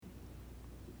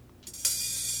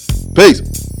Peace.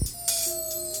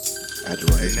 I had to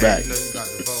run his back. You know you got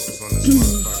the vocals on this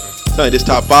motherfucker. Tell you this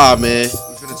top 5, man. We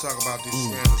finna talk about these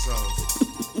scandalous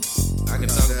hoes. I can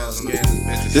talk about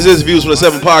scandalous bitches. This is Views from the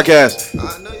 7 podcast.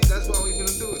 I know you, that's why we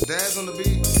finna do it. Dad's on the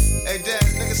beat. Hey, Dad,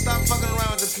 nigga, stop fucking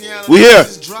around with the piano. We here.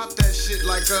 Just drop that shit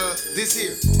like this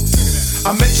here.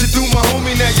 I met you through my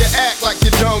homie, now you act like you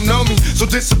don't know me. So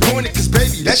disappointed, cause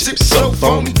baby, that shit's so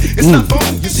phony. It's not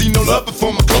phony, you see no love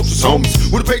before my closest homies.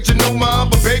 Would've paid you no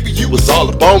mind, but baby, you was all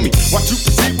up on me. Watch you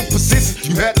perceive with persistence,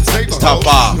 you had to save a Top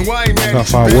 5. Top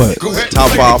 5 what?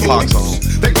 Top 5 Pac songs.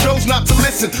 They chose not to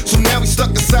listen, so now we stuck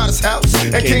inside his house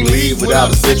and can't leave without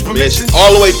his bitch permission.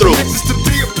 All the way through. This to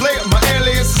be a player, my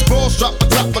alias is balls. Drop a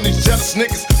top on these jealous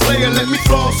niggas. Player, let me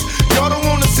floss. Y'all don't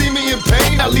wanna see me in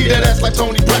pain. I leave that ass like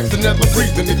Tony Braxton, never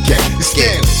breathing again. It's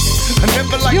scandalous. I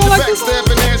never liked the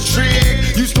backstabbing ass trick.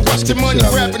 Used to watch the money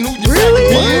rapping who you Really?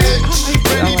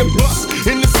 ready to bust.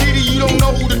 In the city, you don't know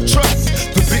who to trust.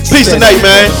 The big Peace tonight,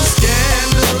 man.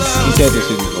 He said this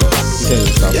shit before. He said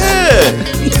this stuff. Yeah.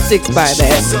 He sticks by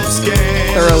that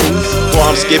thoroughly. Well,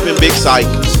 I'm skipping Big Psych.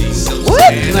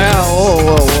 What? No,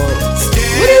 whoa.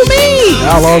 What do you mean?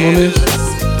 Outlaws on this?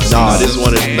 Nah, this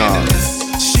one is nah.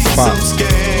 Pop.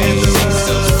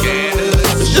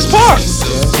 It's just Pac.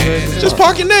 Just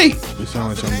Pac and Nate. It sound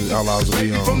like some of the Outlaws will be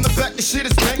From on. the back, the shit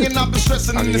is banging. I've been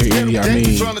stressing I in can this hear damn Idi game.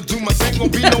 Amin. Trying to do my thing, gon'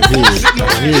 be no bullshit, no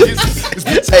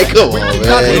niggas. Hey, come on,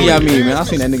 man. Yeah, I mean, man, I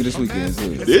seen that nigga this weekend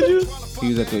too. Did you? He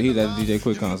was at the DJ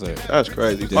Quick concert. That's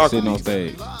crazy. Just Pac sitting on would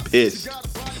be stage. pissed.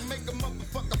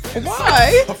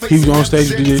 Why? He was on stage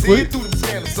with DJ Quick?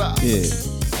 Yeah.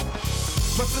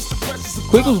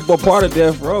 Quick was a part of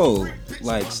Death Row,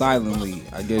 like silently,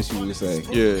 I guess you would say.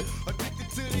 Yeah.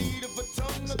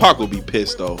 Pac will be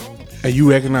pissed though. And you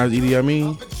recognize Idi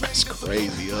Amin? That's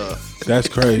crazy, That's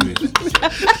crazy.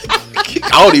 I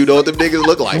don't even know what them niggas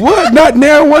look like. What? Not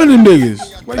now one of them niggas.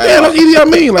 Like, yeah, that's Idi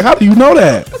Amin. Like, how do you know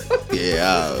that?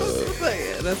 Yeah.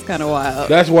 That's kind of wild.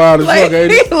 That's wild as Like, fuck,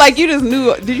 ain't it? like you just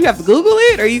knew. Did you have to Google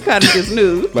it, or you kind of just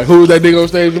knew? Like, who was that nigga on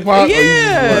stage with Pac?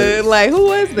 Yeah, like who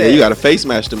was that? Yeah, you gotta face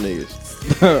match them niggas.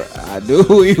 I knew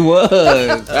who he was.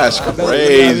 That's I know who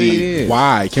crazy. Idi Amin is.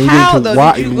 Why? Can we How get into though?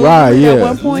 why? Did you Google Why? it Yeah. at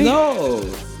one point? No.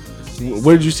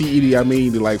 Where did you see Idi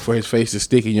Amin like for his face to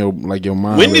stick in your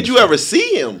mind? When did you ever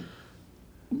see him?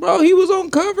 Bro, he was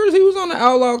on covers. He was on the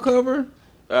Outlaw cover.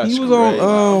 That's He was crazy.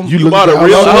 on. You looked bought at a the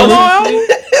real Outlaw album?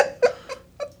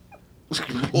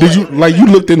 Did you you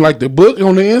looked in like the book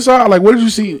on the inside? Like, what did you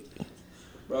see?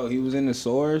 Bro, he was in the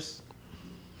source.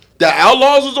 The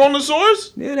Outlaws was on the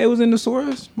source? Yeah, they was in the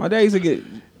source. My dad used to get.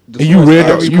 And you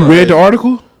read the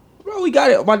article? Bro, we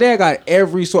got it. My dad got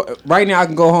every source. Right now, I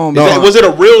can go home. Was it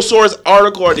a real source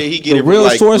article or did he get The it Real from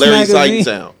like Source Larry magazine?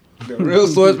 Sightensound? The Real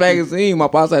Source magazine. My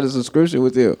boss had a subscription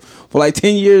with them for like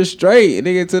 10 years straight, and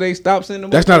nigga, until they stopped sending them.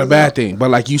 That's not a bad thing, but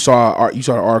like you saw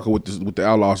the article with the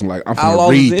Outlaws and like I'm gonna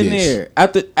Outlaws read was in this. there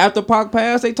after Pac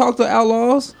passed. They talked to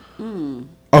Outlaws.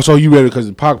 Oh, so you read it because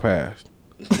the Pac passed?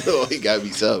 Oh, he got me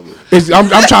something. I'm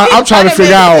trying to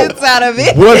figure out out of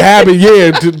it. what happened. Yeah,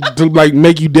 to like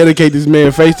make you dedicate this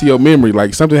man's face to your memory.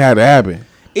 Like something had to happen.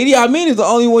 Idi Amin is the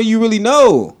only one you really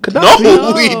know.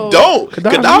 No, we don't.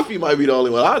 Gaddafi might be the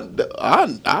only one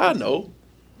I know.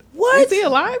 What? Is he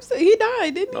alive? He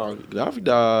died, didn't he? No, Gaddafi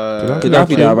died.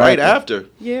 Gaddafi died right after.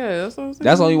 Yeah, that's what I'm saying.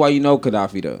 That's only why you know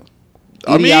Gaddafi though.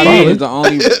 I Idi mean- Amin is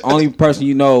the only person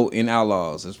you know in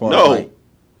Outlaws as far No. as like.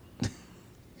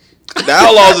 The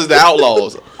Outlaws is the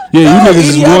Outlaws. Yeah, you niggas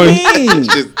is Idi one. Amin.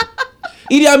 Just-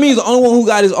 Idi Amin is the only one who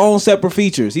got his own separate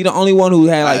features. He the only one who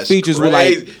had like That's features crazy.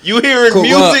 with like You hearing Corrupt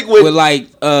music with like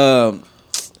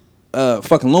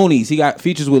fucking Loonies. He got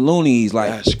features with Loonies. Like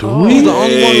That's he's the only one who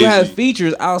crazy. has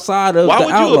features outside of Why the would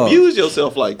you Outlaws. abuse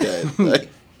yourself like that? Like,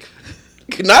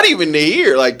 not even to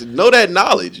hear, like to know that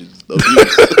knowledge. Is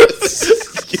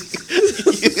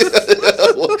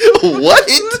what?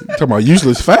 Talking about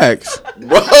useless facts.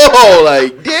 Bro,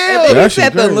 like And damn. then he That said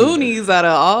shit the crazy. Loonies out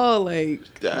of all, like,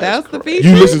 that's the feature.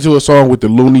 You listen to a song with the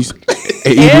Loonies and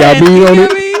Idi Yeah, Amin on you it. know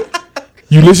what I mean?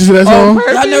 You listen to that song?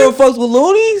 Y'all never fucks with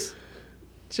Loonies?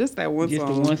 Just that one Just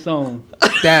the song. one song.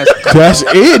 That's That's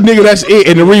it, nigga. That's it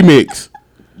in the remix.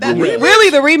 Really,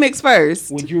 the remix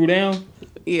first. With Drew Down?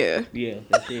 Yeah. Yeah,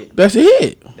 that's it. That's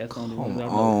it. That's the only one I know.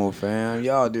 oh fam,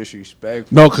 y'all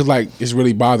disrespectful. No, cause like it's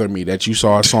really bothering me that you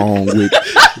saw a song with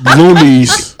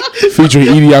Loonies featuring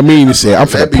Idi Amin and said, "I'm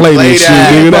finna Let me play play this shit."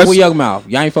 that. Nigga, Fuck that's with Young Mouth.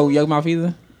 Y'all ain't fuck with Young Mouth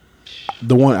either.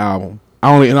 the one album.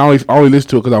 I only listened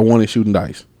to it because I wanted Shooting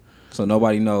Dice. So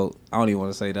nobody know. I don't even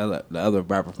want to say the other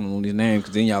rapper from Looney's name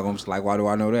because then y'all gonna be like, why do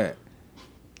I know that?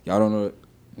 Y'all don't know.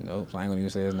 Nope, I ain't gonna even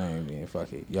say his name. Then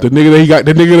fuck it. The nigga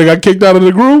that got kicked out of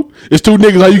the group. It's two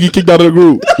niggas. How you get kicked out of the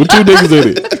group with two niggas in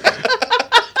it?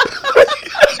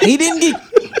 He didn't get.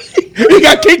 He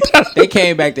got kicked out. They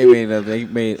came back. They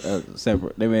made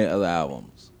separate. They made other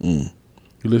albums. You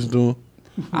listen to him?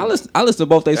 I listen to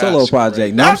both their solo That's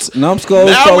project. crazy. Numbskull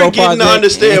Now solo we're getting project. to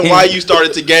understand why you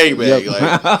started to gangbang.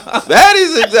 Yep. Like, that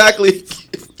is exactly.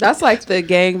 That's like the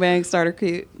gangbang starter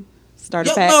kit.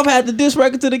 Starter Yuck pack. Mouth had the diss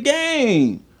record to the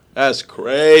game. That's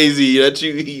crazy that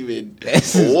you even.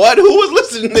 What? Who was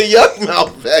listening to Yuck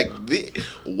Mouth back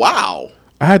then? Wow.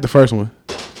 I had the first one,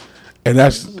 and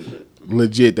that's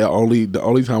legit. The only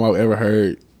time I've ever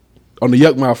heard on the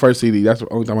Yuck Mouth first CD. That's the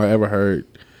only time I ever heard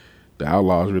the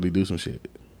Outlaws really do some shit.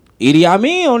 Idi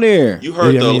Amin on there. You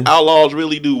heard Yeah, the man. Outlaws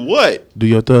really do what? Do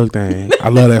your thug thing. I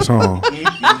love that song,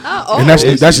 and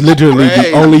This that's is literally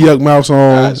crazy. the only Yuck Mouth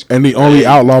song That's and the only crazy.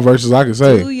 Outlaw verses I can Do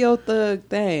say. your thug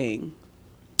thing.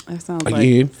 That sounds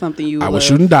Again, like something you would I was love.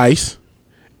 shooting dice,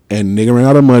 and nigga ran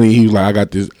out of money. He was like, "I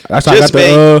got this." That's how I got Just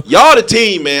man, the. y'all the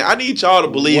team, man. I need y'all to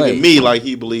believe Wait. in me like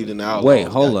he believed in the Outlaws. Wait,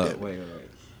 hold up. Goddamn. Wait.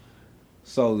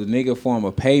 So the nigga form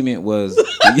of payment was the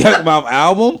Yuck Mouth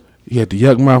album. He had the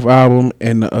Yuck Mouth album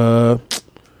and the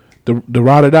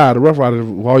Ride or Die, the Rough Rider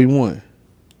Volume 1.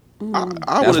 I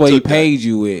That's would've what he took that. paid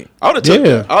you with. I would have took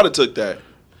Yeah. that. I would have took that.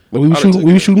 Like, we I'd've took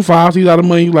was that. shooting fives. He was out of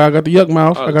money. He was like, I got the Yuck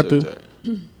Mouth. I got the.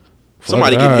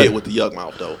 Somebody Fuck, get alright. hit with the Yuck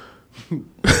Mouth though.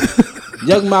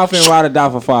 Yuck Mouth and Ride or Die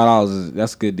for $5.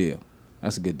 That's a good deal.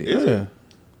 That's a good deal. Is it? Yeah.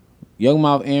 Young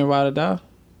Mouth and Ride or Die.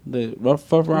 The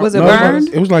rough rider. Was it No, burned?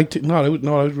 it was like no, it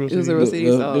was real. It was a CD. real The, CD.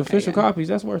 the, so, the okay, official yeah. copies.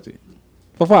 That's worth it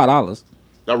for $5.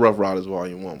 That Rough Riders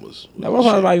Volume 1 was. That Rough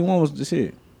Riders Volume 1 was the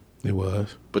shit. It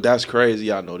was. But that's crazy.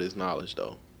 Y'all know this knowledge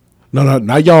though. No,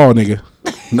 not y'all, nigga.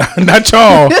 not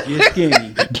y'all. You're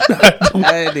skinny.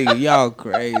 That nigga, y'all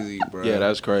crazy, bro. Yeah,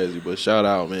 that's crazy. But shout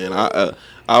out, man.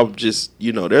 I'm just,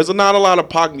 there's not a lot of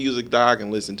Pac music that I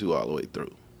can listen to all the way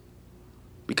through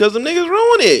because them niggas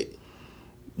ruin it.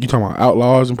 You talking about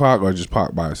Outlaws and Pac or just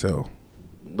Pac by itself?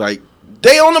 Like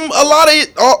they on them a lot of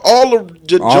it, all the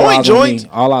joints.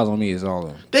 All Eyes on Me is all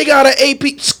of them. They got an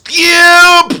AP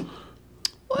skip.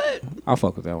 What? I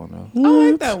fuck with that one though. I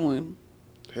like that one.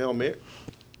 Hell, man.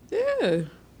 Yeah.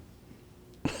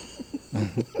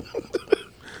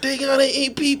 They got an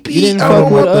APP. You didn't I fuck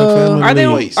don't with know. Are they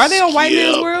on? Wait, Are they on White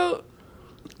Man's skip. World?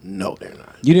 No, they're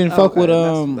not. You didn't fuck Okay,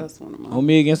 with that's one of mine. On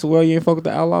Me Against the World. You didn't fuck with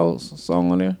the Outlaws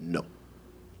song on there. No.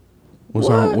 What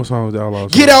song was the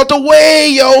Outlaws? Get out the way,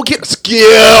 yo. Get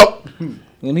skip.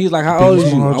 And he's like, "How old is you?"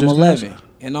 song I I'm just 11.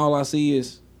 And all I see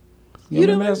is you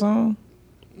remember that song?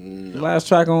 The last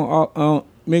track on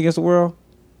Me Against the World.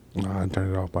 Nah, I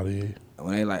turned it off by the end.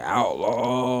 When they like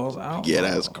outlaws. Yeah,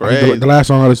 that's The crazy. last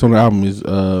song I listened to on the album is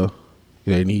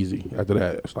It Ain't Easy. After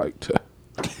that, it's like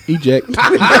eject.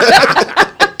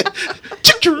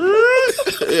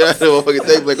 Yeah, that motherfucking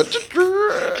thing like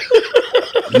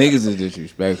Niggas is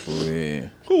disrespectful,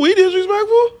 man. who we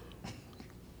disrespectful?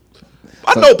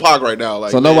 I know Pac right now.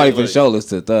 Like, So nobody man, for like, sure listens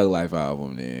to the Thug Life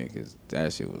album then, because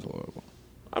that shit was horrible.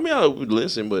 I mean, I would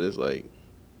listen, but it's like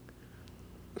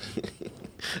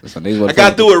So niggas I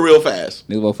got through it real fast.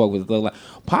 Niggas will fuck with the Thug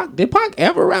Life. Did Pac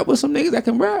ever rap with some niggas that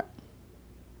can rap?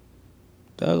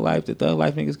 The Thug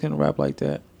Life niggas couldn't rap like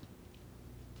that.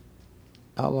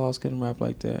 Outlaws couldn't rap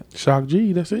like that. Shock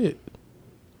G, that's it.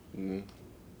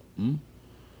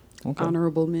 Okay.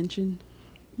 Honorable mention.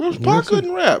 Bro, Pac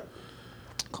couldn't rap.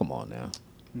 Come on now.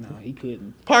 No, he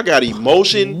couldn't. Pac got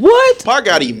emotion. What? Pac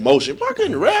got emotion. Pac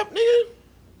couldn't rap, nigga.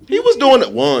 He was doing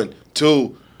it 1,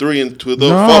 2, 3, and to the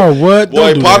No, fuck. what? Boy,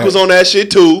 Don't do Pac that. was on that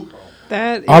shit too.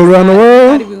 That All is around the not-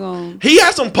 world? Not even going. He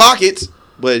had some pockets,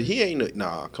 but he ain't.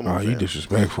 Nah, come Oh, on, you fam.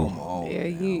 disrespectful. Oh, Yeah,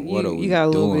 what are we you got a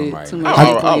little doing bit right too now? much. I've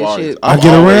on your always- shit. I've I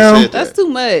get always around. said That's that. too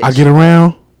much. I get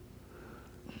around.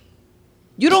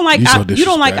 You don't like. You so You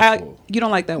don't like. disrespectful. You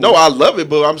don't like that. No, one. I love it,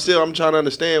 but I'm trying to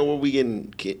understand what we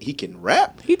getting. He can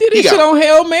rap. He did his He shit got- on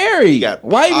Hail Mary. He got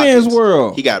White pockets. Man's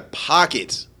World. He got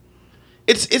pockets.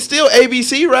 It's still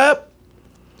ABC rap.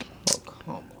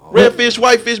 Red fish,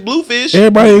 white fish, blue fish.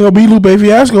 Everybody ain't gonna be Lupe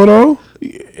Fiasco though.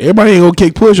 Everybody ain't gonna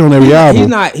kick push on every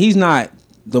album. He's not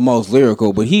the most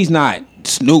lyrical, but he's not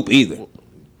Snoop either.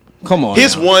 Come on.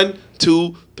 His now. 1,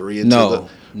 2, 3 into No.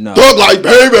 the Thug Life,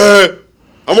 baby.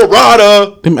 I'm a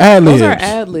rider. Them ad libs. Those are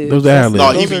ad-libs. Those are ad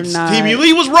No, libs. Those are not-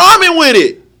 he was rhyming with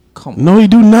it. Come on. No, he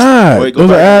do not. Wait,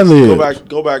 Those are ad go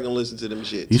libs. back and listen to them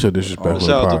shit. You so disrespectful.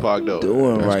 Shout out to Pac. Pac though.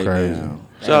 Doing That's right crazy. now.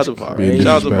 Shout out to Pac. Being Shout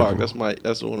out to Pac. disrespectful.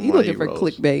 That's one of You my looking for heroes.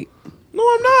 clickbait? No,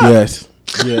 I'm not. Yes.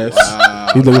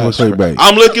 Yes. He's looking for clickbait.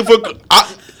 I'm looking for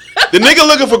the nigga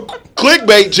looking for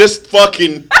clickbait. Just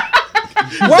fucking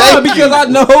Why? Because I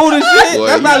know the shit. Boy,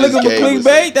 That's you not just looking for gave us-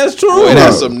 clickbait. That's true. Boy,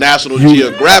 that's some National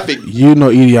Geographic. You know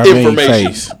Idi Amin Information.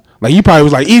 face. Like he probably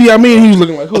was like Idi Amin. He was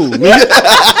looking like who? Me?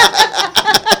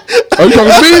 Are you talking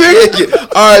to me, nigga?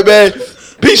 All right, man.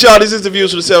 Peace, y'all. This is the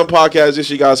Views for the Seven podcast. This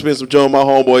you guys spend some Joe, my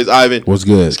homeboys, Ivan. What's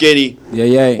good? Skinny.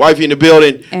 Yeah. Wifey in the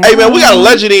building. Hey, man, we got a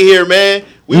legend in here, man.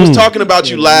 We was talking about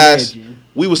you last. Legend.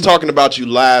 We was talking about you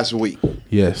last week,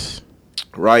 Yes.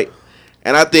 right?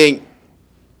 And I think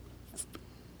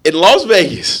in Las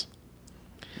Vegas,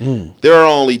 there are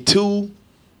only two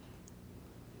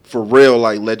for real,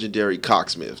 like legendary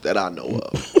cocksmiths that I know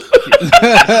of.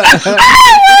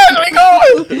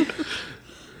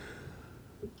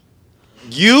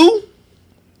 You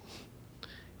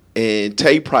and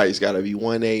Tay Price got to be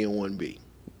 1A and 1B.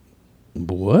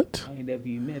 What? I ain't never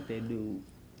even met that dude.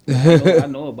 I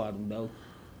know about him though.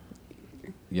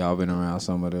 Y'all been around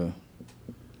some of the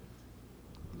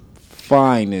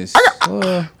finest.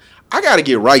 I gotta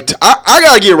get right to. I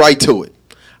gotta get right to it.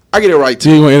 I get it right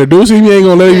You to. ain't gonna introduce him? You ain't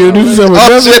gonna let him introduce himself?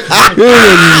 Oh, shit.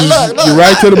 Get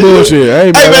right to the bullshit.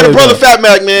 Hey Hey man, the brother Fat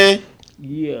Mac, man.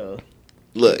 Yeah.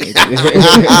 Look,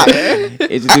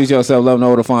 Introduce yourself. Let them know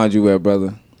where to find you at,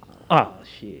 brother. Oh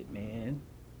shit, man.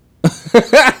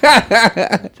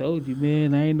 I told you,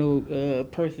 man. I ain't no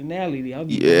personality. I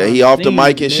be Yeah, behind he off the scenes,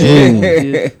 mic and man.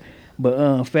 shit.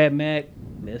 But Fat Mac,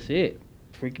 that's it.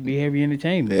 Freaking Behavior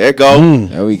Entertainment. there it go.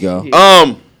 There we go.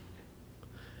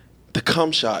 The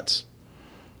cum shots.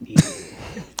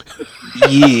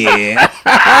 Yeah.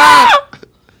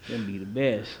 Them be the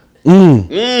best.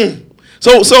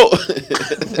 So so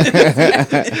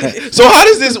how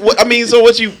does this? I mean, so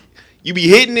what you be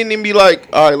hitting and then be like,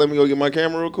 all right, let me go get my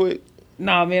camera real quick.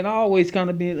 Nah, man, I always kind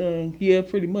of been, yeah,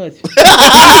 pretty much.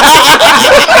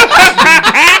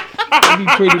 I be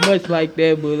pretty much like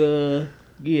that, but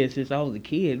yeah, since I was a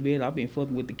kid, man, I've been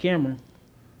fucking with the camera.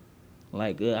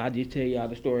 Like, I just tell y'all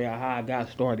the story of how I got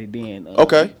started then.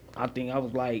 Okay. I think I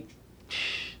was like,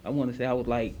 I want to say I was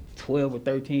like 12 or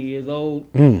 13 years old.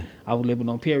 I was living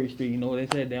on Perry Street, you know what they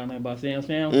said down there by Sam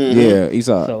Sam? Yeah,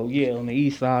 Eastside. So yeah, on the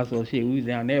east side, so shit, we was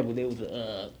down there, but there was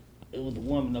a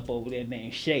woman up over there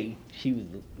named Shay. She was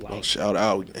like, Oh, shout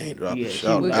out, ain't dropping. yeah, she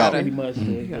Shout was out. pretty much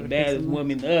the baddest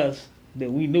woman to us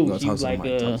that we knew. Go She talk was to the like,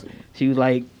 mic, talk to the mic. she was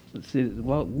like,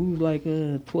 well, we was like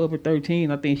 12 or 13.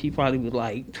 I think she probably was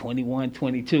like 21,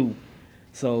 22.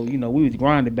 So you know, we was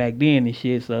grinding back then and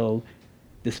shit. So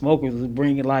the smokers was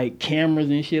bringing like cameras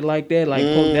and shit like that. Like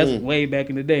that's way back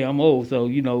in the day. I'm old, so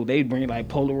you know they bring like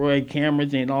Polaroid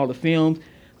cameras and all the films.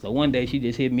 So one day she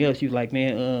just hit me up. She was like,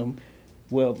 man,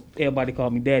 well, everybody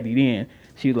called me Daddy then.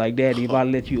 She was like, Daddy, if I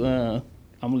let you, I'm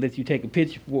gonna let you take a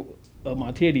picture of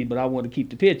my titty, but I want to keep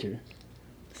the picture.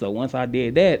 So once I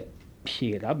did that,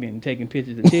 shit, I've been taking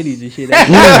pictures of titties and shit.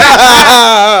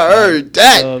 I heard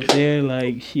that. So they're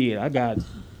like, shit, I got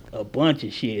a bunch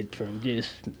of shit from the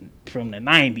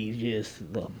 90s, just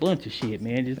a bunch of shit,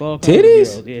 man. Just all kinds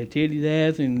Titties? of girls. Yeah, titties,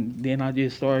 ass, and then I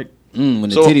just start. When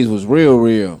the So- titties was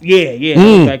real.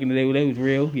 Yeah, back in the day, they was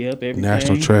real. Yep, everything.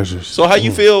 National treasures. So how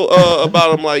you feel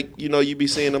about them? Like, you know, you be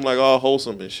seeing them like all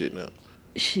wholesome and shit now.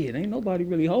 Shit, ain't nobody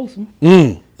really wholesome.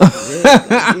 Mm.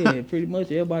 Yeah, pretty much.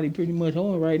 Everybody pretty much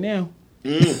on right now.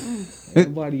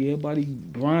 Everybody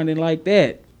grinding like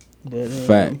that. But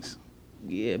Facts.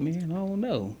 yeah, man, I don't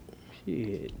know.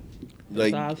 Shit,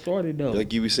 that's Like, how I started though.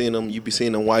 like you be seeing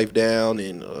them wife down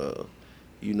and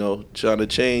you know, trying to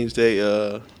change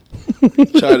their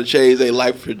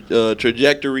life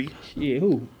trajectory. Shit,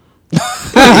 who?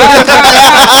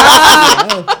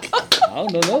 I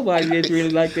don't know nobody that's really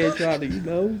like that trying to, you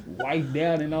know, wife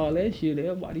down and all that shit.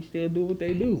 Everybody still do what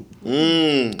they do.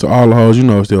 To all the hoes, you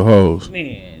know, still hoes.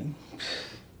 Man,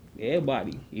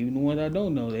 everybody, even the ones I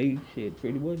don't know, they shit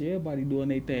pretty much everybody doing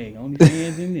their thing.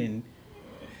 OnlyFans and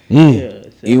yeah, so,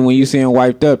 Even when you see them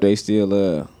wiped up, they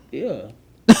still yeah,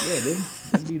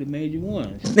 them be the major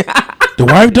ones. The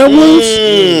wife done ones?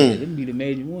 Yeah, them be the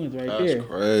major ones right That's there.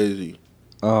 crazy.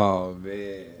 Oh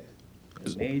man.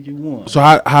 The major ones. So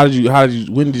how did you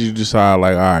when did you decide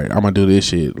like, all right, I'm gonna do this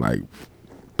shit like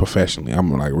professionally? I'm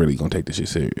like really gonna take this shit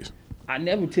serious. I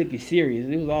never took it serious.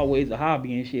 It was always a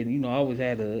hobby and shit. You know, I always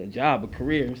had a job, a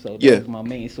career, so that Yeah. was my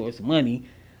main source of money.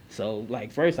 So,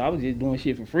 like, first I was just doing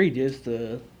shit for free just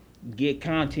to get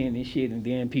content and shit, and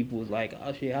then people was like,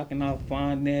 oh shit, how can I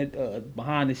find that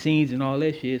behind the scenes and all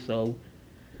that shit? So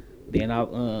then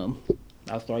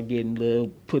I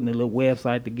started putting a little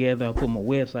website together. I put my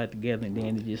website together, and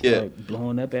then it just started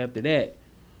blowing up after that.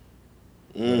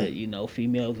 But, you know,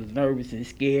 females was nervous and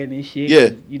scared and shit. Yeah.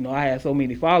 'Cause, you know, I had so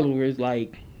many followers.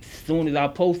 Like, as soon as I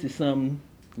posted something,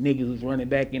 niggas was running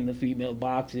back in the female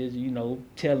boxes, you know,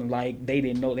 telling like they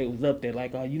didn't know they was up there.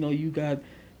 Like, oh, you know, you got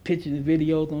pictures and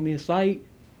videos on this site,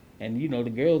 and you know the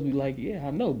girls be like, yeah,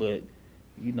 I know, but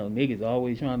you know, niggas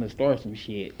always trying to start some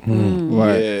shit.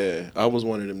 Right. Yeah, I was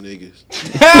one of them niggas.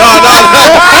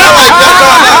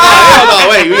 No,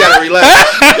 wait, we gotta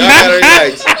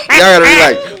relax. Y'all gotta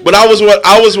relax. But I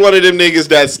was one of them niggas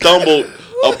that stumbled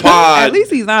upon. At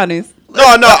least he's honest. No,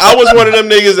 I was one of them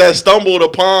niggas that stumbled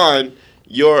upon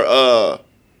your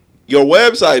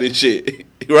website and shit,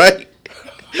 right?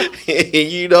 And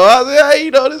you know, I was like, hey,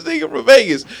 you know, this nigga from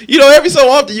Vegas. You know, every so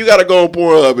often you gotta go on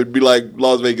Pornhub and be like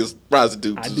Las Vegas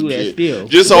prostitutes. I and do some that shit. still.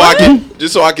 Just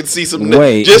so I can see some.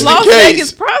 Wait. Just Las in case.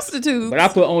 Vegas prostitutes. But I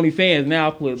put OnlyFans now.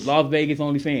 I put Las Vegas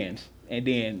OnlyFans, and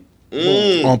then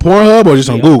On Pornhub or just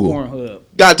on yeah, Google? Pornhub.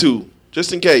 Got to,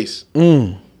 just in case.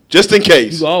 Mm. Just in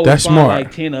case. You always That's find smart.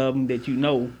 like 10 of them that you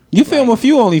know. You film a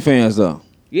few OnlyFans though.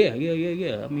 Yeah.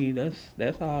 I mean,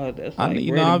 that's how that's I like mean,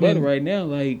 you bread know, and I've butter been- right now.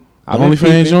 Like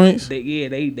OnlyFans joints?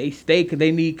 they stay because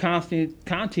they need constant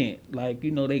content. Like,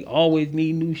 you know, they always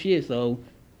need new shit, so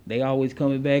they always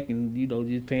coming back and, you know,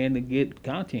 just paying to get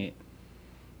content,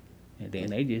 and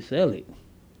then they just sell it.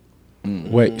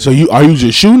 Wait, so are you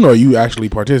just shooting or are you actually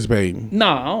participating?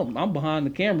 Nah, I'm behind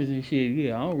the cameras and shit.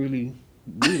 Yeah, I don't really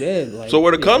do that. Like, So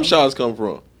where the yeah, cum shots come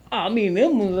from? I mean,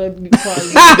 them ones are probably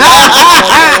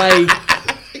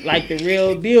like the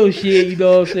real deal shit. You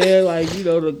know what I'm saying? Like, you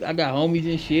know, I got homies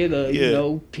and shit. Yeah. You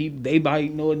know, people they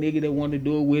might know a nigga that want to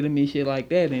do it with them and shit like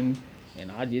that, and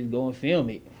I just go and film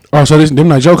it. Oh, so them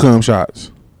not your cum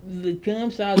shots. The cum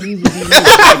shots usually be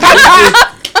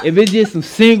if it's just some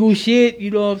single shit, you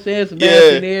know what I'm saying? Some ass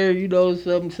in there, you know,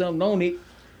 something on it.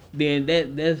 Then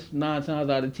that's 9 times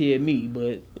out of 10 me.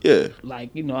 But Yeah. like,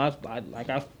 you know, I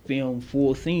film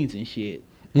full scenes and shit.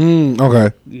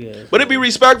 Okay. Yeah. But it be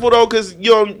respectful though, cause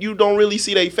you don't really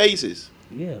see their faces.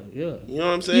 Yeah. You know what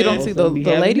I'm saying? You don't see the Be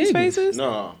having ladies' niggas. faces?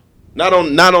 No, not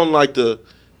on like the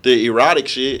erotic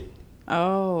shit.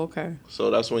 Oh, okay.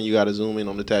 So that's when you gotta zoom in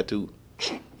on the tattoo.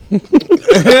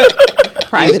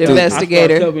 Private I start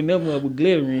investigator. covering them up with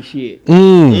glitter and shit.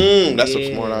 That's a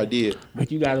Yeah. smart idea. But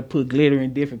you got to put glitter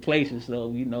in different places.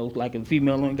 So, you know, like if a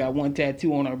female only got one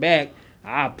tattoo on her back,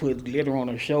 I put glitter on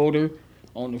her shoulder,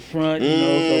 on the front, you know,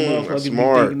 so that's motherfuckers be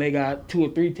smart. thinking they got 2 or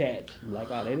 3 tats. Like,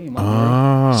 oh, that ain't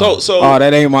my So Oh,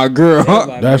 that ain't my girl. girl.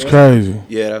 That's crazy.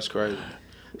 yeah, that's crazy.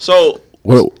 So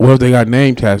What if they got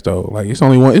name tats though? Like it's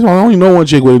only one. It's only no one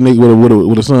chick with a nigga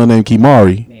with a son named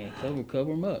Kimari. Man,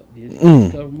 cover them up. Just cover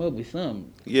them up with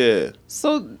something. yeah,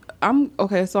 So I'm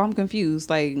confused.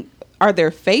 Like, are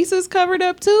their faces covered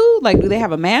up too? Like, do they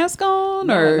have a mask on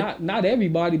or? No, not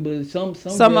everybody, but some of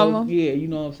girls, them? yeah, you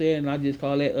know what I'm saying. I just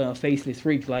call that faceless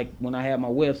freaks. Like when I had my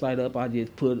website up, I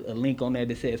just put a link on there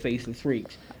that said faceless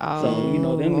freaks. So you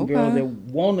know, them the girls okay. that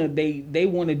wanna they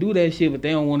wanna do that shit, but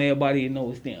they don't want everybody to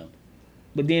know it's them.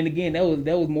 But then again, that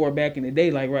was more back in the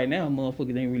day. Like right now,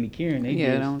 motherfuckers ain't really caring. They Yeah,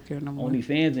 just they don't care no more.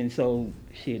 OnlyFans, and so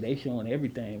shit, they showing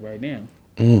everything right now.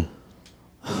 But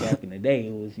back in the day,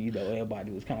 it was, you know,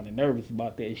 everybody was kind of nervous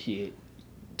about that shit.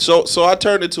 so I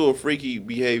turned into a freaky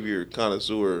behavior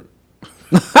connoisseur,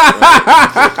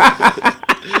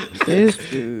 This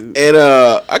dude. and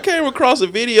I came across a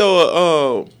video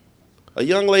of a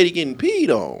young lady getting peed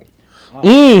on.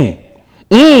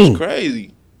 It's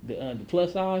crazy. The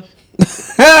plus size,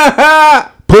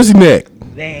 Pussy neck.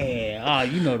 damn, oh,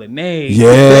 you know the name.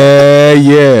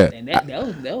 Yeah. And that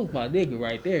was my nigga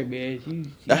right there, man. She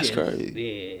That's just,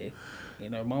 crazy. Yeah,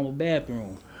 in her mama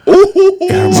bathroom. Ooh,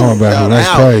 Yeah, mama bathroom. That's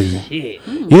Ouch. crazy. Shit.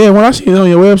 Yeah, when I see it on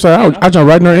your website, I jump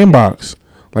right in her inbox.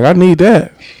 Like I need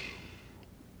that.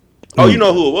 Oh, you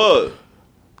know who it was?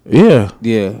 Yeah.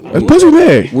 Yeah, That's pussy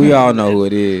neck. we all know who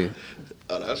it is.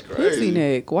 Oh, that's Pussy crazy.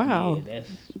 neck. Wow.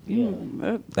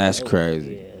 Yeah, That's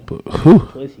crazy. yeah. But, whew.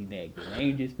 Pussy neck. The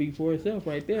name just speak for itself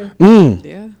right there.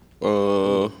 Yeah.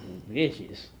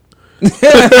 Vicious.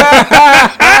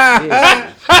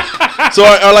 So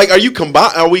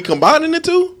are we combining the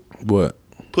two? What?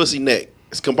 Pussy neck.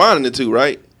 It's combining the two,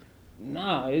 right?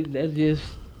 Nah, that's just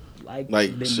like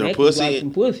the some neck pussy is like and-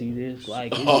 some pussy. It's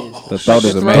like it's just, The throat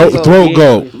is Throat amazing. Throat Yeah,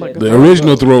 goat. it's like The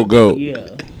original throat goat. yeah.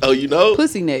 Oh, you know?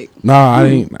 Pussy neck. Nah, I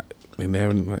ain't. They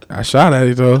never. I shot at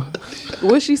it though.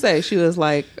 What'd she say? She was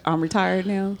like, I'm retired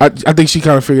now. I think she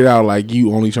kind of figured out like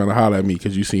you only trying to holler at me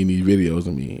because you seen these videos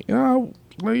of me. You know,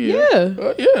 like,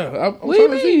 Yeah. yeah. I'm What do you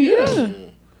trying to mean? see. Yeah.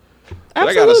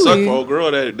 I got a suck Absolutely. for old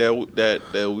girl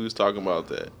that we was talking about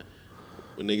that.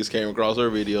 When niggas came across her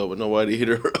video, but nobody hit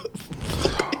her up.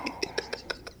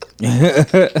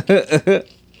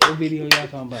 What video y'all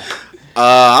talking about?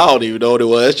 I don't even know what it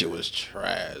was. That shit was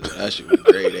trash. That shit was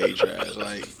grade A trash.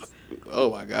 Like,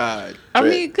 oh my god. I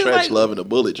mean, 'cause, Trench like, loving the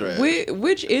bullet trash.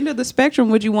 Which end of the spectrum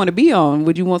would you want to be on?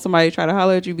 Would you want somebody to try to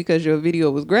holler at you because your video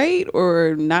was great,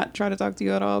 or not try to talk to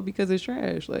you at all because it's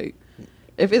trash? Like,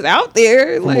 if it's out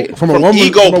there, like From From a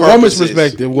ego woman's purposes.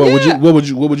 perspective, Yeah. what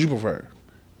would you prefer?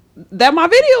 that, my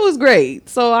video was great.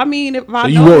 So I mean, if I So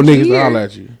you know want that niggas to here- holler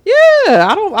at you?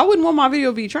 Yeah, I wouldn't want my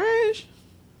video to be trash.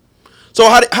 So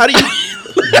how do you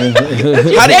You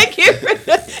can't get rid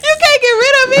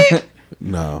of it.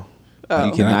 No.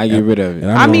 You cannot get rid of it.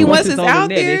 And I mean, gonna- once it's on the out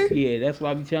net, there, yeah, that's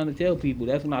what I be trying to tell people.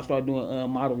 That's when I start doing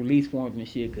model release forms and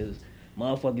shit, because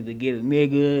motherfuckers to get a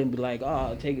nigga and be like,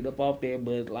 oh, take it up off there.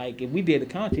 But like, if we did a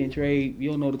content trade,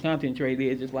 you don't know what the content trade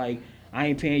is. Just like, I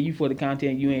ain't paying you for the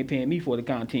content, you ain't paying me for the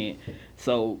content.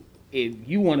 So if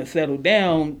you want to settle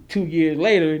down 2 years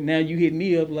later, now you hit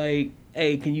me up like,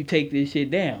 hey, can you take this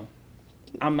shit down?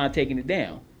 I'm not taking it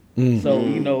down. So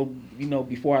you know,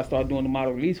 before I start doing the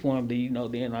model release form,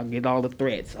 then I get all the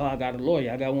threats. Oh, I got a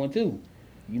lawyer. I got one too.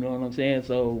 You know what I'm saying?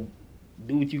 So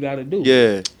do what you got to do.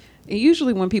 Yeah. and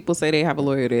usually when people say they have a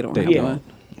lawyer, they don't have Yeah. one.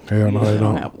 Hell no, they They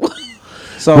don't don't. have one.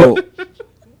 So,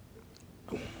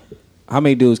 how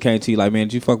many dudes came to you like, man,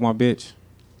 did you fuck my bitch?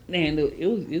 Man,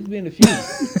 it's been a few.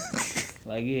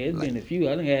 Like, yeah, it's been a few.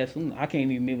 I done had some. I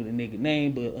can't even remember the nigga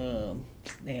name, but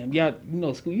damn, y'all, you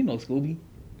know Scooby.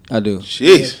 I do. Yeah,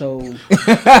 Jeez. so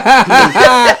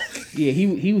yeah,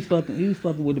 he was fucking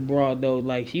with the broad though.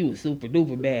 Like, she was super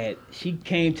duper bad. She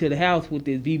came to the house with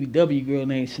this BBW girl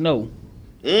named Snow.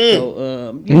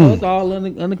 So you know, it's all under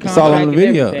contract. It's all on the and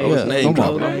video. everything. Oh, his Yeah, name come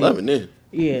on. dropping. I'm loving it.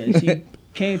 Yeah, she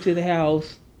came to the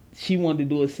house. She wanted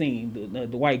to do a scene.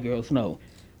 The white girl Snow.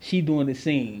 She doing the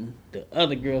scene. The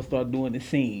other girl started doing the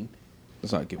scene.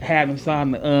 Sorry, keep- Had him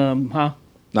sign the No,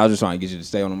 I was just trying to get you to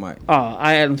stay on the mic.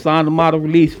 I had him sign the model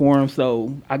release form.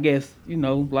 So I guess, you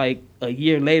know, like a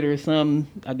year later or something,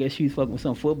 I guess she was fucking with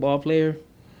some football player.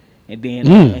 And then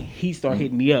he started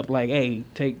hitting me up like, hey,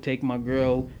 take my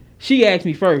girl. She asked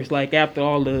me first, like after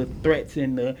all the threats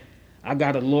and the, I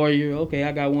got a lawyer. Okay,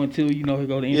 I got one too. You know, here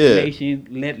go the information.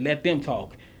 Let them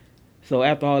talk. So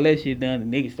after all that shit done,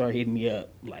 the niggas start hitting me up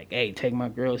like, hey, take my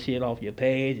girl shit off your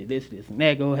page. And this and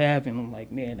that go happen. I'm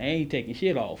like, man, I ain't taking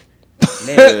shit off.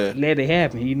 Let it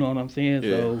happen. You know what I'm saying?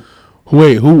 Yeah. So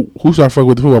Wait, who started fucking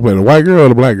with the football player? The white girl or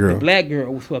the black girl? the black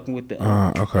girl was fucking with the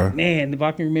Okay. man. If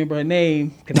I can remember her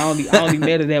name, cause I only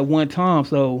met her that one time,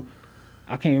 so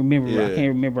I can't remember. Yeah. I can't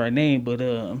remember her name, but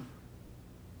I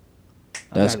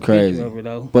That's got a crazy. picture of her,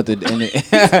 though. But You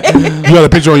got a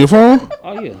picture on your phone?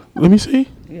 Oh yeah, Let me see.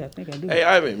 yeah, I think I do. Hey,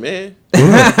 Ivan, man.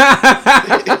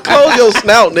 Close your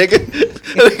snout, nigga.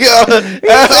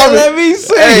 Let me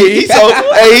see.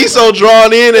 Hey, he's so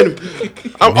drawn in, and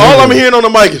all I'm hearing on the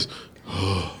mic is,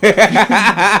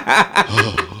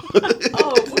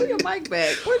 Oh, pull your mic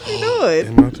back. What you doing?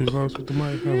 Am I too close with the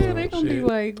mic? Yeah, they gonna be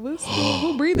like,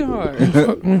 who breathing hard?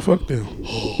 Fuck them.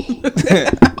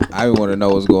 I want to know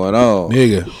what's going on.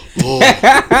 Nigga.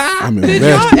 I'm Did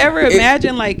invested. y'all ever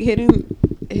imagine like hitting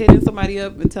somebody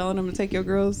up and telling them to take your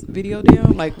girl's video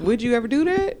down? Like, would you ever do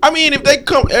that? I mean, if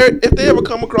they ever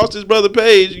come across this brother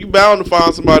page, you bound to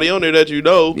find somebody on there that you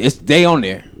know. They on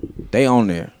there. They on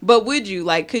there. But would you,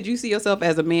 like, could you see yourself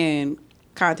as a man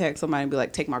contact somebody and be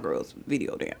like, take my girl's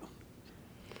video down?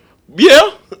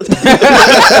 Yeah.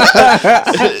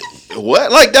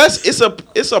 What? Like it's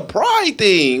a pride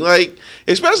thing. Like,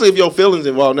 especially if your feelings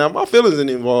involved. Now my feelings ain't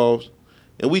involved,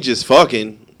 and we just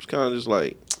fucking. It's kind of just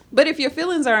like. But if your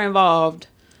feelings are involved,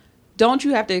 don't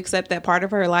you have to accept that part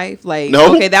of her life? Like,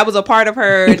 No. okay, that was a part of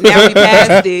her. Now we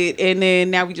passed it, and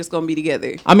then now we just gonna be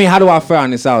together. I mean, how do I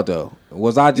find this out though?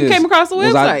 Was I just You came across the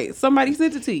was website. Somebody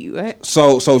sent it to you. Right?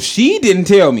 So she didn't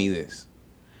tell me this.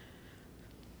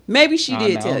 Maybe she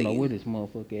did I tell don't know you. where this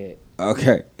motherfucker at.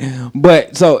 Okay,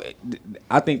 but so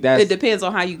I think that's It depends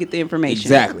on how you get the information.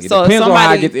 exactly. It So if depends on how I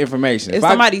somebody- get the information. If I-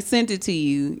 somebody sent it to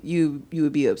you, you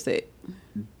would be upset.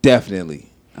 definitely,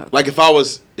 Like if I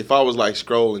was like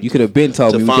scrolling, you could have been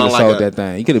told To me we could have find, like, sold a- that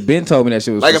thing. You could have been told me that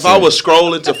shit was like for if I sale. was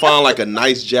scrolling to find like a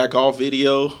nice jack off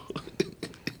video,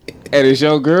 and it's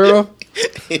your girl.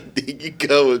 and then you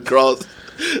come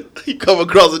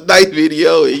across a nice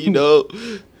video, and you know,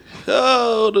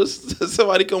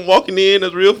 somebody come walking in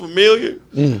that's real familiar.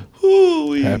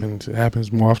 Ooh-wee.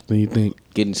 Happens more often than you think.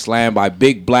 Getting slammed by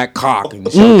big black cock and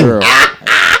it's your girl.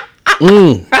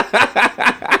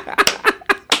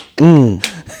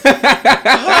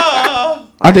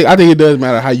 I think it does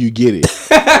matter how you get it.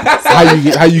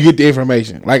 how you get the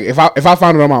information. Like if I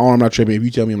find it on my own, I'm not tripping. If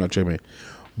you tell me, I'm not tripping.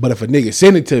 But if a nigga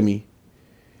send it to me,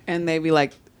 And they be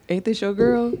like, Ain't this your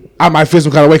girl? I might feel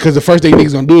some kind of way because the first thing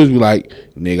niggas gonna do is be like,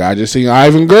 nigga, I just seen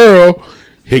Ivan girl.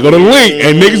 Here go the link,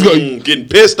 and niggas go getting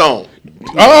pissed on.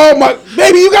 Oh my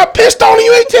baby, you got pissed on and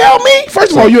you ain't tell me.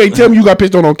 First of all, you ain't tell me you got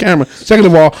pissed on camera. Second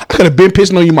of all, I could have been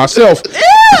pissing on you myself.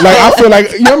 Like I feel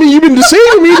like, you know what I mean, you've been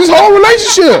deceiving me this whole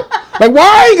relationship. Like why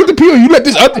I ain't get to pee on you?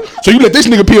 So you let this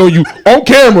nigga pee on you on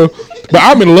camera, but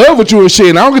I'm in love with you and shit,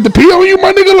 and I don't get to pee on you,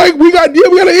 my nigga. Like we got an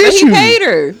But issue. he paid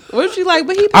her. What if she like?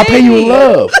 But he paid I pay you in me.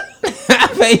 love. I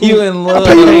pay you in love. I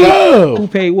pay you in love. Who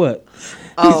paid what?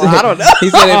 Oh, I don't know. He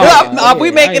said it.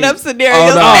 We making up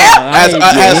scenarios. Oh, no.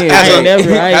 I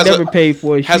ain't never paid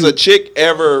for a Has shoot. a chick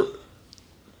ever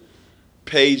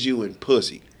paid you in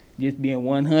pussy? Just being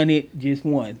 100, just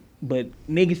one. But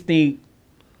niggas think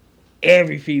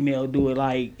every female do it.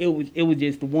 Like it was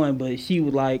just the one, but she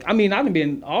was like, I mean, I done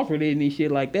been offered it and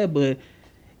shit like that, but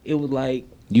it was like,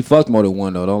 You fucked more than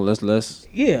one though. Don't let's.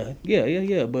 yeah.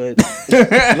 But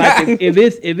like if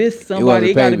it's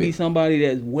somebody, it got to be somebody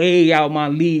that's way out my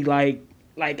league. Like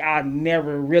I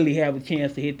never really have a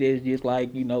chance to hit this. Just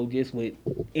like just with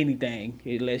anything,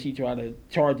 unless you try to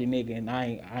charge a nigga, and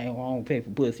I don't pay for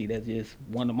pussy. That's just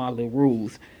one of my little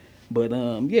rules. But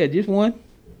yeah, just one.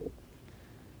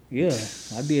 Yeah,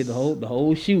 I did the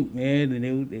whole shoot, man, and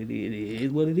it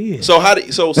is what it is. So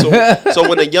so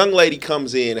when a young lady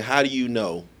comes in, how do you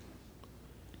know?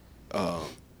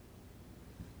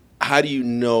 How do you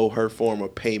know her form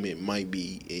of payment might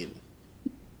be in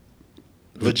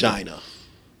vagina?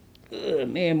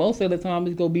 Man, most of the time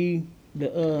it's gonna be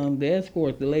the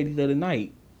escorts, the ladies of the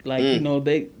night. Like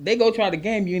they go try to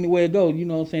game you anywhere it goes. You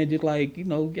know what I'm saying? Just like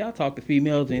y'all talk to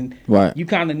females and Right. you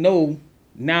kind of know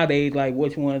nowadays like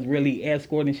which ones really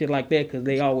escort and shit like that because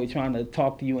they always trying to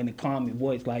talk to you in a calming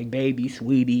voice like baby,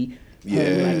 sweetie. Yeah.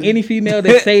 Like any female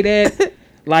that say that.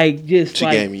 Like just She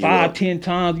like gaming you 5, up. 10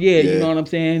 times, you know what I'm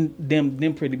saying.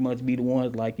 Them pretty much be the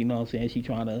ones like you know what I'm saying. She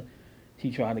trying to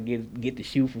get the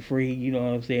shoe for free, you know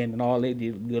what I'm saying, and all that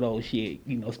good old shit,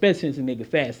 especially since a nigga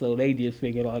fat, so they just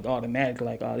figure like automatically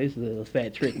like, oh, this is a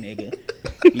fat trick nigga,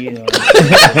 like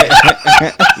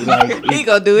He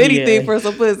gonna do anything for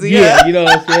some pussy. yeah, you know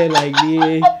what I'm saying, like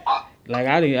like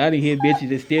I didn't hear bitches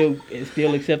that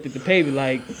still accepted the payment.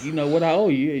 Like, what I owe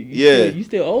you. You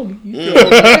still owe me. You still owe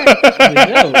me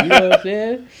that. You know what I'm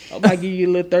saying? I might give you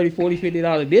a little $30, $40,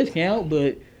 $50 discount,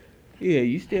 but yeah,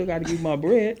 you still got to give my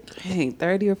bread. Dang,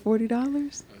 $30 or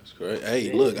 $40. That's great.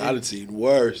 Hey, look, I done seen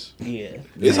worse. Yeah.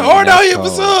 It's hard out here for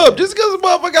some. Just because a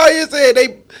motherfucker out here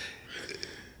said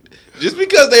just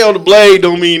because they on the blade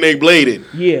don't mean they bladed.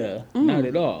 Yeah, not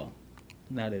at all.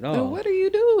 Not at So all. what are you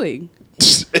doing?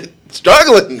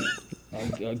 Struggling.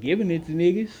 I'm giving it to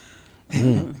niggas.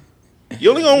 You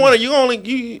only gonna want to. You only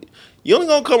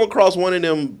gonna come across one of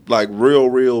them like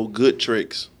real good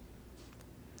tricks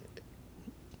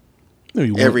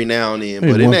Maybe every now and then,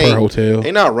 maybe but it one per ain't. hotel.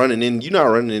 They not running in. You're not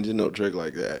running into no trick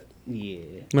like that. Yeah.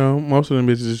 No, most of them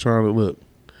bitches is trying to look.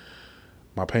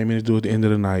 My payment is due at the end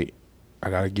of the night. I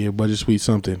gotta give Budget Sweet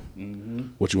something. Mm-hmm.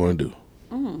 What you want to do?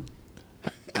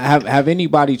 Have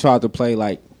anybody tried to play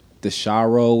like the shy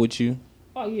role with you?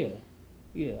 Oh yeah.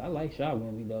 Yeah, I like shot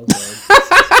women though. So.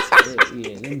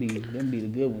 yeah, them be the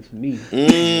good ones for me.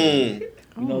 Mm.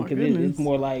 You know, because it's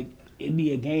more like it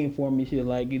be a game for me. Shit,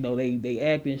 like they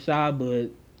acting shy, but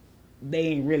they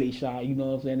ain't really shy. You know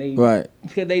what I'm saying? They Right.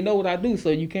 because they know what I do. So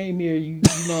you came here, you know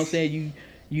what I'm saying?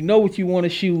 You know what you want to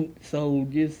shoot, so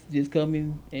just come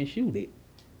in and shoot it.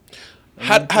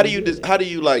 How do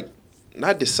you like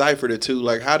not decipher the two?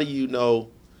 Like how do you know?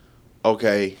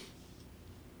 Okay,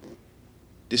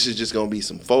 this is just gonna be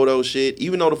some photo shit.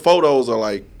 Even though the photos are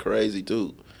like crazy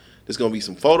too, there's gonna be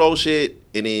some photo shit,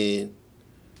 and then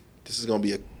this is gonna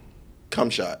be a cum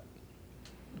shot.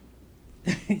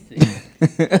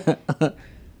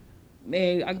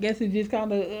 Man, I guess it just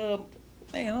kind of,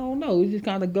 man, I don't know. It just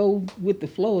kind of go with the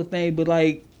flow of things. But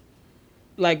like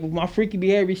with my freaky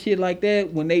behavior shit like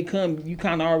that, when they come, you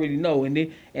kind of already know. And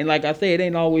like I said, it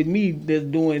ain't always me that's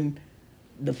doing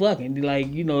the fucking.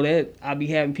 Like, that I be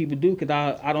having people do because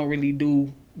I don't really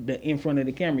do the in front of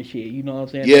the camera shit. You know what I'm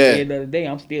saying? Yeah. Like at the end of the day,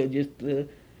 I'm still just the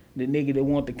nigga that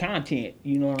want the content.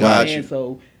 You know what I'm Got saying? you.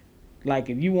 So,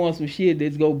 like, if you want some shit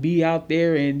that's gonna be out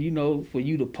there and, for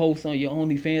you to post on your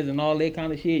OnlyFans and all that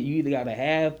kind of shit, you either gotta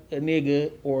have a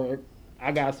nigga or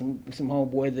I got some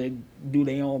homeboys that do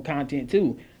their own content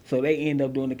too. So they end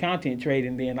up doing the content trade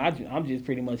and then I'm just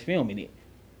pretty much filming it.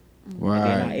 Right.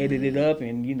 And I edit it up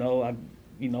and, I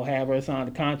have her sign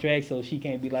the contract so she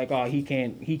can't be like, oh, he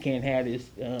can't have this,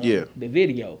 the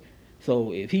video.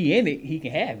 So if he in it, he can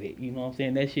have it. You know what I'm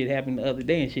saying? That shit happened the other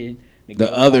day and shit.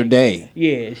 The other day.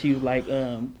 Yeah, she was like,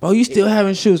 Bro, you still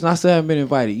having shoots, and I still haven't been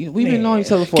invited. We've been Man. knowing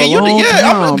each other for Can a you? long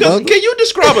time, brother. Can you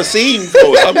describe a scene for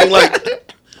us? I mean, like,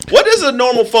 what does a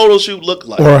normal photo shoot look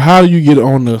like? Or how do you get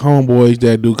on the homeboys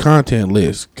that do content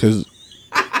lists? Because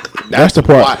that's the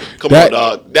part. Why? Come on,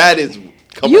 dog. That is.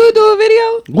 Come You on. do a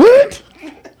video? What?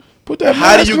 Put that.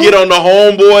 How do you get on the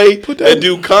homeboy that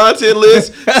do content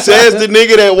lists? Says the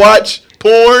nigga that watch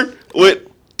porn with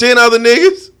 10 other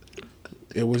niggas.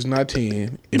 It was not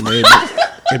 10. It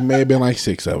may have been like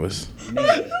 6 of us.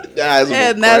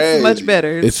 And that's much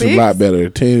better. It's 6? a lot better.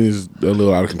 10 is a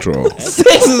little out of control. 6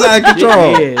 is out of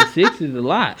control. yeah, 6 is a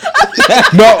lot.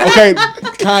 No, okay.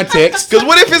 Context. Because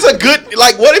what if it's a good,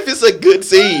 like, what if it's a good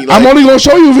scene? Like, I'm only gonna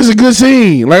show you if it's a good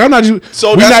scene. Like I'm not just.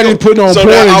 so we're that's not go- just putting on so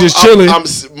porn that and just chilling.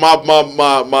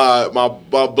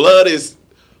 My blood is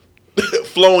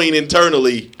flowing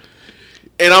internally,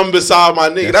 and I'm beside my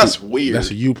nigga. That's weird.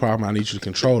 That's a you problem. I need you to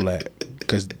control that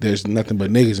because there's nothing but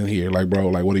niggas in here. Like, bro,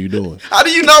 like, what are you doing? How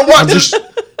do you not watch this?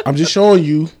 I'm just showing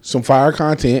you some fire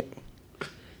content.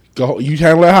 Go, you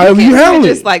handle it however you handle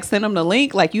Just it. like send them the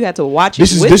link. Like you had to watch it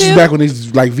This is with this him? is back when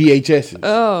it's like VHS.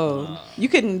 Oh, you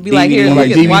couldn't be like DVD. here. Like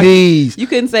you can watch- DVDs. You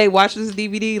couldn't say watch this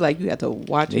DVD. Like you had to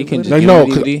watch You it. can with just him. Like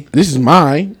Give no, me DVD. 'cause this is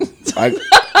mine. Like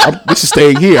this is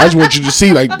staying here. I just want you to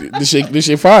see like this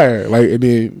shit fire. Like and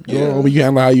then you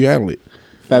handle how you handle it.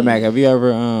 Fat Mac, have you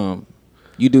ever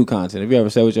you do content? Have you ever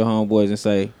sat with your homeboys and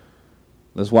say,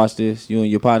 "Let's watch this"? You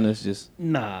and your partners just.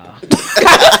 Nah.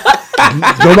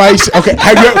 Nobody. Okay.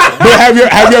 Have you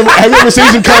ever seen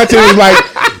some content that's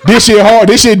like this shit hard?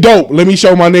 This shit dope. Let me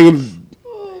show my nigga.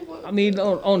 I mean,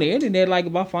 on the internet, like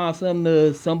if I find something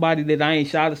to somebody that I ain't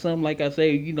shot or something, like I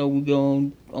say, we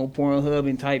go on Pornhub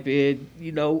and type it.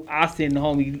 I send the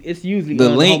homie. It's usually The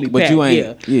on link, homie but pack, you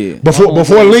ain't. Yeah.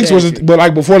 Before links was,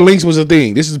 before links was a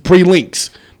thing. This is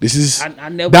pre-links. This is I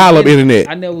never dial-up was in- internet.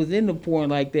 I never was into porn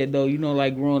like that though.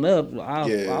 Like growing up, I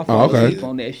Oh, fall okay. asleep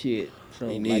on that shit. So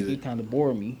Me like neither. it kind of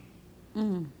bore me.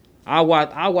 I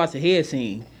watch the head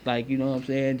scene, like you know what I'm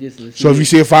saying. Just to So if you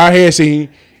see a fire head scene,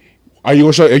 are you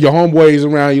gonna show if your homeboys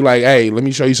around you like, hey, let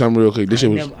me show you something real quick. This shit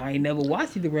was. I ain't never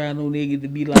watched it around no nigga to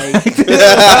be like.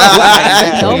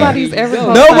 Nobody's ever.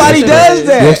 Nobody does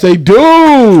that. Yes, they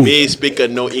do. Me speak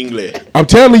no English. I'm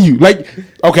telling you, like,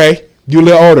 okay, you a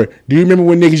little older. Do you remember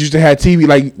when niggas used to have TV?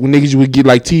 Like when niggas would get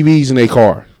like TVs in their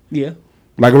car, Yeah.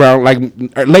 like around like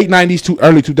late '90s to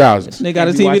early 2000s. They got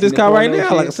a You TV in watching this the car right porno now,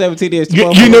 shit? like a 17-inch.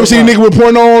 You never seen a nigga with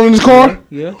porno on in his car?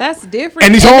 Yeah. That's different.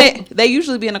 And these they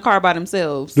usually be in the car by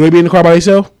themselves. Do they be in the car by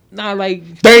themselves? Not like.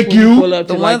 Thank when you. Pull up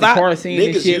to The like ones the I- car scene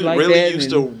and Niggas shit like really that.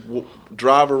 used and- to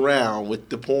drive around with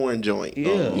the porn joint.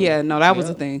 Yeah. Yeah, no, that was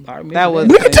Yeah. a thing. I remember That was.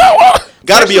 that. a thing.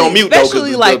 Gotta be on mute though,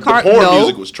 Especially because like the car- porn no.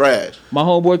 music was trash. My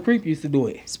homeboy Creep used to do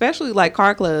it. Especially like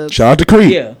car clubs. Shout out to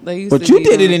Creed. Yeah. They used But to you be,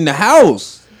 did it in the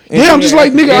house. Yeah, I'm just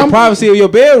like nigga. In I'm privacy of your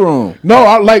bedroom. no,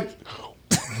 I like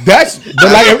that's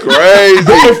but like Crazy.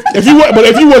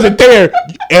 if you wasn't there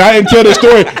and I didn't tell this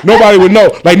story, nobody would know.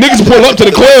 Like niggas pull up to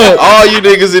the club. All you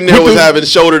niggas in there With was the- having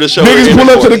shoulder to shoulder. Niggas pull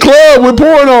up to the intercourse. club with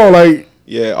porn on. Like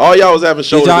Yeah, all y'all was having Did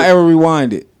shoulder. y'all to- ever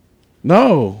rewind it?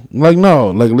 no,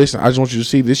 listen. I just want you to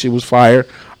see this shit was fire.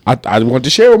 I want to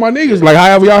share with my niggas. Like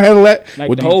however y'all handle that. Like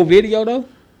With the whole video though.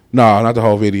 No, not the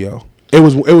whole video. It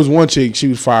was one chick. She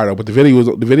was fired up, but the video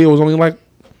was only like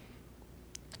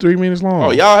 3 minutes long.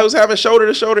 Oh, y'all was having shoulder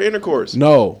to shoulder intercourse.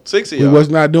 No, 6 of we y'all. was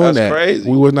not doing That's that. crazy.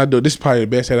 We was not doing. This is probably the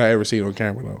best head I ever seen on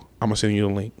camera though. I'm gonna send you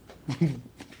the link.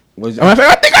 Was, I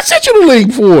think I sent you the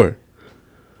link for.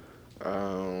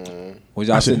 was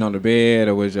y'all sitting on the bed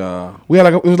or was y'all We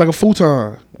had it was like a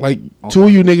futon. Like two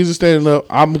of you niggas are standing up.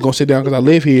 I'm gonna sit down because I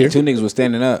live here. two niggas was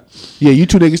standing up, Yeah, you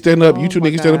two niggas stand up. You two my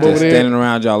niggas stand up God. over just there. standing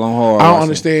around y'all on hard? I don't watching.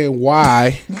 understand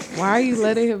why. Why are you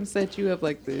letting him set you up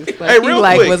like this? Like Hey, he real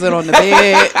like quick. was it on the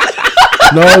bed?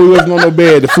 No, we wasn't on no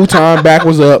bed. The futon back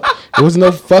was up. There was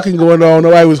no fucking going on.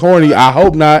 Nobody was horny. I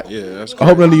hope not. Yeah, that's I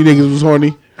hope none of you niggas was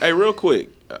horny. Hey, real quick,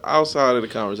 outside of the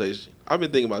conversation, I've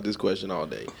been thinking about this question all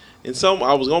day. And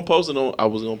I was gonna post it on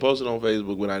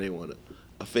Facebook when I didn't want to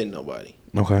offend nobody.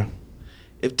 Okay.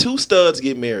 If two studs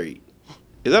get married,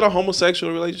 is that a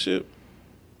homosexual relationship?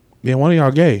 Yeah, one of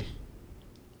y'all gay.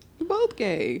 You both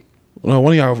gay. No,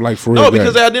 one of y'all like for real. No,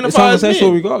 because they gay. It's identify as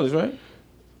homosexual men, regardless, right?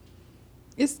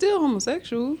 It's still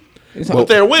homosexual. but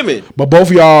they're women. But both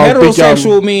of y'all think y'all.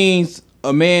 Heterosexual means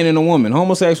a man and a woman.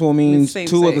 Homosexual means same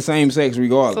two of the sex. same sex So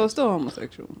regardless. it's still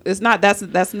homosexual. It's not.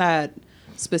 That's not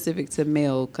specific to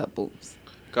male couples.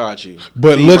 Got you.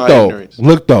 But See look my though, ignorance.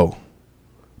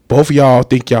 both of y'all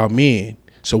think y'all men.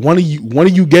 So one of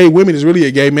you gay women is really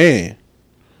a gay man.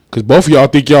 Cause both of y'all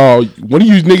think y'all one of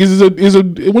you niggas is a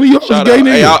one of y'all is a Shout gay out.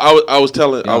 nigga. Hey, I was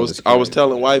telling was I was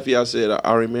telling wifey. I said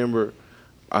I remember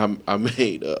I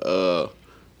made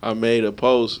a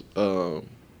post.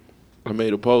 I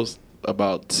made a post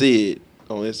about Sid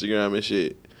on Instagram and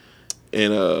shit,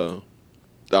 and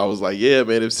I was like, yeah,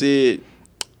 man, if Sid,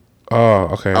 Oh,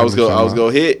 okay. I was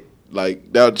gonna hit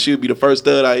like that. She would be the first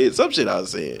stud I hit. Some shit I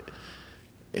was saying,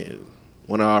 and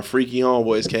one of our freaky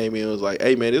homeboys came in and was like,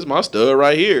 hey, man, this is my stud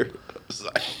right here. I was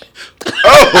like,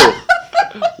 oh,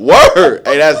 word.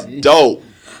 Hey, that's dope.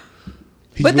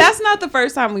 But that's not the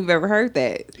first time we've ever heard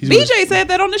that. BJ said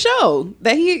that on the show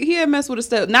that he had messed with a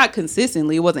stud, not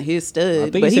consistently. It wasn't his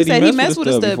stud, but he said he messed with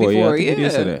a stud before. Yeah, I think he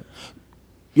did say that.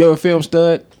 You ever film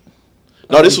stud?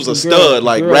 No, this was a stud,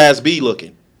 like Raz B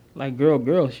looking. Like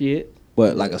girl shit.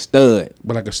 But like a stud.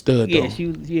 But like a stud though. Yeah, she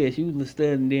was a stud,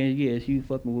 and then she was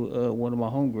fucking with one of my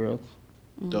homegirls.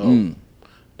 Dope.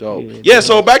 Dope. Yeah,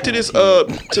 so back to this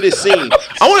scene.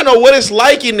 I want to know what it's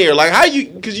like in there. Like how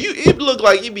it looked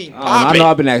like you be I popping. know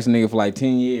I've been asking nigga for like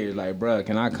 10 years. Like, bruh,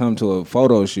 can I come to a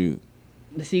photo shoot?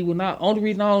 See, only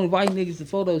reason I don't invite niggas to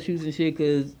photo shoots and shit,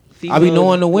 because I be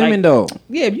knowing the women though.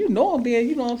 Yeah, if you know them, then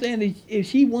you know what I'm saying. If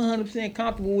she 100%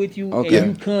 comfortable with you Okay.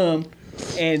 and you come,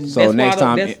 and So that's next why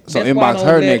I don't- time- that's so why I inbox don't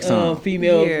her let, next time.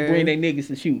 Females Yeah. bring their niggas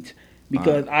to shoots.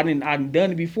 Because I done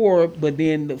done it before, but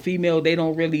then the female, they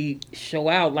don't really show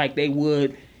out like they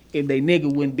would if they nigga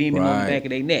wouldn't beam him on Right. the back of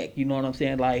their neck. You know what I'm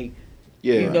saying? Like,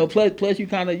 Yeah. you know, plus you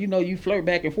kind of, you flirt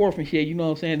back and forth and shit. You know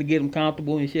what I'm saying, to get them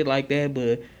comfortable and shit like that.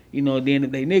 But then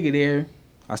if they nigga there,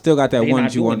 I still got that They one not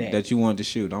that you doing want that. that you wanted to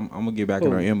shoot. I'm gonna get back in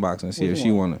Who? her inbox and see Which if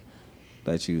she one? wanna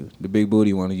let you. The big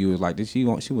booty one of you is like this. She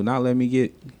would not let me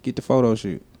get the photo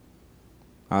shoot.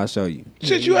 I'll show you.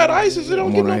 Shit, you had ISIS. It don't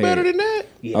I'm get on no her better head. than that.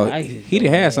 yeah, Oh, ISIS he done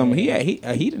don't had some. have-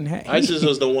 He didn't have. ISIS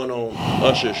was the one on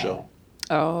Usher's show.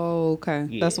 Oh, okay.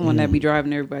 Yeah. That's the one that be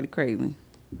driving everybody crazy.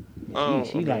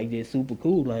 She like just super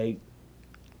cool, like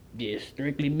just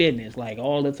strictly business, like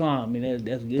all the time, and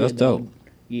that's good. That's though. dope.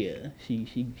 Yeah, she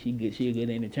good. She a good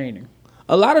entertainer.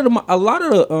 A lot of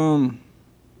the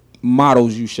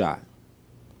models you shot.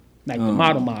 Like the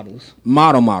models.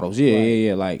 Models. Yeah, Right.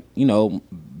 yeah. Like,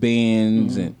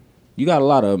 Benz and you got a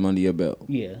lot of them under your belt.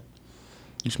 Yeah.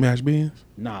 You smash Benz?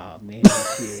 Nah, man.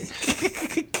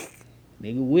 Shit.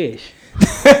 Nigga wish.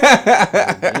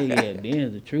 Yeah,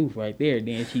 Ben's the truth right there.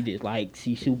 Then she just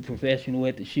she super professional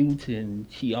at the shoots, and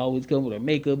she always come with her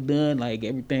makeup done, like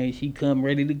everything. She come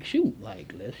ready to shoot.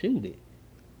 Like, let's shoot it.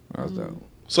 That's dope.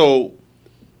 So,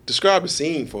 describe the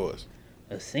scene for us.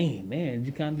 A scene, man.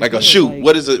 You kind of Like a shoot.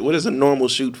 What is a normal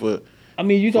shoot for? I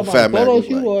mean, you for talking about a photo Mac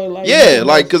shoot or like? Yeah,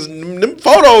 like because them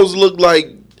photos look like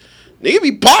nigga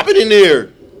be popping in there.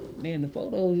 Man, the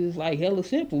photos is like hella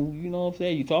simple. You know what I'm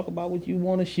saying? You talk about what you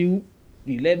want to shoot.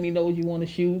 You let me know what you want to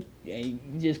shoot, and you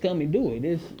just come and do it.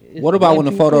 It's What about when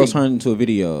the 1, 2, photos 3. turn into a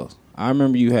video? I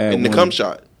remember you had In the one- cum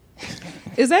shot.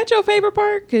 Is that your favorite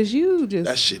part? Cause you just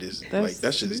That shit is That's-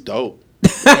 that shit is dope.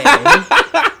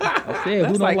 I said, who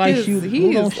That's don't like like his- shooting? he Who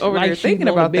is don't over like there shooting thinking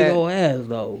on a about big that. old ass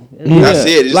though? That's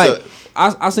it. It's Like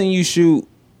I seen you shoot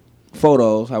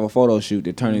photos, have a photo shoot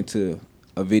that turn into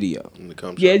a video. in the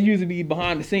cum Yeah, shot. it usually be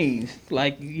behind the scenes.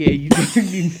 Like, yeah, you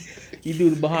do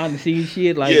the behind the scenes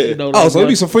shit. Like, Yeah. you know. Oh, like so there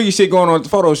be what- some freaky shit going on at the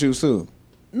photo shoots too.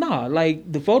 Nah,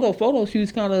 like the photo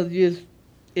shoots kind of just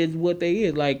is what they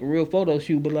is, like a real photo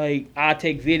shoot. But like I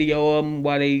take video of them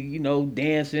while they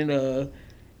dancing.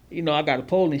 I got a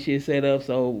pole and shit set up.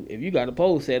 So if you got a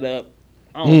pole set up,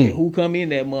 I don't care who come in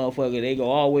that motherfucker. They go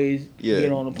always get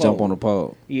on the pole. Jump on the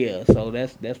pole. Yeah, so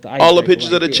that's the All the icebreaker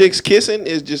pictures right of the there. chicks kissing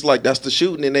is just like that's the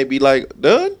shooting, and they be like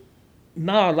done.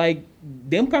 Nah, like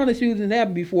them kind of shoots didn't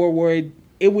happen before where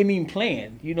it wasn't even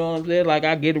planned. You know what I'm saying? Like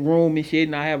I get a room and shit,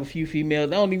 and I have a few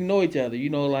females. I don't even know each other.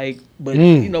 But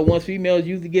once females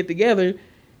usually get together,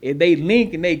 if they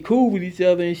link and they cool with each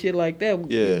other and shit like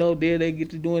that, Yeah. then they get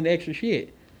to doing extra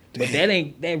shit. But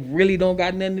that really don't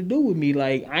got nothing to do with me.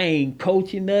 Like I ain't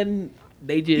coaching nothing.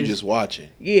 They You just watching.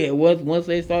 once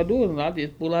they start doing it, I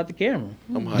just pull out the camera.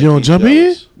 I'm You don't high-key jump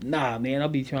jealous. Nah, man, I'll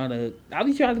be trying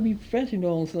to be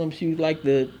professional on some shoots like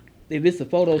if it's a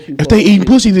photo shoot. If they eating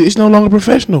pussy, it's no longer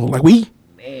professional. Like we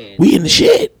in the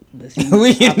shit. But see,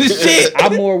 We in the shit. I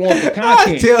more want the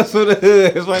content. Tales for the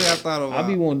hood. That's what I thought about. I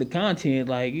be wanting the content,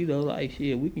 like like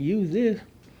shit. We can use this.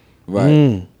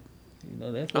 Right.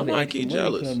 That's I'm where the high-key extra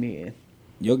money jealous. come in.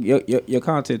 Your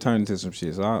content turned into some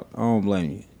shit, so I don't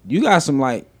blame you. You got some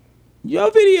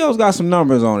your videos got some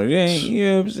numbers on it. It ain't, you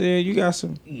know what I'm saying? You got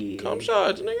some. Cum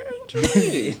shots, nigga. What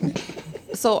you mean?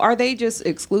 So are they just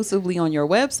exclusively on your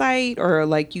website, or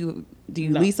like you Do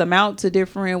you lease them out to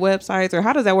different websites, or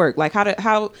how does that work? Like how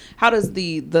does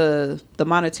the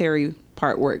monetary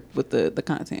part work with the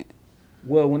content?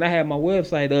 Well, when I had my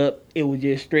website up, it was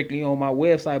just strictly on my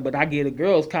website, but I get a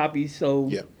girl's copy, so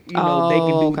Yeah. you know they can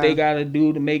do what okay. they gotta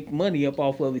do to make money up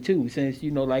off of it too. Since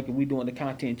you know, like if we doing the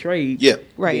content trade, Yeah.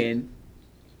 Right. then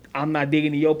I'm not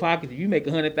digging in your pockets. If you make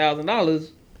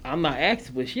 $100,000, I'm not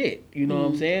asking for shit. You know what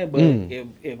I'm saying? But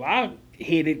if I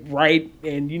hit it right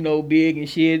and you know big and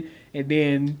shit, and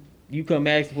then you come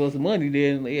asking for some money,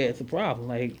 then yeah, it's a problem.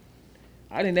 Like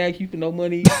I didn't ask you for no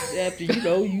money after you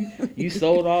know you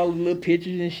sold all the little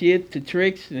pictures and shit to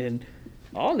Tricks and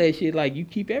all that shit. Like you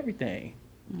keep everything.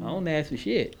 I don't ask for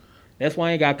shit. That's why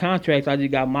I ain't got contracts. I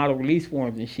just got model release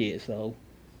forms and shit. So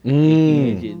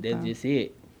yeah, that's just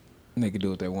it. They can do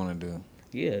what they want to do.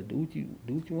 Yeah, do what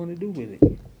you want to do with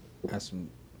it. That's some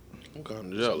I'm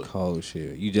kind of jealous. cold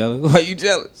shit. You jealous? Why you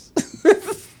jealous?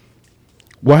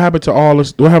 What happened to all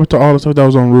this? What happened to all the stuff that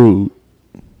was on Rude?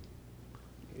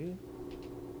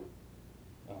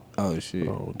 Oh shit.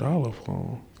 Oh, dollar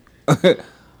phone. I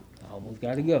almost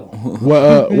got to go. What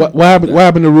happened? What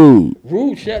happened to Rude?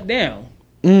 Rude shut down.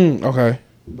 Okay.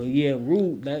 But yeah,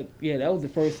 Rude. That was the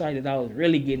first site that I was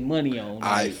really getting money on.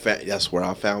 Like, That's where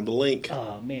I found the link.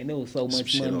 oh man, there was so Some much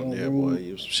shit money on on there, Rude. boy.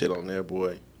 You some shit on there,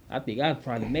 boy. I think I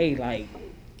probably made like,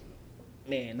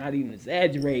 man, not even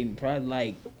exaggerating, probably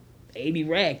like 80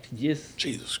 racks just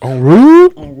Jesus. On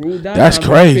Rude? on Rude.com. That's I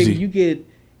crazy. figure you get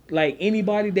like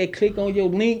anybody that click on your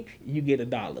link, you get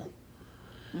 $1.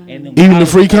 And them Even the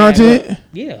dollars free add content? up.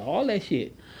 Yeah, all that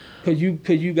shit. Cause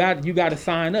you got to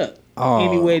sign up. Oh.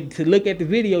 Anyway, to look at the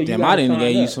video, you Damn, got I to didn't sign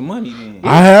get you up. some money then.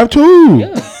 I have too.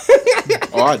 Yeah,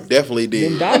 Oh, I definitely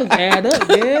them did. dollars add up,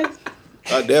 man.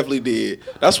 I definitely did.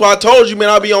 That's why I told you, man.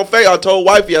 I'll be on Facebook. I told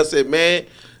wifey, I said, man,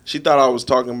 she thought I was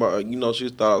talking about, she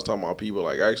thought I was talking about people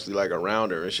like actually like around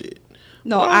her and shit.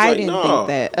 No, I was I like, didn't nah. think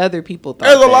that. Other people thought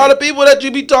There's a that. lot of people that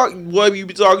you be talking to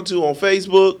on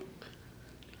Facebook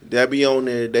that be on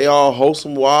there. They all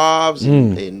wholesome wives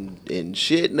and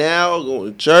shit now,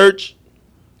 going to church.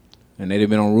 And they'd have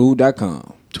been on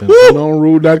rude.com. Been on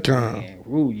Rude.com. Man,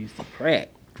 Rude used to crack.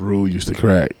 Rude used to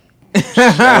crack.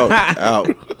 Out.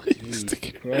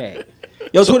 Crack.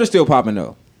 Your Twitter still popping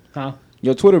though. Huh?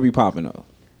 Your Twitter be popping though.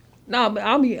 Nah, but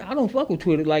I mean, I don't fuck with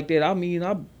Twitter like that. I mean,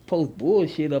 I post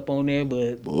bullshit up on there,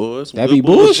 but Boy, some That good be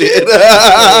bullshit.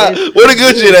 What a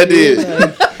good shit I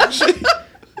did.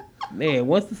 man,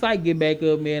 once the site get back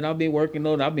up, man, I've been working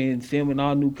on it. I've been filming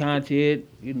all new content.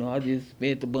 You know, I just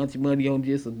spent a bunch of money on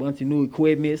just a bunch of new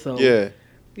equipment. So Yeah.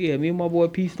 me and my boy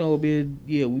P Stone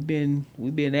we've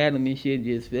been at them and shit,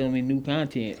 just filming new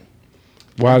content.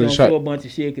 Why We the don't shot? show a bunch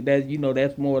of shit because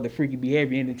that's more of the freaky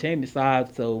behavior entertainment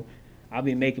side. So I've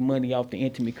been making money off the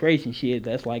intimate creation shit.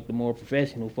 That's like the more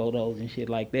professional photos and shit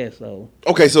like that. So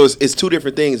Okay, so it's two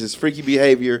different things. It's freaky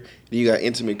behavior, and you got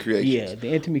intimate creation. yeah, the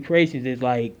intimate creations is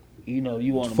like, you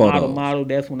want a Photos. model.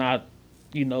 That's when I,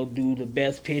 do the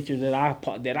best pictures that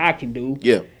I can do.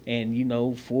 Yeah. And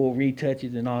full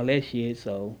retouches and all that shit.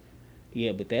 So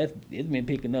yeah, but it's been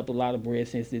picking up a lot of bread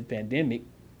since this pandemic.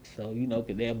 So because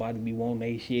everybody be wanting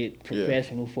their shit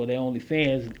professional for their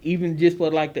OnlyFans, even just for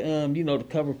like the the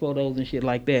cover photos and shit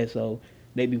like that. So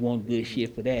they be wanting good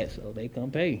shit for that. So they come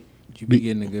pay. You be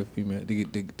getting the good female,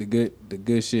 the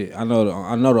good shit. I know the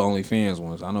OnlyFans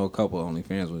ones. I know a couple of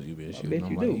OnlyFans ones you been shooting. bet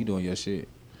I'm you like, do. you doing your shit.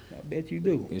 I bet you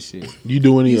do. Good shit. You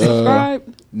do any?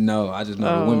 Subscribe. No, I just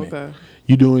know the women. Okay.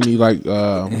 You do any like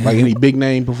any big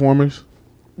name performers?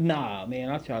 Nah, man,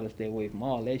 I try to stay away from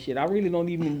all that shit. I really don't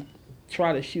even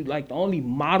try to shoot. Like the only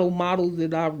models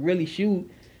that I really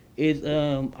shoot is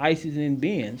Isis and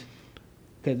Benz,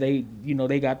 because they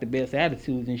got the best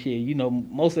attitudes and shit.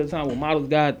 Most of the time when models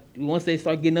once they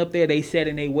start getting up there, they set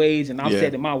in their ways and I'm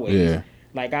setting my ways. Yeah.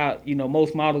 Like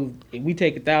most models, if we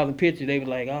take 1,000 pictures, they be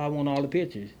like, "Oh, I want all the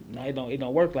pictures." No, it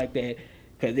don't work like that,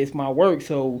 because it's my work.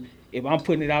 So if I'm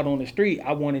putting it out on the street,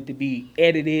 I want it to be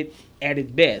edited at its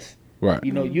best. Right.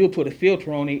 You'll put a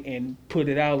filter on it and put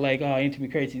it out like, oh,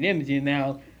 intimate creation imaging.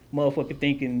 Now, motherfucker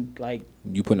thinking like,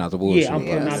 You putting out the bullshit. Yeah, I'm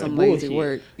putting out Some the lazy bullshit.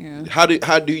 work. Yeah. How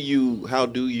do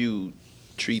you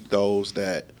treat those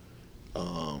that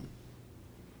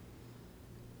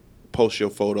post your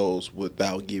photos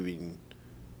without giving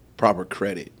proper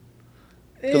credit?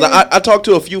 Because I talked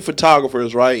to a few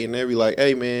photographers, right, and they be like,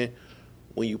 "Hey, man,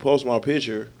 when you post my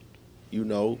picture,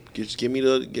 just give me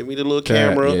the little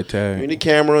camera, yeah, tag. give me the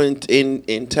camera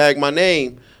and tag my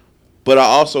name." But I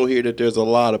also hear that there's a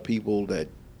lot of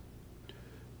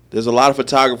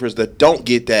photographers that don't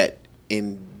get that,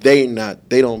 and they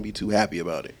don't be too happy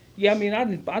about it. yeah, I mean, I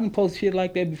didn't post shit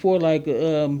like that before. Like,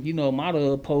 a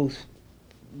model post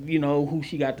you know, who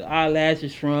she got the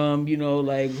eyelashes from, you know,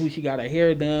 like who she got her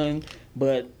hair done.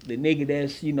 But the nigga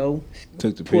that's, you know,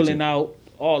 Took the pulling picture. out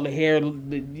all the hair,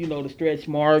 you know, the stretch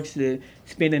marks,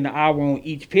 spending the hour on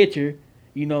each picture,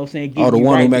 you know what I'm saying? Oh, the getting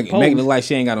one who right make post. it look like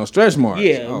she ain't got no stretch marks.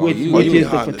 Yeah, Oh, which you- Oh, you is the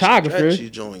behind the photographer. stretchy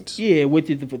joints. Yeah, which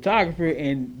is the photographer,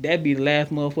 and that'd be the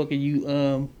last motherfucker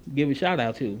you give a shout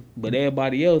out to. But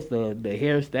everybody else, the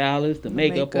hairstylist, the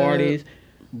makeup artist,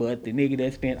 but the nigga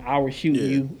that spent hours shooting Yeah.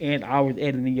 you and hours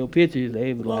editing your pictures,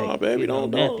 they was Nah, like, baby, you know,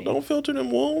 don't nothing. filter them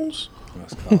wounds.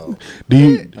 That's cold. Do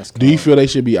you That's do you cold. feel they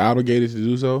should be obligated to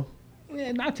do so?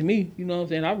 Yeah, not to me, you know what I'm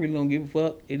saying. I really don't give a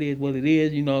fuck. It is what it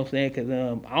is, you know what I'm saying. Cause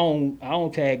I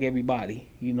don't tag everybody,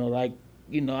 you know. Like,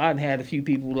 you know, I've had a few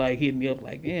people like hit me up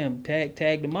like, damn,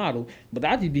 tag the model, but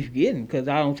I just be forgetting because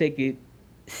I don't take it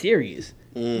serious.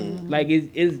 Like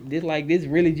it's like this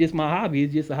really just my hobby.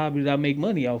 It's just a hobby that I make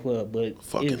money off of. But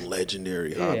Fucking it's,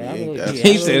 legendary Yeah, hobby. I Ain't know- that? yeah.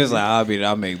 He said it's like hobby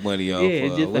that I make money off. Yeah,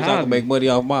 it's just a Wish I hobby. could make money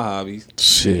off my hobbies.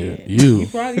 Shit, you you.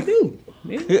 probably do.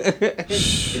 Yeah.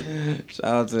 Shout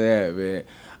out to that, man.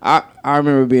 I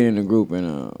remember being in the group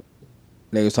and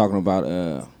they was talking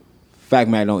about Fat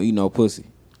Mac don't eat no pussy.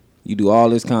 You do all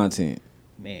this content.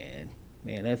 Man,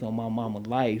 that's on my mama's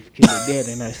life. Kill her dead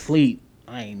in her sleep.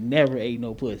 I ain't never ate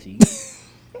no pussy,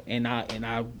 and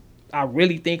I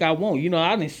really think I won't. You know,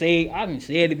 I didn't say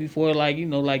it before. Like, you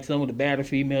know, like some of the badder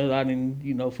females I didn't,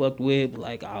 you know, fucked with.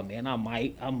 Like, oh man, I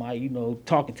might, you know,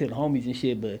 talking to the homies and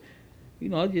shit. But you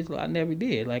know, I never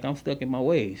did. Like, I'm stuck in my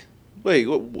ways. Wait,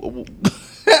 why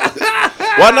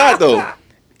not though?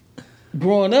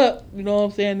 Growing up, you know what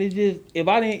I'm saying? It's just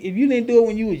if you didn't do it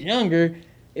when you was younger,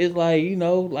 it's like, you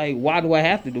know, like why do I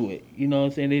have to do it? You know what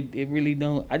I'm saying? It really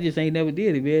don't. I just ain't never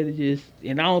did it, man. It just,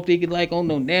 and I don't think it's like on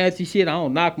no nasty shit. I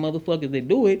don't knock motherfuckers that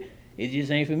do it. It just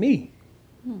ain't for me.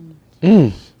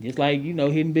 Just like, you know,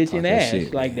 hitting bitch in the Talk that ass.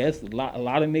 shit, Like that's a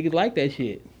lot of niggas like that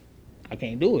shit. I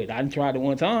can't do it. I done tried it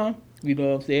one time. You know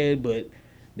what I'm saying? But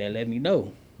that let me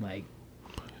know. Like,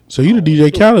 So you the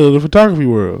DJ Khaled of the photography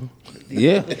world.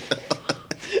 Yeah.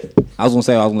 I was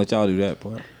gonna let y'all do that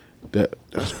part.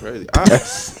 That's crazy.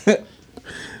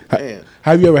 Man,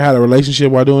 Have you ever had a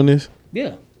relationship while doing this?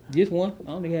 yeah, just one.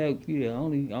 I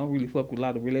don't really fuck with a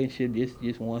lot of relationships.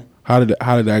 Just one. How did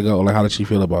that go? Like, how did she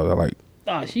feel about it?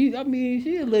 Like, She a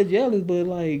little jealous, but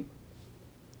like,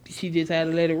 she just had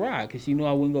to let it ride because she knew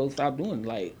I wouldn't go stop doing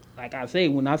it. Like I say,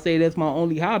 when I say that's my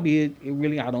only hobby, it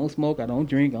really, I don't smoke, I don't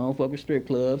drink, I don't fuck with strip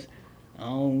clubs, I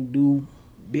don't do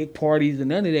big parties and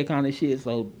none of that kind of shit.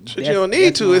 So shit you don't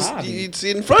need to. It's you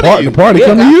see it in front the of you. party Yeah,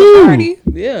 come to that's you. Party.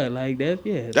 yeah, like that,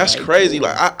 yeah. That's like, crazy.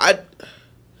 Like I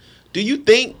do you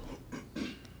think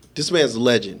this man's a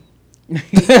legend?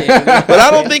 But I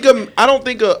don't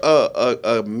think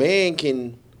a man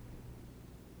can.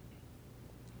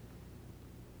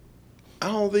 I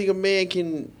don't think a man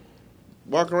can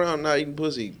walk around not eating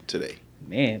pussy today.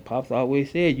 Man, Pops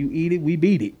always said, you eat it, we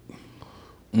beat it.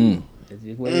 That's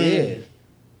just what it is.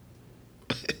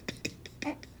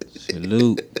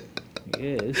 Salute.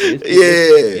 Yeah, Yeah.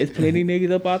 it's plenty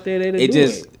niggas up out there that It do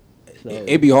just it. So,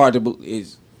 it'd be hard to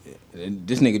this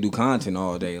nigga do content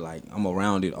all day. Like, I'm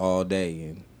around it all day,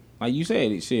 and like you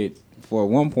said, it shit. For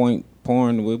one point,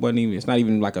 porn it wasn't even. It's not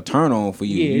even like a turn on for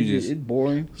you. yeah, You it's just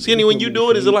boring. Skinny, when you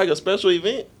do it, is it like a special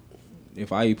event?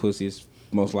 if I eat pussy, it's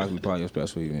most likely probably a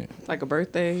special event. Like a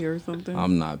birthday or something.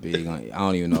 I'm not big on. I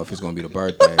don't even know if it's gonna be the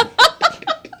birthday.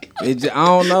 I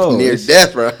don't know. Near It's,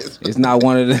 death, bro. it's not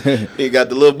one of the. You got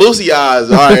the little boosie eyes.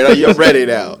 All right, you're ready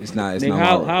now. It's not. It's Nigga,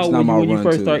 not. how it's old not were my you when you run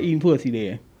first to. started eating pussy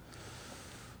there?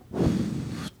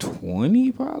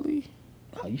 20 probably.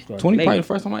 Oh, you started 20 late. probably the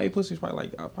first time I ate pussy was probably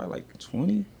like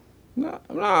 20. Nah,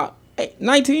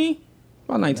 19.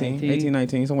 About 19, 18,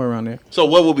 19, somewhere around there. So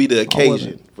what would be the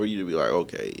occasion for you to be like,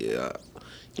 okay, yeah,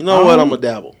 you know what, I'm gonna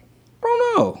dabble.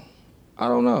 I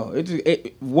don't know. It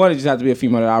just has to be a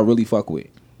female that I really fuck with.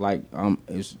 Like, I'm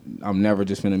never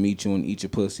just gonna meet you and eat your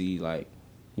pussy. Like,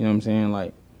 you know what I'm saying?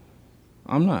 Like,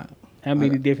 I'm not. How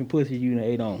many different pussies you done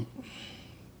ate on?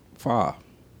 5.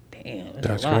 Damn,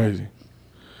 That's a lot. crazy.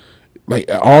 Like,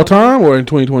 at all time or in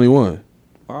 2021?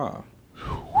 5.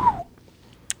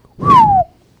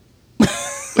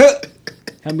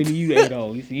 How many you ate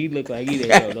on? You see, he look like he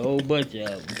ate on a whole bunch of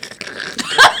them.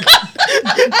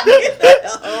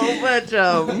 Oh, bunch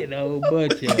of You know, a whole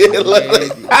bunch of Yeah, them.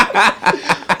 like-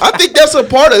 I think that's a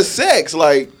part of sex.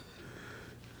 Like,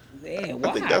 Man,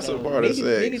 why? think that's a though? part of Niggas-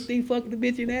 sex. Niggas think fucking the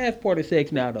bitch in the ass part of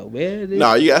sex now, though, man.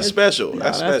 nah, you got special.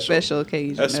 That's That's special. special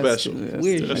occasion. That's special.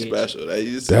 weird That's shit. special.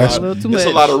 It's That's a a little too it's a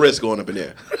much. lot of risk going up in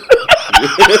there.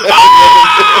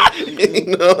 You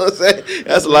know what I'm saying?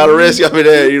 That's a lot of risk up in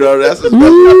there. You know, that's a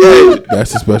special occasion.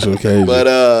 That's a special occasion.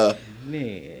 But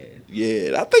Man.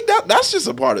 yeah, I think that's just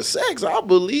a part of sex. I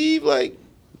believe, like,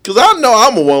 cause I know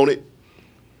I'ma want it.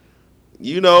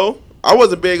 You know, I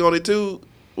wasn't big on it too.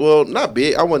 Well, not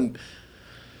big. I wasn't.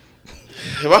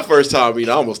 My first time, I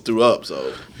almost threw up.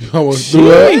 So, You almost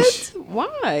threw up.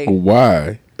 Why?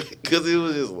 Why? cause it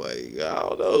was just like I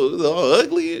don't know, it was all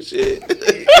ugly and shit.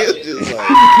 It's just like,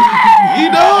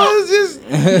 it's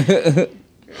just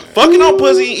fucking on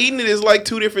pussy and eating it is like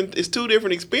two different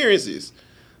experiences.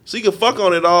 So you can fuck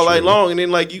on it all night long, and then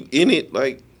like you in it,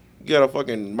 like you got a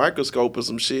fucking microscope or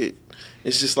some shit.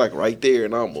 It's just like right there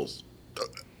and almost.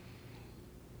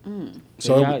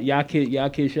 So y'all kiss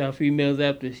y'all females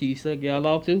after she suck y'all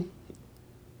off too?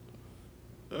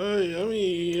 I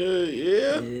mean,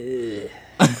 yeah.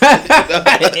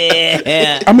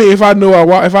 I mean, if I knew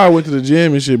if I went to the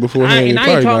gym and shit beforehand, I ain't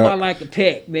talking not. about like a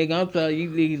peck, nigga. I'm telling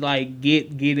you, like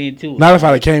get into it. Not if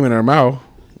I came in her mouth.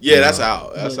 Yeah, that's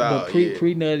out. That's But out.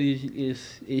 pre-nut is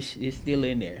still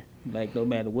in there. Like no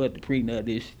matter what, the pre-nut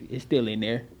is still in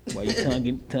there. While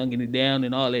you tonguing it down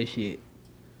and all that shit.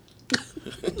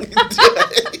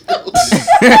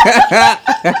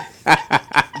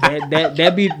 that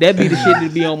be the shit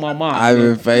that be on my mind.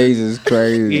 Ivan FaZe is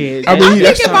crazy. Yeah, I mean, I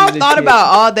that's think if some I of the thought shit. about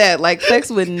all that, like sex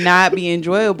would not be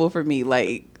enjoyable for me.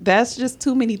 Like that's just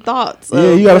too many thoughts.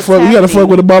 Yeah, you gotta fuck. You gotta fuck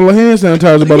with a bottle of hand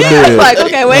sanitizer by the Yeah, bed. it's like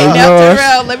okay, wait, now turn that's-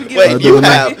 around. Let me get. Wait, you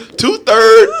have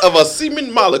 2/3 of a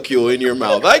semen molecule in your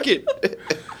mouth. I can.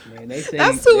 Man, they say,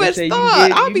 That's too they much say you thought.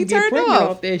 get- I'll you be can get turned pregnant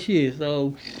off. that shit.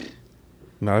 So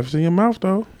Not if it's in your mouth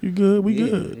though. You good? We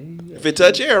good. If it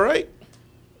touch air, right?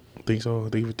 I think so. I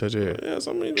think if it touch air. Yeah,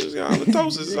 so I mean, just got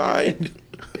halitosis, all right.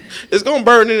 It's gonna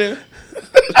burn in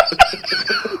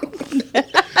there.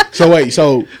 So wait.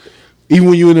 So even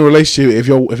when you in a relationship, if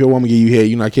your woman give you head,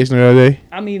 you not kissing her all day?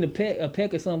 I mean, a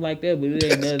peck or something like that, but it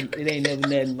ain't nothing. It ain't never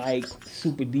nothing like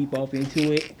super deep off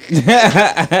into it.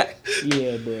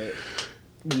 Yeah, but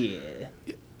yeah.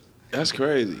 That's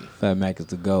crazy. Fat Mac is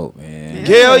the GOAT, man.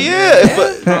 Hell yeah.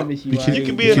 But Promise you, you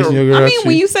can be in Kissing a. your girl I out mean,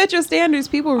 when shit? you set your standards,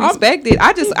 people respect it.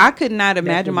 I could not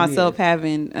imagine what it myself is.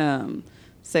 having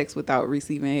sex without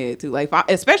receiving head too. Like,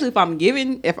 especially if I'm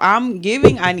giving. If I'm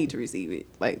giving, I need to receive it.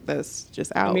 Like that's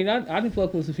just out. I mean, I done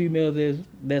fuck with some females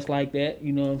that's like that.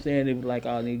 You know what I'm saying? They be like,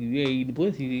 "Oh, nigga, you ain't eat the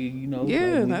pussy." You know?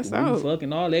 Yeah, like, that's we out.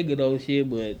 fucking all that good old shit,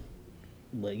 but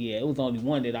yeah, it was only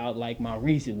one that I like my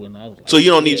recent one. I was like, So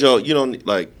you don't need yeah. you don't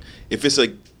like if it's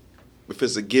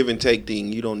a give and take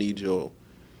thing, you don't need your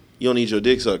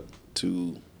dick sucked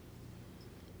to.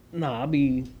 Nah, I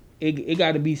mean, it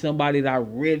got to be somebody that I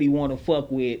really want to fuck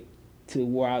with, to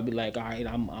where I'll be like, all right,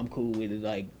 I'm cool with it.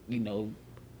 Like, you know,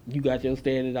 you got your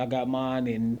standards, I got mine,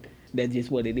 and that's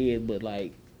just what it is. But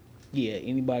like, yeah,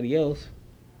 anybody else,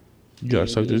 You gotta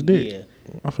suck this dick. Yeah,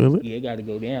 I feel it. yeah, it got to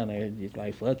go down there. Just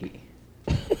like fuck it.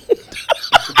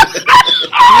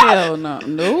 hell no,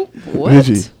 nope. What?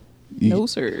 Reggie, No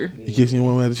sir. you kissing your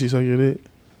woman after she suck your dick?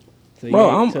 So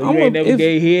Bro, you ain't, I'm you ain't a- never if-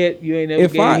 gave head. You ain't never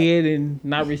if gave I- head and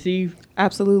not received.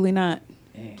 Absolutely not.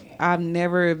 I've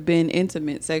never been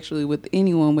intimate sexually with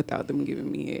anyone without them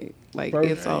giving me head. Like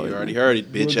Perfect. it's always You already been- heard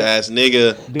it, bitch ass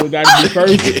nigga. Do it got to be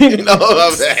first. You know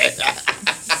what I'm saying?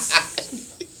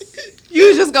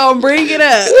 You just gonna bring it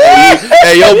up.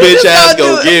 Hey, your bitch ass Don't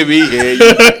gonna do give me head. No,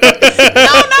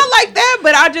 not like that.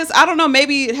 But I don't know.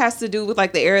 Maybe it has to do with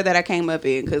like the era that I came up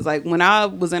in. Because like when I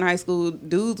was in high school,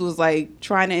 dudes was like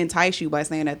trying to entice you by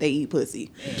saying that they eat pussy.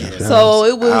 So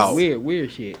it was. Ow.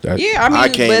 Weird shit. That's- Yeah, I mean, I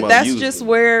came but up that's using just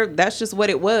it. that's just what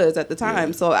it was at the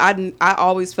time. So I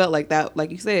always felt like that,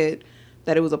 like you said,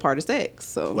 that it was a part of sex.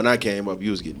 So When I came up,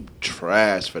 you was getting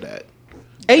trashed for that.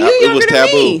 and you it younger was than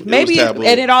taboo. me, It was maybe, taboo.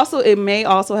 and it may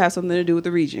also have something to do with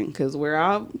the region because where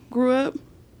I grew up,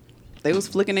 they was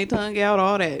flicking their tongue out,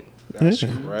 all that, That's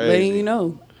letting crazy. you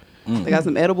know. They got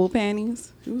some edible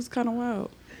panties. It was kind of wild.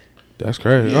 That's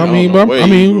crazy. Yeah, I mean, I don't know but where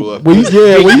you grew up. when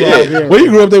Yeah. you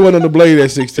grew up, they went on the blade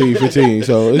at 16, 15.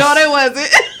 So it's, No, they wasn't.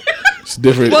 it's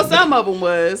different. Well, some of them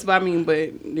was, but I mean,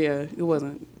 but yeah, it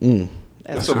wasn't.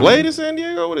 It's a blade in San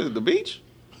Diego. What is it? The beach?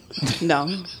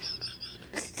 No.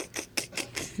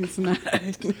 It's not.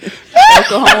 El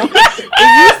Cajon.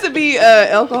 It used to be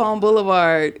El Cajon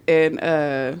Boulevard,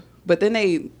 and but then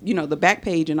they, the back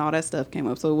page and all that stuff came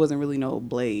up, so it wasn't really no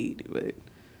blade, but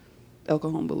El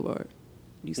Cajon Boulevard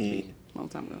used to be a long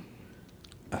time ago.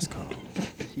 That's cool.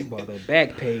 She bought a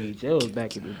back page. That was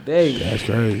back in the day. That's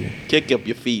crazy. Kick up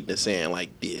your feet in the sand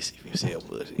like this if you sell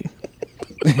pussy.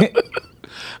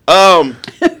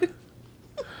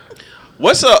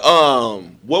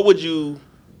 What would you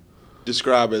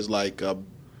describe as like a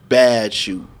bad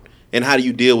shoot, and how do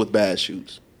you deal with bad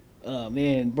shoots?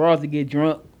 Man, bras to get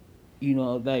drunk. You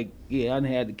know, like I done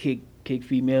had to kick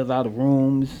females out of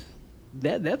rooms.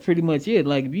 That's pretty much it.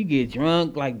 Like if you get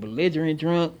drunk, like belligerent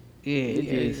drunk,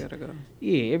 You gotta go.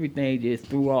 everything just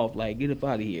threw off. Like get up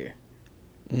out of here.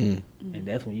 Mm. And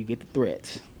that's when you get the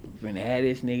threats. When they had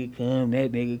this nigga come,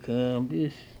 that nigga come,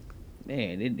 this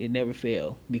man, it never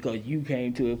failed because you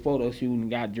came to a photo shoot and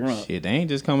got drunk. Shit, they ain't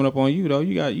just coming up on you though.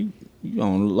 You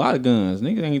own a lot of guns.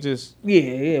 Niggas ain't just.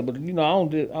 Yeah, but you know I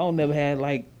don't never had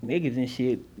like niggas and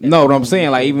shit. No, what I'm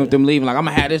saying, like even if them leaving, like I'm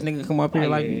gonna have this nigga come up here,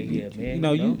 like man, you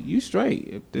know, you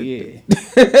straight. Yeah.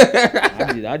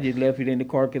 I just left it in the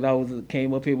car because I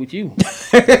came up here with you.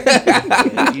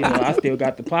 You know, I still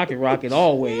got the pocket rocket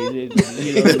always. You know,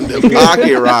 The pocket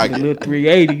the rocket. little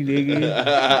 380,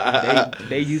 nigga.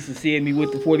 They used to see me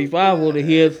with the 45 on the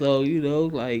hip, so you know,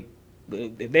 like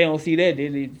if they don't see that,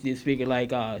 then they just figure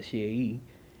like, oh shit,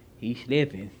 he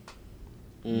slipping.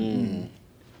 Yeah,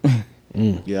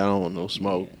 I don't want no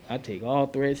smoke. I take all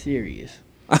threats serious.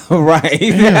 Right.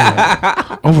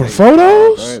 Over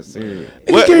photos? You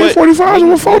carrying 45s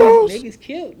over photos? Niggas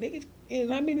killed niggas.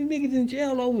 And how many niggas in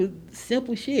jail over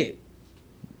simple shit?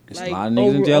 There's a lot of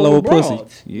niggas in jail over pussy.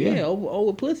 broads. Yeah.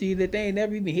 over pussy that they ain't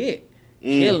never even hit.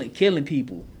 Killing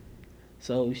people.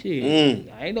 So shit,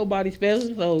 I ain't nobody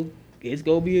special. So it's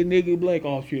gonna be a nigga be like,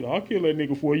 oh shit, I'll kill that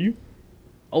nigga for you.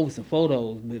 Over some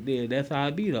photos, but yeah, that's how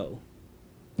it be though.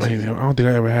 Man, I don't think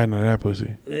I ever had none of that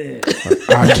pussy. Yeah.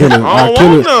 I kill it. I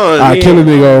don't want none. I kill a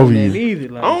nigga over Man, you. either,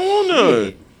 like, I don't want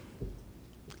none.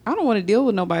 I don't want to deal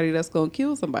with nobody that's gonna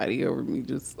kill somebody over me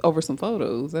just over some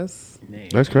photos. That's man.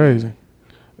 That's crazy.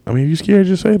 I mean, if you scared,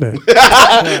 just say that.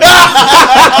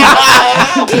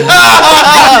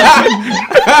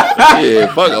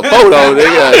 Yeah, fuck a photo,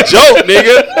 nigga. A joke,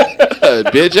 nigga. A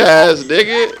bitch ass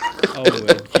nigga. Oh,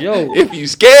 yo. If you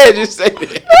scared, just say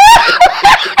that.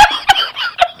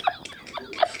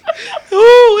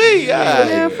 Ooh-wee,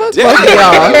 yeah, fuck damn, both of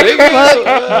y'all. nigga. Fuck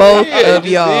both of just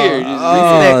y'all. here,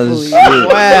 just Respectfully. shit.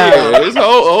 Wow. Yeah, just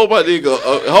hold my nigga.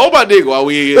 Hold my nigga while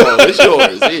we here. It's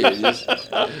yours. Here, just,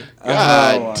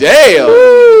 God damn.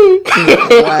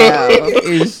 Wow.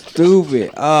 It's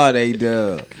stupid. Oh, they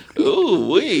dumb.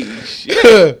 Ooh wee,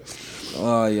 shit.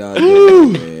 Oh, y'all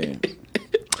dumb, man.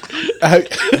 I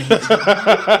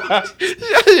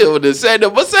would have said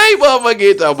that, but same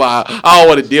motherfucker talking about I don't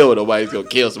want to deal with nobody who's gonna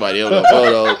kill somebody on the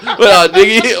photos. But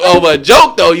nigga, over a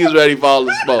joke though, he was ready for all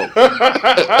the smoke.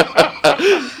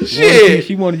 Shit.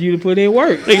 She wanted you to put in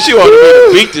work. Nigga, she wanted me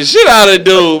to beat the shit out of the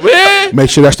dude, man. Make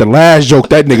sure that's the last joke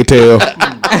that nigga tell.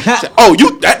 Oh,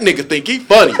 that nigga think he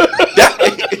funny.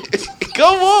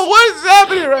 Come on, what is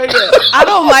happening right now? I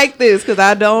don't like this because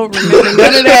I don't remember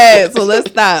none of that. So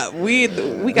let's stop. We got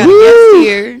a guest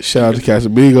here. Shout out to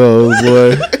Casamigos,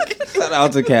 boy. Shout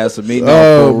out to Casamigos.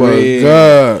 Oh, for my real.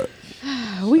 God.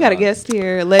 We got a guest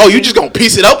here. Oh, you just gonna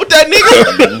piece it up with that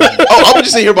nigga? Oh, I'm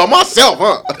just in here by myself,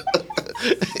 huh?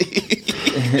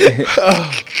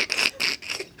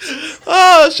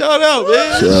 Oh, shout out,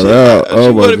 man. Shout out. She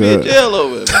Oh, my wanted me in God. jail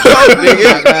over it. Joke,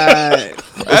 nigga. God.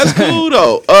 That's cool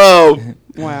though.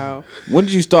 Wow. When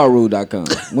did you start Rude.com?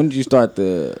 When did you start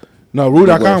the? No,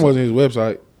 Rue.com wasn't his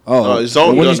website. Oh, it's on-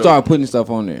 when no, you no. start putting stuff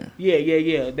on there?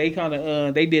 Yeah. They kind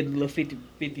of they did a little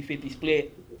 50-50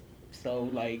 split. So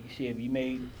like shit, if you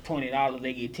made $20,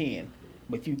 they get 10.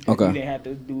 But you didn't have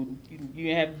to do you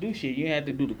didn't have to do shit. You didn't have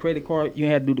to do the credit card. You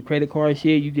didn't have to do the credit card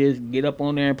shit. You just get up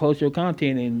on there and post your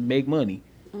content and make money.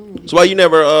 So why you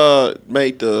never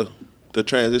made the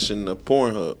transition to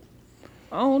Pornhub?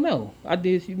 I don't know. I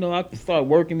just, I started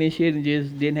working and shit and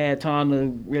just didn't have time to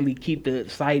really keep the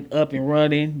site up and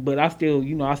running. But I still,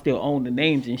 I still own the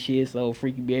names and shit. So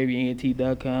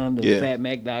FreakyBerryNT.com, the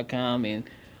FatMac.com, and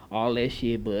all that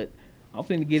shit. But I'm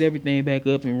finna get everything back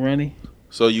up and running.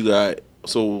 So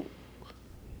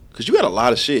cause you got a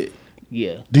lot of shit.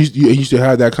 Yeah. You still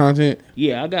have that content?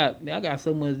 Yeah, I got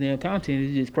so much damn content.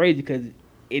 It's just crazy because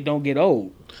it don't get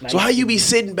old. Like, So how you be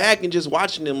sitting back and just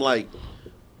watching them like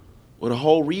with a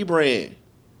whole rebrand?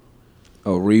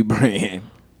 Oh, rebrand.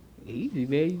 Easy,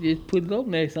 man. You just put it up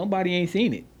there. Somebody ain't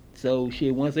seen it. So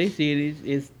shit, once they see it,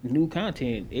 it's new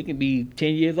content. It can be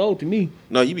 10 years old to me.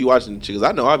 No, you be watching the chicks.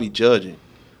 I know I be judging.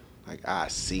 Like I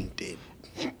seen it.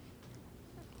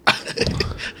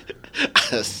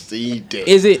 I seen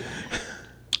it.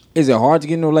 Is it hard to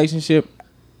get in a relationship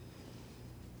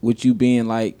with you being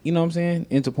like, you know what I'm saying,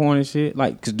 into porn and shit?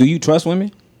 Like, cause do you trust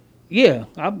women? Yeah,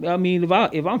 I mean,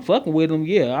 if I'm fucking with them,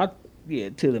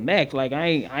 to the max. Like I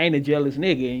ain't a jealous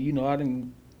nigga, and I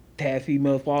done have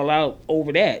females fall out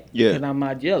over that. Yeah. And I'm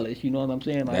not jealous. You know what I'm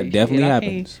saying? Like, That definitely shit,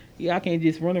 happens. I can't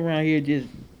just run around here just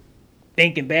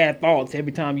thinking bad thoughts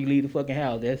every time you leave the fucking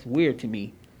house. That's weird to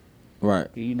me. Right.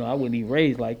 You know, I wasn't even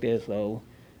raised like that. So,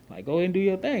 like, go ahead and do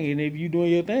your thing. And if you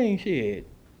doing your thing, shit.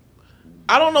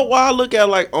 I don't know why I look at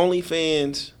like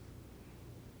OnlyFans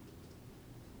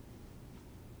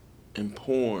and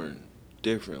porn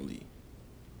differently.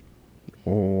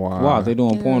 Oh, wow. Wow, they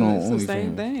doing porn on it's the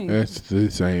same OnlyFans. thing. That's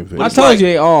the same thing. I It's told like- you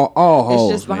they all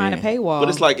hoes. It's just behind a man. paywall. But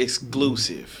it's like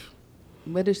exclusive.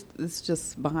 But it's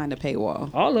just behind a paywall.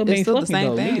 All of them It's ain't still the fucking same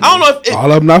though, thing. either. I don't know if it,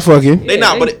 All of them not fucking. they Yeah,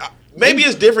 not, they- but maybe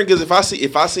it's different because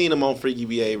if I seen them on Freaky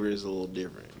Behavior, it's a little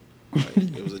different. Like,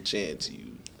 it was a chance you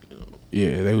know.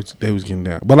 Yeah, they was getting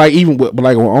down. But like but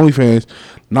like on OnlyFans,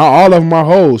 not all of them are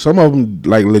hoes. Some of them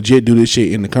like legit do this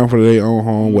shit in the comfort of their own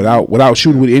home without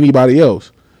shooting with anybody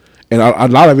else. And a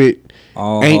lot of it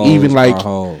All ain't hoes even like are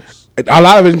hoes. a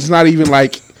lot of it's not even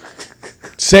like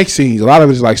sex scenes. A lot of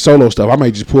it's like solo stuff. I may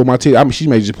just pull my titty. I mean, she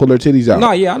may just pull her titties out.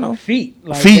 No, yeah, I know. Feet.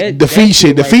 Like Feet, the feet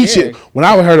shit, the right feet there. shit. When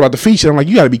I heard about the feet shit, I'm like,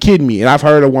 you got to be kidding me. And I've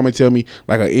heard a woman tell me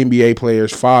like an NBA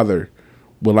player's father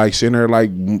would like send her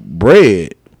like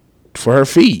bread for her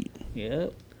feet.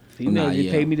 Yep. Females just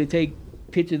yeah. pay me to take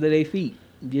pictures of their feet.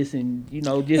 Just in, just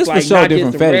It's like for show not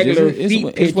different just the fetishes. regular It's feet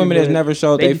it's picture, women that's but never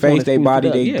showed they their just wanna face, their spruce it body,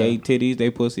 up. they Yeah. titties, they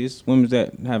pussies. Women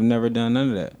that have never done none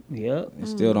of that. Yep. It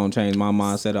still don't change my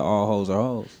mindset of all hoes are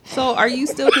hoes. So are you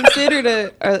still considered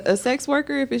a sex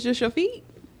worker if it's just your feet?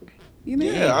 You know?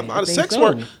 Yeah, I'm I not think sex so.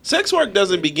 work. Sex work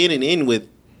doesn't begin and end with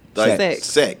like Sex.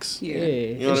 sex. Yeah. Yeah.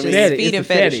 You know what I It's mean? just It's feet a and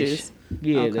fetish. fetishes.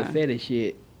 Yeah, the Okay. fetish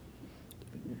shit.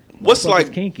 What's Motherfuckers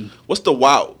like kinky. What's the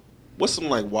wild? What's some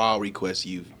like wild requests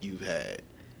you've had?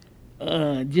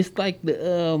 Just like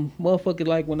the motherfucker,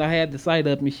 like when I had the site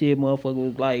up and shit, motherfucker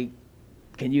was like,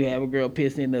 "Can you have a girl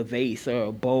piss in a vase or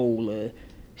a bowl or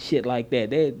shit like that?"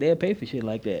 They'll pay for shit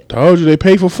like that. Told you they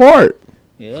pay for fart.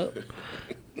 Yep.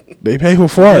 They pay for You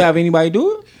fart. have anybody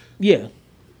do it? Yeah.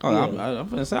 Oh, Yeah. I'm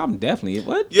gonna say I'm definitely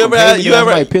what. You ever I'm had- paying you to have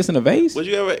ever- somebody piss in a vase? Would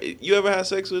you ever had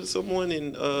sex with someone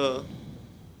and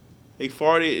they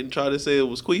farted and tried to say it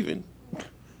was queefing?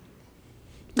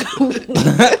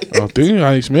 I don't think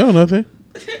I ain't smell nothing.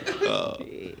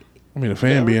 I mean, the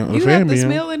fan be on. The You fan have the be on.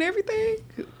 smell and everything?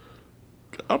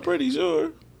 I'm pretty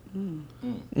sure.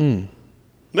 Mm.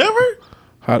 Never?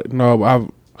 No, I've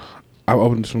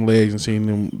opened some legs and seen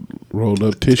them rolled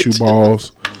up tissue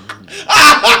balls.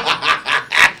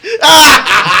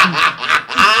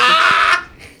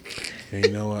 And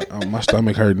you know what? My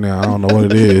stomach hurt now. I don't know what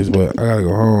it is, but I gotta go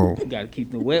home. You gotta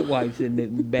keep the wet wipes in the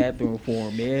bathroom for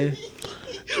him, man.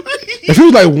 If it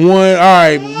was like one, all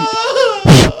right,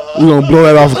 we gonna blow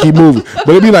that off and keep moving. But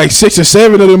it'd be like 6 or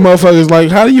 7 of them motherfuckers. Like,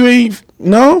 how do you ain't?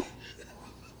 No,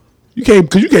 you can't,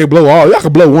 cause you can't blow all. Y'all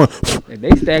can blow one. If they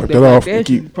stacked Fuck up that off like and that,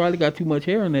 keep- you probably got too much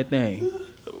hair on that thing.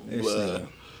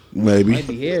 Maybe. Might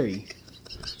be hairy.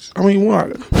 I mean,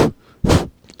 what?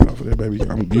 Stop for that, baby.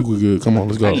 You were good. Come on,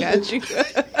 let's go. I got you.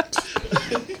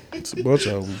 It's a bunch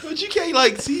of them. But you can't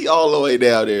like see all the way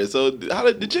down there. So how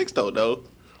did the chicks don't know?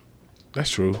 That's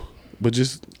true. But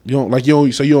just you don't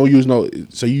so you don't use no,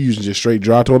 so you using just straight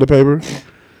dry toilet paper?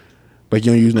 Like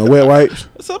you don't use no wet wipes?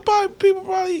 Some people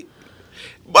probably.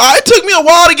 But it took me a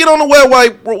while to get on the wet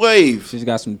wipe wave. She's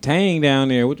got some tang down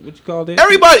there. What you call that?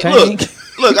 Everybody, Tang?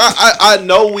 look.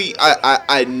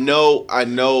 I know I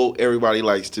know everybody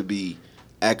likes to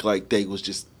act like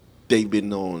they've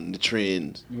been on the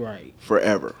trend Right.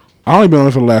 forever. I only been on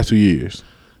it for the last 2 years.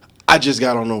 I just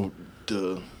got on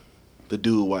the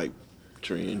dual wipe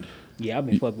trend. Yeah, I've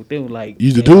been fucking with them like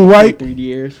Use the dual wipe? 3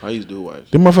 years. I used dual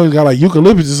wipes. Them motherfuckers got like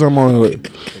eucalyptus or something on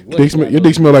it. What? Your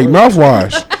dick smell like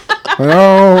mouthwash. Like,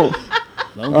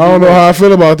 I don't know how I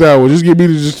feel about that one. Just give me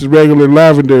just the regular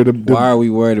lavender. Why are we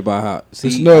worried about how? See,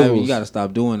 snuggles. you gotta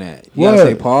stop doing that. You gotta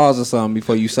say pause or something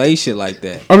before you say shit like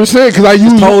that. I'm just saying because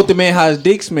I Told the man how his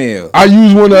dick smell. I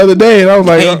used one the other day and I was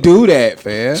like, Can't do that,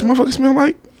 fam. this motherfucker smell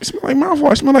like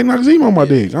mouthwash. It smell like Noxzema on my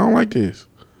dick. I don't like this.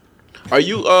 Are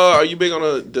you big on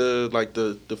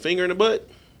the finger in the butt?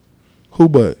 Who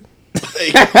but?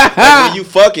 Like when you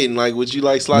fucking, like, would you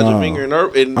like slide your No. finger in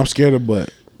her? And I'm scared of butt.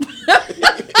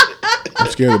 I'm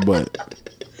scared of butt.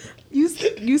 You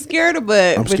scared of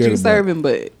butt, I'm but scared you of butt. serving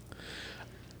butt.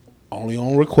 Only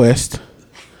on request.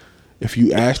 If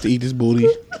you ask to eat this booty,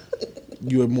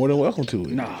 you are more than welcome to it.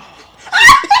 No.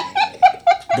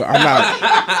 But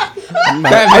I'm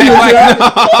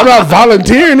not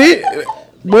volunteering it.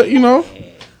 But you know,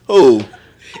 who?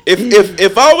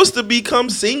 If I was to become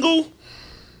single,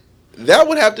 that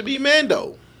would have to be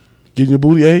Mando. getting your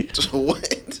booty ate.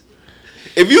 What?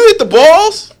 If you hit the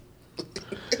balls,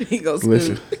 He goes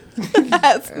Listen. scooting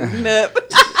up.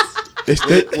 It's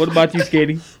that What about you,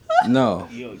 Skitty? No,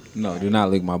 do not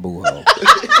lick my boo hole.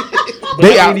 But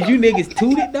They I mean, did you niggas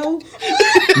toot it though?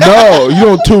 no, you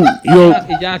don't toot. You don't.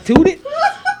 Did y'all toot it?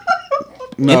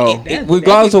 No.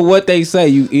 Regardless of what they say,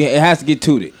 it has to get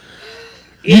tooted.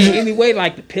 Anyway,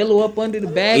 like the pillow up under the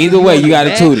back. Either way, you gotta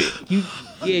back, toot it. You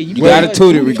You gotta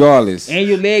toot it regardless. And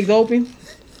your legs open,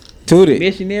 Toot it.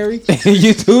 missionary.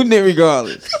 You tooting it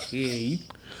regardless. Yeah,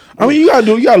 I mean, you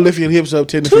gotta lift your hips up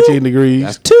 10 to 15 degrees.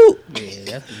 That's toot.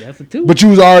 that's a toot. But you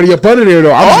was already up under there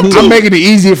though. I'm toot. making it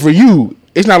easier for you.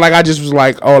 It's not like I just was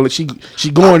like, oh, she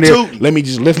going I'm there. tooting. Let me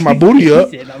just lift my booty up.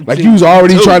 He said, I'm Like tooting. you was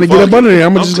already Tooting, trying to get fuck up under it. there.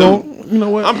 I'm I'm just tooting. going. You know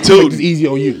what? I'm Make tooting. this easy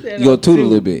on you. You gonna toot a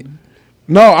little bit.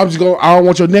 No, I'm just going. I don't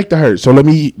want your neck to hurt. So let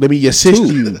me assist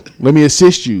Toot. you. Let me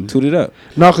assist you. Toot it up.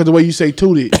 No, because the way you say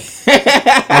toot it,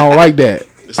 I don't like that.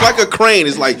 It's like a crane.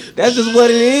 It's like That's just what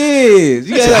it is.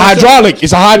 You It's gotta- hydraulic.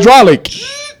 It's a hydraulic.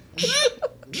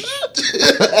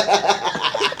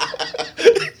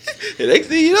 the next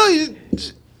thing you know, you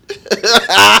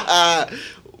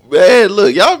man,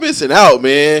 look, y'all missing out,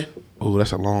 man. Oh,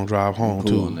 that's a long drive home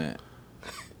Cool on too. that.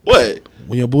 What?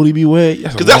 When your booty be wet,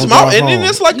 Because that's my, and then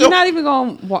it's like You're a, not even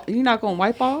gonna. You're not gonna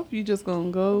wipe off. You just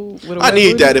gonna go. With a I wet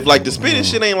need booty? that. If like the spinning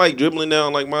shit ain't like dribbling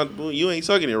down like my, you ain't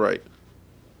sucking it right.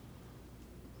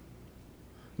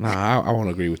 Nah, I won't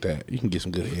agree with that. You can get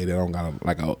some good head. I don't got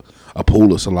a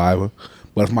pool of saliva.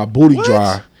 But if my booty What?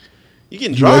 dry, You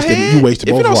getting You dry wasted- head? you wasted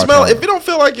if it both don't of our smell, time. if it don't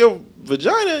feel like your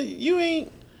vagina, you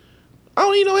ain't. I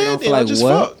don't need no head. don't Then feel I like just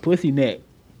what? fuck. Pussy neck.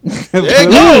 There you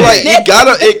go. Like it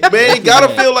gotta, man, it gotta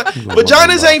feel like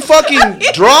vaginas ain't fucking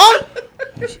dry.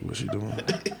 let's see what she doing.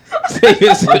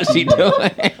 That's what she doing.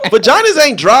 Vaginas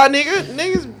ain't dry, nigga.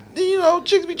 Niggas, you know,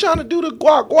 chicks be trying to do the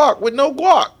guac with no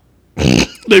guac.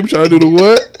 They be trying to do the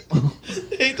what?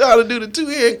 They trying to do the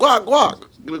 2-hand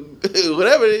guac,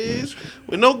 whatever it is,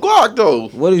 with no guac though.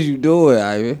 What is you doing,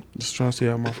 Ivan? Just trying to see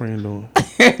how my friend doing.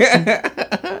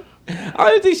 I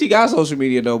don't think she got social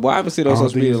media though, boy. I haven't seen her on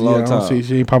social media in a long I don't see. time.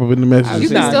 She ain't pop up in the messages. You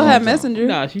Nah, can still nah, have nah. Messenger.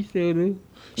 Nah, she still do.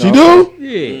 She do?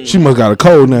 Yeah. She must got a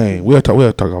code name. We'll talk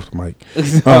off the mic.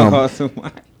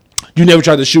 You never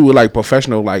tried to shoot with like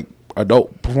professional like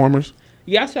adult performers?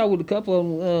 Yeah, I shot with a couple of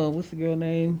them. What's the girl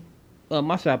name?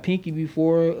 I shot Pinky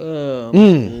before.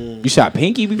 You shot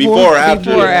Pinky before? Before or after?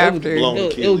 Before or after. Blown It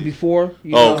was Achilles. before.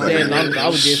 You know what I'm Okay. saying? I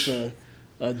was just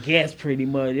a guest pretty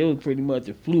much. It was pretty much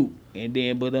a fluke. And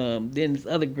then, then this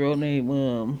other girl named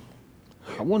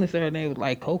I want to say her name was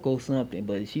like Coco something,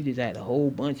 but she just had a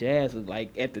whole bunch of asses.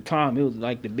 Like at the time, it was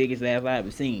like the biggest ass I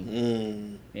ever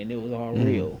seen, and it was all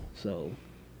real. So.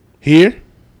 Here?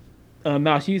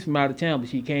 No, she's from out of town, but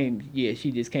she came. Yeah,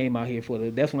 she just came out here for the.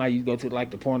 That's when I used to go to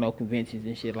like the porno conventions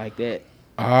and shit like that.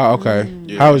 Ah, okay.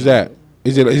 Yeah. How is that?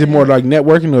 Is it more like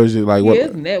networking or is it like Yeah, what?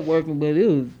 it's networking, but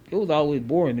it was always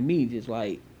boring to me. Just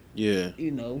like Yeah,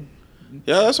 you know,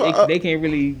 yeah, that's why. they can't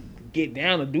really get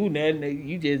down or do nothing.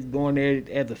 You just going there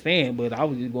as a fan, but I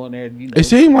was just going there, you know, It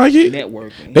seemed like it.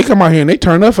 networking. They come out here and they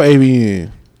turn up for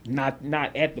AVN. Not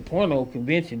at the porno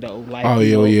convention though. Like Oh,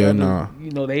 you yeah, know, nah. You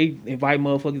know they invite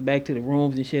motherfuckers back to the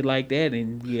rooms and shit like that,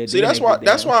 and yeah. See, then that's they why. get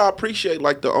That's down. why I appreciate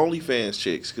like the OnlyFans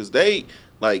chicks because they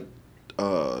like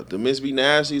the Miss B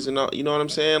Nasties and all. You know what I'm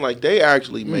saying? Like they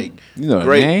actually make You know the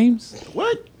great names?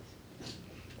 What?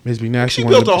 Miss B now She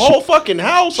built a whole fucking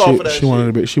house off of that She shit. wanted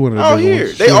a bit. She wanted a out big here.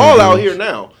 one. They She wanted all a out big here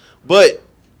now. But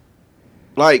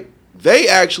like they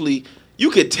actually,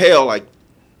 you could tell like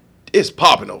it's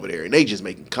popping over there, and they just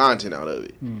making content out of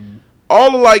it. All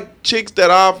the like chicks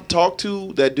that I've talked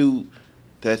to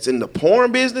that's in the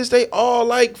porn business, they all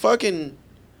like fucking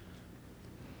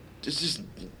just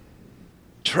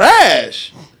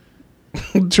trash.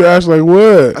 one. Trash like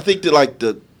what? I think that like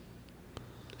the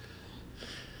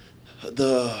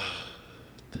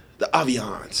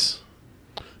Aviance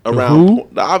around who?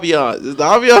 the Aviance. Is the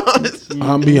Aviance?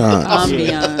 Ambiance.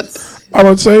 Ambiance. I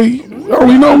would say, oh,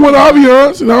 we know what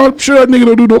ambiance, and I'm sure that nigga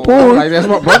don't do no porn. Like that's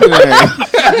my brother's name.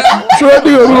 I'm sure that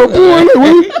nigga don't do no porn.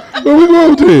 Like, where we going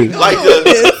with this? Like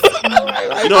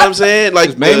you know what I'm saying?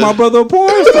 Like Made my brother a porn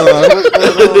star.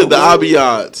 the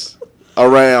ambiance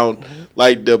around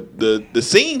like the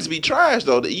scenes be trash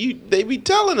though. They be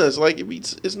telling us like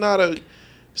it's not a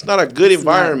good It's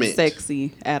not environment.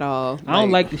 sexy at all. I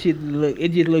don't like the shit that look. It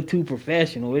just look too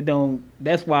professional. It don't.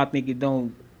 That's why I think it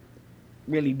don't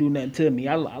really do nothing to me.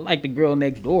 I like the girl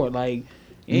next door. Like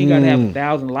you ain't gotta have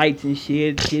 1,000 lights and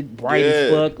shit. Shit bright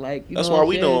as Yeah. fuck. Like you That's know why what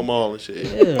we I'm know saying? them all and shit.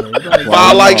 Yeah, it's like,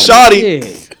 File like Shotty.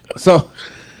 yeah. So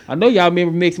I know y'all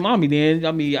remember Mixed Mommy then.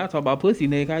 I mean, y'all talk about pussy,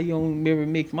 nigga. How you don't remember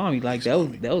Mixed Mommy? Like that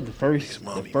was the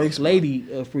first lady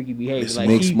of freaky behavior. Like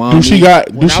Mixed Mommy. Do she got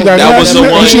That was glasses? the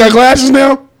Now? one- Do she got glasses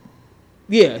now?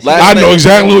 Yeah, I know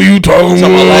exactly what you talking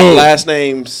Talking about about. last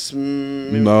name.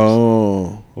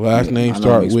 No, last name I know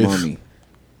start Mixed with. Mommy.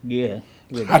 yeah.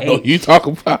 With I know H. you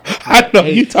talking about. I know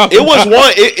you talking. It was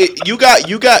one.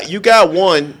 You got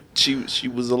one. She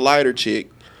was a lighter chick,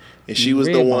 and she was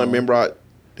the Redbone. one. Remember,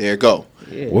 there you go.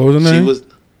 Yeah. What was her name?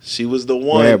 She was the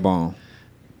one. Redbone.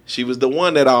 She was the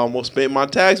one that I almost spent my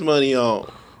tax money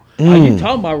on. Are you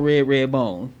talking about red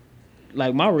bone?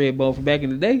 Like my red bone from back in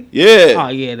the day? Yeah. Oh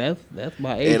yeah, that's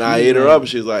my age. And I hit her up, and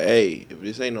she was like, "Hey, if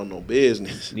this ain't no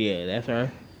business." Yeah, that's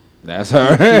her. That's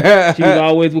her. She was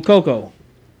always with Coco.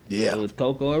 It Yeah. was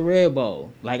Coco and Redbone.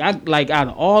 Like out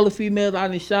of all the females I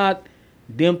done shot,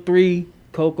 them three,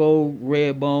 Coco,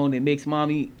 Redbone, and Mixed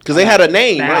Mommy. Because they had a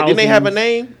name, right? Didn't they have a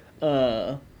name?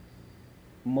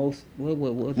 Most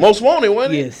what Most Wanted,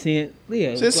 wasn't it? Sin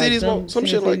City's some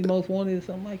shit like that. Most Wanted or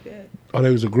something like that. Oh,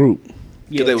 they was a group.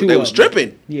 Yeah, Because two they of was them.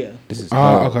 stripping. Yeah, This is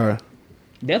Oh, cold. okay.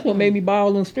 that's what made me buy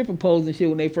all them stripper poles and shit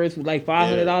when they first was like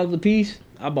 $500 a piece.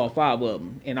 I bought 5 of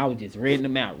them, and I was just renting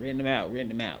them out. You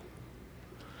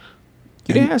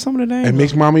didn't have some of the names. And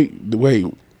Mixed Mommy, wait,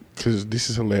 because this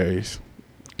is hilarious.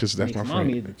 Because that's Mixed my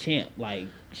Mommy friend. is a champ. Like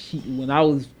when I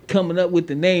was coming up with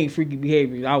the name Freaky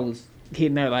Behavior, I was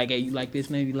hitting her like, "Hey, you like this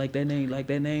name? You like that name? You like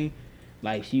that name?"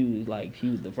 Like she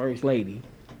was the first lady,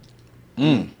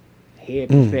 head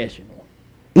professional.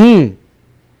 Yeah,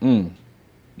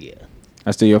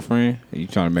 That's still your friend? Or you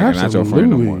trying to make her not your friend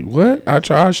no more? Absolutely. What?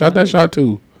 I shot that shot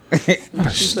too.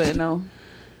 She said no.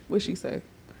 What she say?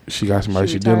 She got somebody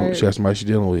She she dealing. retired? She got somebody she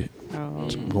dealing with. Oh,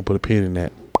 I'm gonna put a pin in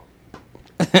that.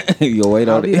 You wait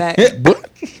I'll on be it. back.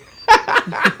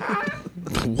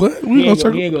 What? he We gonna ain't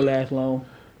circle? gonna last long.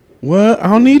 What? I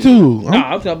don't need to. No,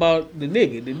 I'm talking about the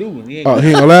nigga, the new one. He ain't Oh, gonna- he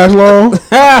ain't gonna last long.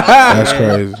 That's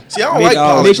crazy. See, I don't like Oh,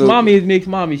 politics. Mixed Mommy is Mixed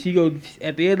Mommy. She go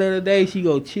at the end of the day, she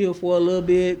go chill for a little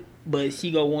bit, but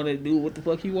she go want to do what the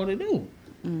fuck she want to do.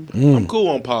 I'm cool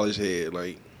on polished head.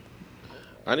 Like,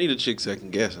 I need a chick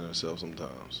second guessing herself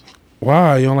sometimes.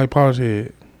 Why you don't like polished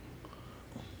head?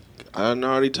 I done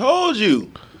already told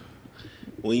you.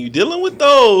 When you dealing with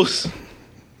those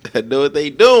that know what they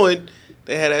doing,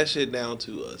 they had that shit down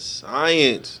to a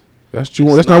science. That's what you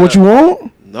want. That's not what you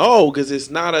want. No, because it's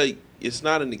not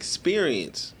an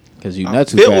experience. Because you I not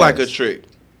too feel fast. like a trick.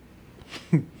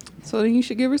 So then you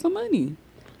should give her some money.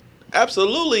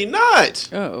 Absolutely not.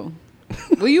 Oh.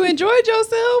 Well, you enjoyed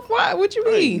yourself? Why? What you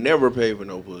I ain't mean? never paid for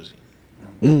no pussy.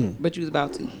 But you was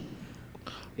about to.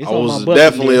 It's I on was my bucket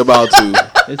definitely list. about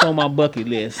to. It's on my bucket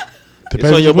list. It's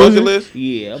on your bucket list?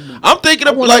 Yeah, I'm thinking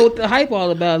I of want to know what like, the hype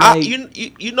all about. I Like, be but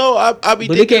it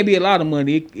thinking. can't be a lot of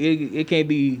money. It can't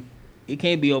be. It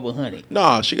can't be over 100.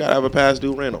 Nah, she gotta have a past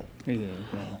due rental. Yeah,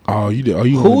 Oh, you did. Oh,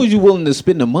 you. Who is you willing to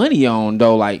spend the money on,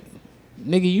 though? Like,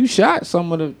 nigga, you shot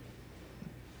some of the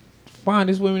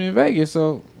finest women in Vegas,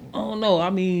 so I don't know. I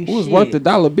mean, who's shit. worth the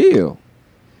dollar bill?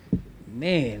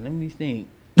 Man, let me think.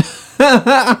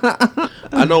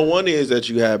 I know one is that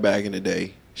you had back in the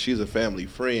day. She's a family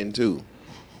friend too.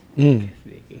 Mm.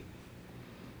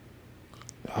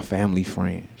 A family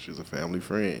friend. She's a family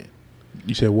friend.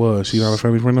 You said was she not a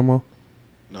family friend no more?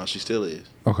 No, she still is.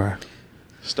 Okay.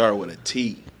 Start with a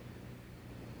T.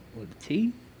 With the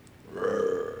T?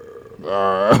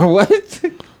 What?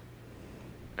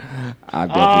 I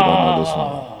definitely don't know this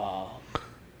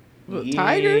one. Look,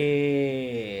 Tiger?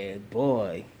 Yeah,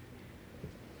 boy.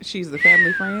 She's the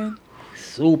family friend.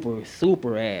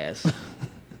 Super ass.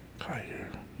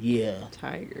 Yeah.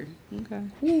 Tiger. Okay.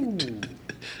 Ooh.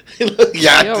 Look,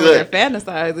 y'all Yo, good. they're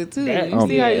fantasizing too. That- You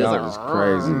see how he that was was like,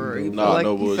 crazy. He Nah, felt like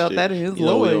no he bullshit. felt that in his You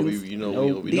know we don't loins. be, you know No, we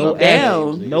don't be no talking action. about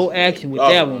action. those No niggas. action with Oh,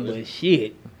 that one, but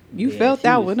shit. You Yeah, felt she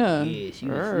that was- one, huh? Yeah, she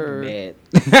was super Err. bad.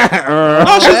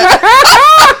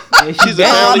 No, And she's a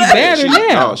bad, family she friend. better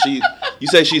now. No, you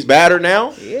say she's badder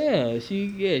now? Yeah,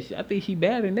 I think she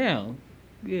better now.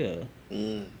 Yeah.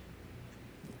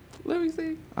 Let me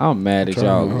see. I'm mad at I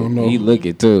y'all. don't know. He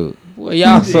looking too. Well,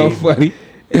 y'all so funny.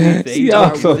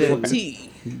 Y'all so funny. T.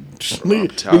 I'm trying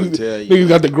to tell you. Niggas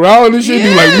got the growl and shit. You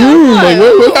like, Yeah. like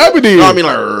what happened here? No, I mean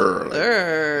like, "Rrr."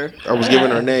 Err. I was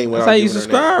giving her name. That's without how you giving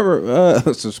her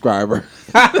name. subscriber.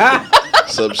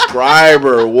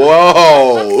 Subscriber.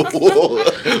 Whoa. Whoa.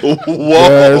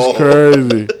 That's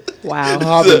crazy. Wow.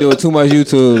 I've been doing too much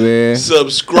YouTube, man.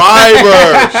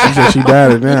 Subscriber. She said she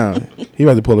died it now. He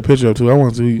about to pull a picture up too. I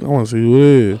want to see who it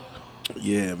is.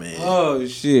 Yeah, man. Oh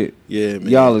shit, Yeah, man.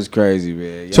 y'all is crazy,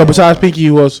 man. So besides Pinky,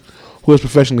 who Who else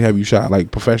professionally have you shot? Like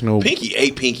professional. Pinky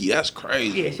ate Pinky. That's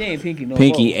crazy. Yeah, she ain't Pinky no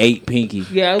Pinky more. ate Pinky.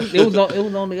 Yeah, it was on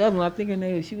the other one. I think her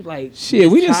name. She was like Shit,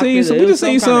 we done seen some. We done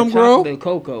seen some, bro.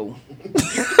 Cocoa.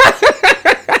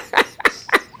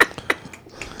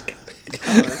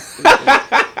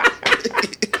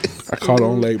 I caught it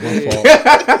on late. My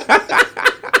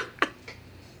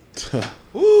fault.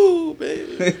 Woo,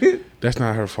 baby. That's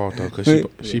not her fault though, because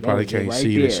she probably that was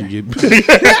it can't right see that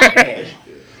there. she get.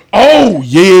 Oh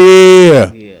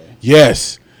yeah. Yeah,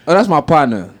 Yes. Oh, that's my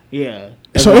partner. yeah,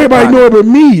 That's So my everybody partner. know it but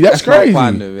me. That's My crazy.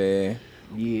 partner, man.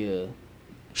 yeah,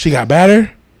 She got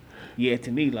better. yeah.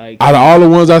 To me, like Out of all the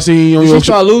ones I seen on Did your she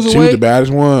start losing she was weight? the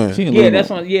baddest one. She didn't yeah, lose that's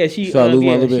no- one. Yeah, she started losing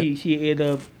a little bit. she ended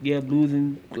up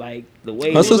losing like the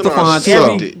weight. Her sister Losing fine our too.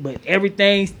 subject. But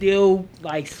everything's still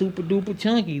like super duper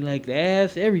chunky, like the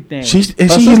ass, everything. And Her she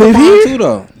sister live fine here. too,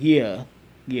 though. yeah,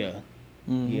 yeah,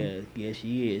 Mm-hmm. yeah,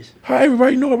 she is. How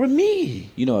everybody know it but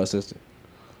me? You know her sister.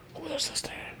 Who's her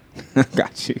sister?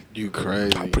 Got you. You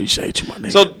crazy. I appreciate you, my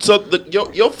nigga. So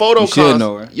your photo You should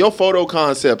know her. your photo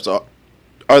concepts are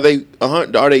they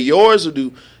yours, or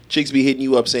do chicks be hitting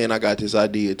you up saying I got this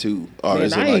idea too, or Man,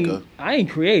 is it I ain't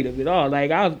creative at all.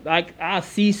 Like I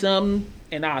see something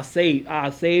and I'll save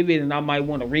it and I might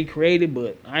want to recreate it,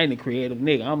 but I ain't a creative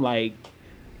nigga. I'm like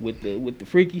with the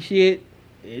freaky shit,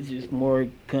 it's just more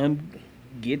come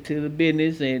get to the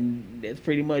business and that's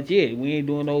pretty much it. We ain't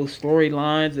doing those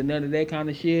storylines and none of that kind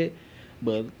of shit.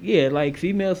 But yeah, like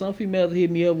some females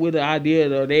hit me up with an idea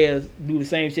or they'll do the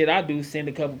same shit I do, send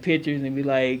a couple pictures and be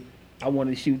like, I want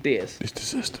to shoot this. It's the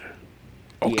sister.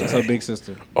 Okay. That's her big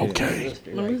sister. Okay.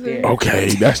 Sister Let me right see. there. Okay.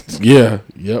 That's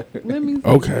yep. Let me.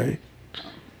 Okay.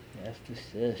 That's the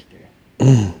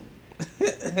sister.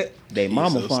 They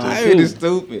mama so fine I heard it's too.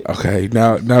 stupid. Okay.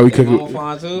 Now we cook Mama it.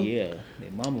 fine too. Yeah, they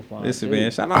mama fine Listen, too.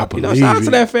 man, shout I out, believe shout out to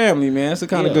it. that family, man. It's a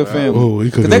kind of Yeah. good family. Oh, he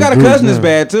Cause cooking they got a good cousin that's now.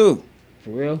 bad too. For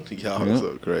real? Y'all Yeah.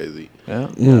 so crazy. Yeah,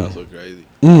 Y'all so crazy.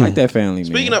 I like that family,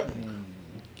 Speaking man. of,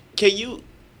 can you,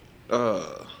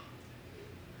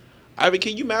 Ivan?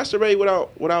 Can you masturbate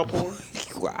without porn?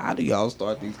 How do y'all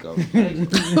start these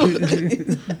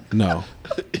conversations? No.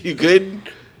 You couldn't.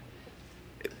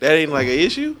 That ain't like an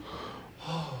issue.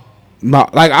 No,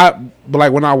 but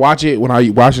like when I watch it, I'm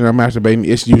masturbating.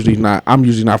 It's usually not. I'm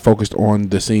usually not focused on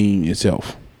the scene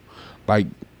itself. Like,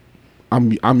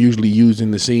 I'm usually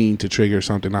using the scene to trigger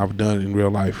something I've done in real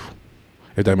life.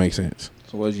 If that makes sense.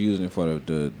 So what's you using it for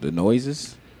the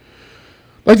noises?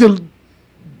 Like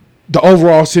the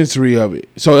overall sensory of it.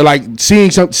 So like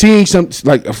seeing some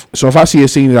like so if I see a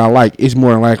scene that I like, it's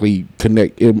more than likely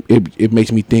connect. It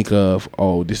makes me think of,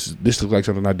 oh, this looks like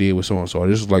something I did with so and so.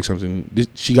 This looks like something.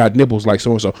 She got nipples like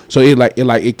so and so. So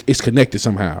it's connected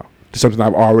somehow to something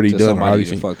I've already To done. somebody Already you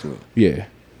seen. fucked with. Yeah.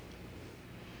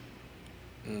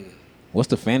 What's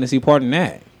the fantasy part in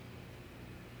that?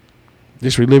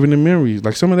 Just reliving the memories.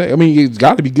 Like some of that. I mean, it's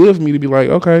got to be good for me to be like,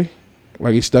 okay,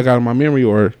 like it's stuck out of my memory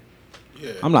or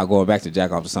I'm not going back to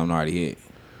jack off to something I already hit.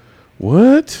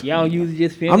 what? Y'all usually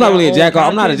just film. I'm not y'all really a own jack off.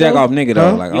 I'm not a content, jack though? off nigga though.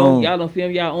 Huh? Like Y'all don't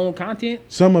film y'all own content.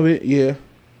 Some of it, yeah.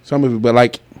 Some of it, but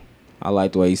like I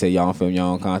like the way you say y'all don't film your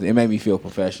own content. It made me feel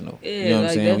professional. Yeah, you know what I'm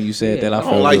like saying? that's- When you said yeah. that, I I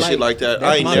felt don't like good. shit like that.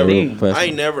 that's I ain't my never. thing.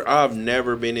 Professional. I've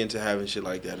never been into having shit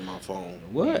like that in my phone.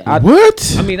 What?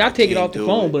 what? I mean, I take it Can't off the do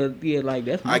phone, it. but yeah, like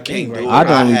that's my I thing can't right do now. I'd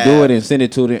I only do have- it and send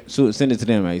it to them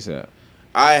ASAP.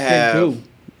 I Send have. two. the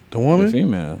The woman?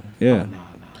 female, yeah.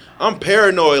 I'm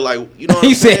paranoid. Like you know. What He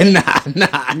I'm saying? said,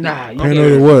 nah. Nah, you I can't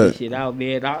know put what? that shit out,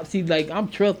 man. I see, like I'm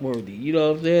trustworthy. You know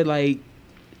what I'm saying? Like,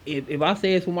 if I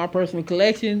say it's for my personal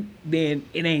collection, then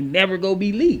it ain't never gonna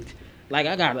be leaked. Like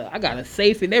I got a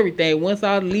safe and everything. Once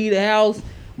I leave the house,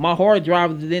 my hard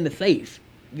drive is in the safe.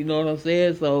 You know what I'm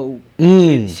saying? So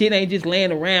shit ain't just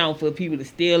laying around for people to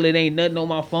steal. It ain't nothing on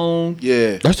my phone.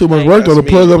 Yeah, That's too much Like, work though to that's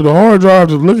plug me. up the hard drive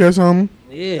to look at something.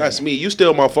 Yeah, that's me. You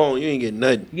steal my phone, you ain't getting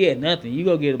nothing. yeah, nothing. You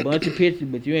gonna get a bunch of pictures,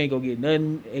 but you ain't gonna get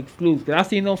nothing exclusive. Cause I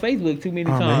seen it on Facebook too many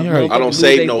Oh, man, times. you gotta- I don't Motherfuckers lose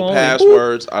save their no phone.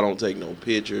 passwords. I don't take no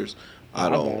pictures. I I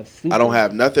don't. got super- I don't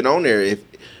have nothing on there.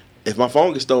 If my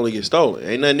phone gets stolen, it gets stolen.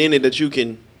 Ain't nothing in it that you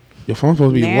can. Your phone's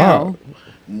supposed to be Now.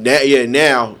 loud.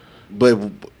 Now, but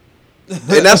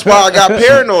and that's why I got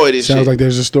paranoid and Sounds shit. like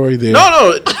there's a story there.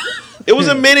 No, it was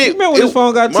a minute. You remember when his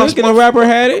phone got took and the my- rapper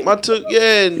had it? My took,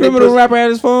 yeah. And You remember the rapper had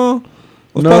his phone?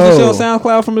 Was No. supposed to show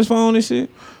SoundCloud from his phone and shit?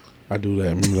 I do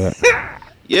that. Remember that?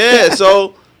 Yeah,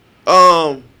 so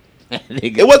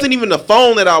it wasn't even the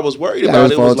phone that I was worried Yeah, about.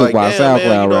 his It phone was took like, by a damn, man, SoundCloud you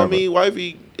know what I rapper. mean?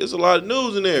 Wifey, there's a lot of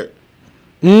news in there.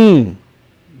 They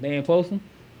ain't posting.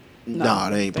 Nah,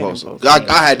 they ain't they ain't posting. posting.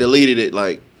 I had deleted it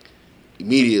like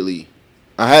immediately.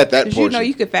 I had that Cause portion.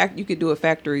 you could do a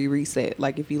factory reset.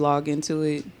 Like if you log into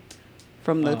it,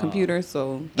 from the computer.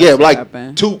 So Yeah, that's what like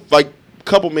happened.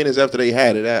 couple minutes after they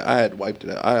had it, I had wiped it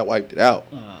out. I had wiped it out,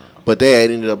 but they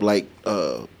had ended up like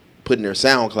putting their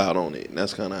SoundCloud on it, and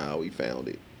that's kind of how we found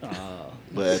it.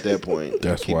 But at that point,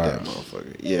 That's keep that wild.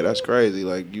 motherfucker. Yeah, that's crazy.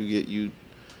 Like you. But you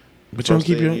don't First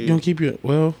keep thing your you- you don't keep your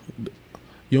well,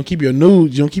 you don't keep your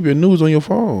nudes. You don't keep your nudes on your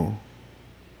phone.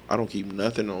 I don't keep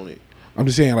nothing on it. I'm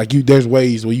just saying, like there's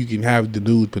ways where you can have the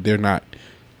nudes, but they're not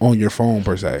on your phone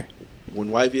per se. When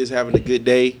wifey is having a good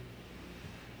day,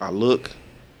 I look.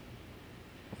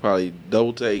 Probably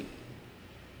double take.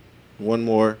 One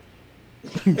more.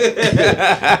 And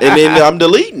then I'm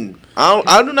deleting.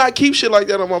 I do not keep shit like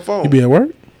that on my phone. You be at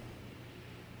work.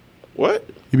 What?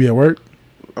 You be at work.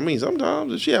 I mean,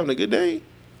 sometimes if she having a good day.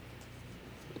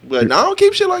 But I don't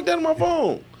keep shit like that on my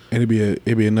phone. And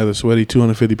it'd be another sweaty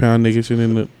 250-pound nigga sitting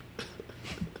in the.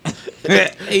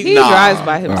 He drives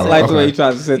by I himself. like the way Okay. you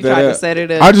tried to set He that tried to up. set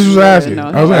it up. I just was Yeah, asking. no,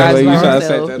 I he was I drives like the way by you tried to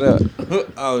set himself. that up.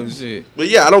 Oh shit. But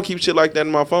yeah, I don't keep shit like that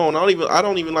in my phone. I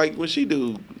don't even like what she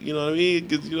do. You know what I mean?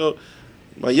 Because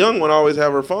my young one always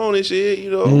have her phone and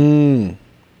shit.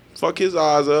 Fuck his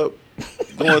eyes up,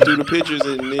 going through the pictures,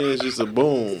 and then it's just a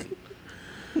boom.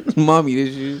 Mommy,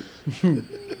 this you.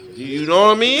 You know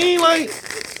what I mean? Like,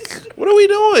 what are we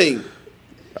doing?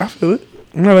 I feel it.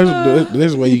 No,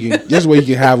 there's a way you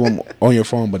can have them on your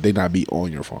phone, but they not be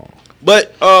on your phone.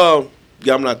 But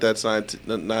yeah, I'm not that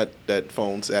not that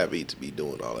phone savvy to be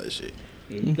doing all that shit.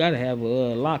 Yeah, you gotta have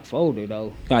a lock folder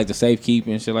though. Like the safe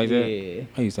keeping and shit like that. Yeah.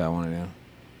 I used to have one of them.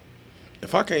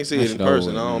 If I can't see That it in shit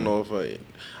person, over, I don't man. know if I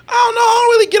don't know. I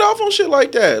don't really get off on shit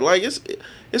like that. Like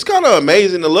it's kind of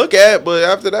amazing to look at, but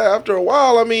after a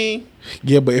while, I mean,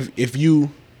 Yeah, but if you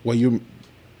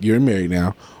you're married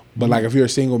now, but like if you're a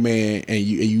single man and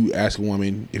you ask a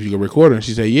woman if you can record her, and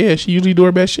she say yeah, she usually do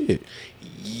her best shit.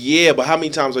 yeah. But how many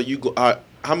times are you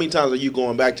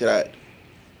going back to that?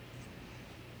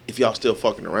 If y'all still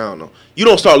fucking around though, you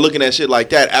don't start looking at shit like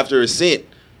that after it's sent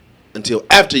until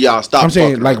after y'all stop. I'm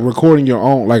saying fucking like around. recording your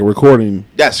own, like recording.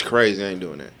 That's crazy. I ain't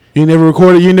doing that. You never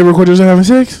record yourself having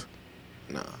sex.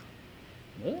 Nah.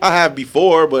 I have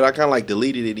before, but I kind of like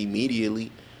deleted it immediately.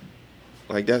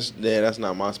 Like that's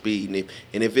not my speed.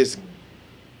 And if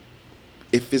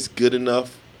it's good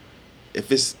enough,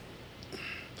 if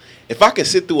I can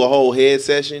sit through a whole head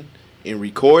session and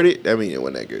record it, that means it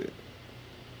wasn't that good.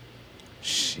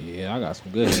 Shit, I got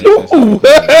some good headsets.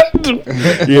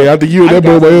 Yeah, I think you and that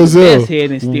boy by yourself. Best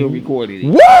head and still recorded it.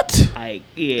 What? Like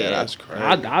Yeah, that's crazy.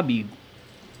 I'll be.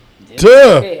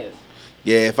 Duh.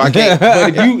 Yeah, if I can't,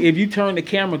 But if you turn the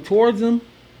camera towards them,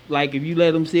 like if you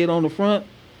let them sit on the front,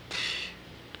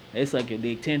 it's like your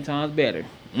dick 10 times better.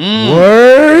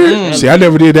 Word. See, I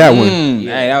never did that one. Hey,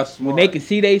 that was When smart. they can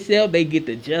see themselves, they get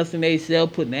adjusting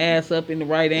themselves, putting the ass up in the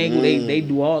right angle. They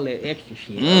do all that extra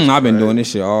shit. I've been doing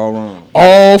this shit all wrong.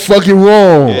 All fucking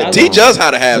wrong. yeah, teach us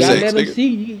how to have You gotta sex, let them nigga.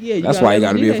 see. Yeah, That's why you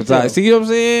gotta let be a them see photographer. themselves. See what I'm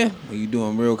saying? When you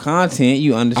doing real content,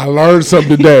 you I understand. learned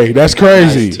something today. That's I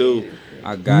crazy, did too.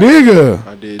 I got it. nigga.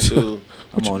 I did too.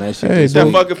 I'm on that shit. Hey, this That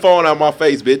dude. week. fucking phone out my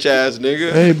face, bitch ass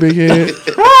nigga. Hey, big head.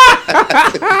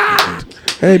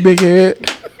 Hey, big head.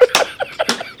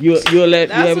 You ever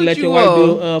That's let what your you wife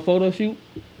do owe. a photo shoot?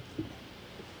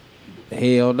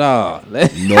 Hell nah.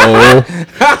 That No.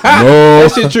 No.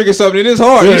 shit trigger something in his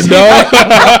heart. You see? No.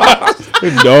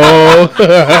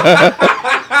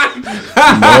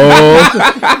 No.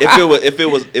 If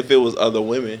it was other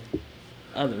women,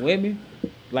 Other women?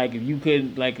 Like if you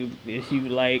couldn't, like if she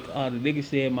was like, oh, the nigga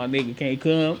said my nigga can't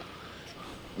come.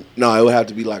 no, it would have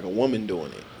to be like a woman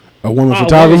doing it. A woman Oh,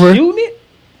 photographer? shooting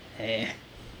it?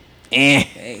 Yeah,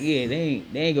 they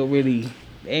ain't gonna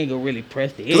really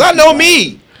press the. Cause I know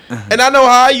me, and I know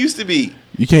how I used to be.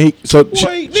 You can't. So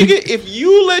Wait, nigga, if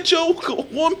you let your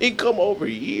woman come over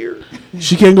here,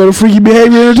 she can't go to Freaky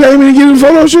Behavior Entertainment and get a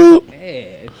photo shoot.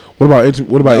 Yeah, What about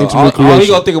intimate all he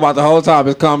creation? gonna think about the whole time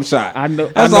is cum shot. I know.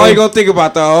 That's I all know. he gonna think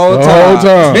about the whole The time. whole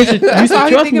time. You should all he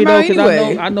trust think me about though, because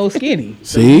anyway. I know skinny.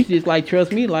 So See? you just like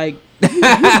trust me, like. oh,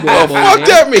 fuck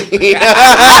that me.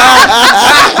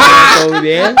 So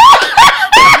yeah.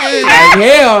 Like,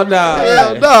 hell nah.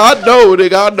 Hell no, I know,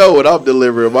 nigga. I know what I'm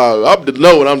delivering. Know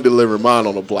what I'm delivering mine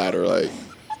on a platter. Like,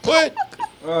 what?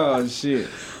 Oh shit.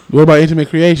 What about intimate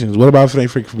creations? What about if it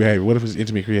ain't Freaky Behavior? What if it's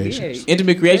intimate creations?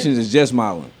 Intimate creations is just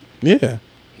modeling. Yeah.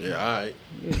 Yeah, all right.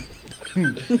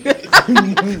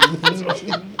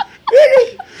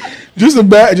 Just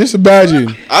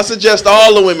imagine. I suggest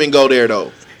all the women go there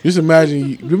though. Just imagine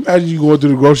you going through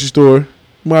the grocery store,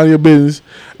 mind your business,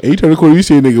 and you turn the corner, you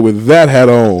see a nigga with that hat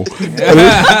on,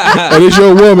 and it's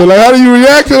your woman. Like, how do you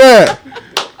react to that?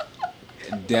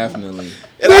 Definitely.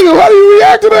 Nigga, why do you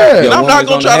react to that? And I'm not woman's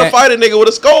gonna on try the to hat. fight a nigga with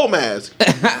a skull mask.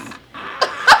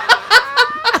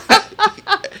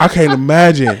 I can't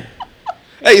imagine.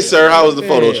 Hey, sir, how was the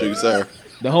photo shoot, sir?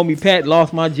 The homie Pat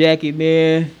lost my jacket,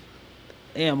 man.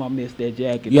 Damn, I missed that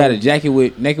jacket. You had a jacket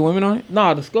with naked women on it?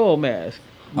 Nah, the skull mask.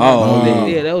 Oh.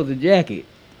 Yeah, that was a jacket.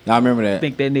 I remember I that.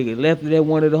 think that nigga left it at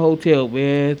one of the hotel,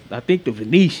 man. I think the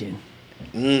Venetian.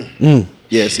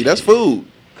 Yeah, see, that's food.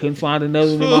 Couldn't find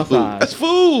another one in my Food. size. That's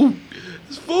food.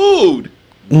 It's food.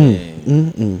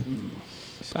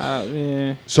 Shout out,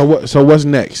 man. So what's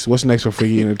next? What's next for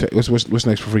Freaky Entertainment? What's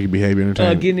next for Freaky Behavior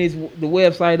Entertainment? Getting the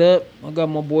website up. I got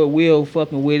my boy Will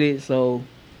fucking with it. So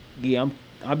yeah,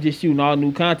 I'm just shooting all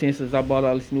new content since I bought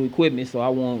all this new equipment. So I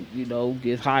want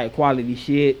just higher quality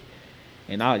shit.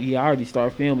 And I already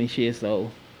started filming shit. So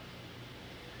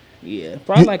yeah,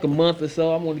 probably like a month or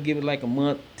so. I'm gonna give it like a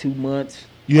month, 2 months.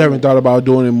 You haven't thought about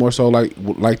doing it more so like the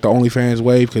OnlyFans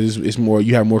wave because it's more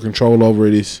you have more control over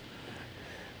it. It's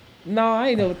No, I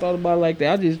ain't never thought about it like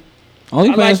that. I just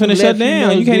OnlyFans like to finna let shut down.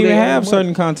 females You can't do even their have own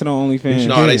certain content on OnlyFans.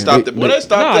 No, they stopped it. Well, they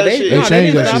stopped that they- shit. they Nah,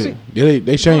 changed didn't that stop shit. it. Yeah,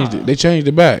 they changed it. They changed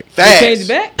it back. Fast. They changed it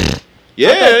back.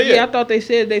 Yeah. I thought they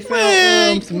said they found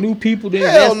Man, some new people to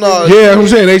Hell invest no. Yeah, I'm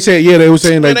saying they were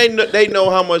saying Man, like they know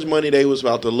how much money they was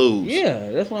about to lose. in. Yeah,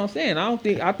 that's what I'm saying. I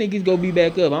think it's gonna be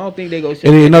back up. I don't think they go. and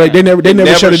then, no, they never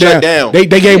Never shut it shut down. down. They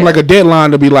gave them like a deadline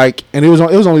to be like, and it was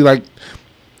only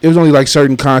like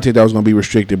certain content that was gonna be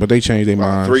restricted, but they changed their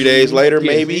minds. 3 days later,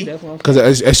 Yeah, maybe. see, that's what I'm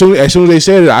Because saying. as soon as they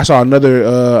said it, I saw another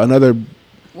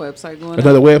Website going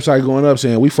another up. website going up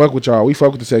saying we fuck with y'all, we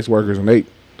fuck with the sex workers, and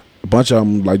a bunch of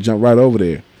them like jumped right over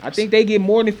there. I think they get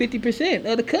more than 50%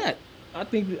 of the cut. I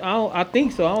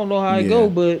think so. I don't know how it Yeah. go,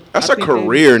 but That's I a think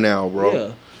career now, bro. Yeah.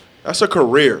 That's a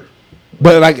career.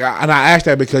 But like, and I asked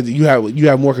that because you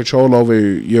have more control over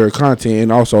your content,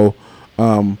 and also,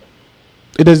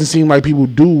 it doesn't seem like people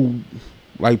do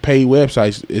like paid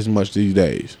websites as much these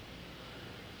days.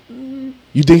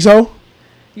 You think so?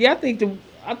 Yeah, I think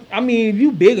I mean, if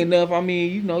you big enough, I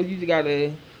mean, you just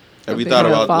gotta. Have you They thought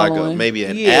have about like following. maybe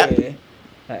an Yeah, app? an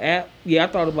app. Yeah, I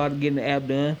thought about getting the app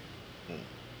done.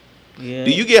 Yeah. Do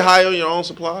you get high on your own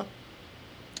supply?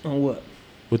 On what?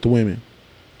 With the women,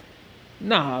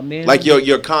 Nah, man. Like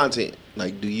your content.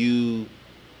 Like, do you?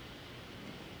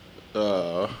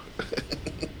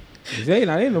 They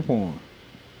not in the porn.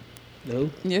 No.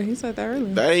 Yeah, he said that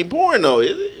earlier. That ain't porn though,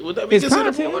 is it? Would that be It's considered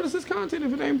content. porn? What is this content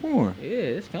if it ain't porn? Yeah,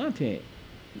 it's content.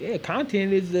 Yeah,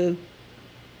 content is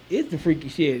the freaky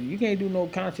shit. You can't do no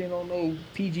content on no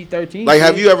PG-13. Like,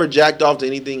 have shit. you ever jacked off to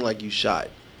anything like you shot?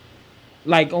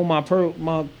 Like on my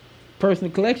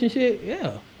personal collection shit?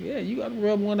 Yeah, you gotta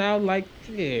rub one out. Like,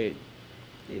 shit.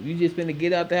 If you just finna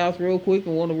get out the house real quick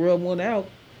and want to rub one out,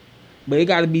 but it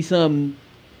gotta be some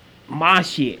my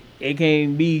shit. It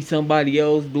can't be somebody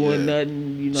else doing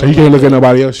nothing. You know. so you can't look at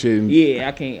nobody else shit. And Yeah,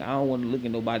 I can't. I don't want to look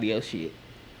at nobody else shit.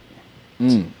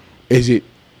 Is it?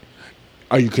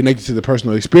 Are you connected to the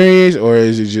personal experience, or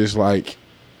is it just like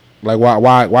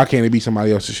why can't it be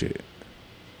somebody else's shit?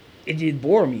 It just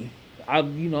bore me.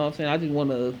 You know what I'm saying? I just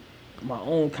want my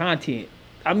own content.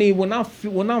 I mean, when I'm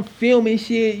filming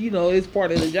shit, it's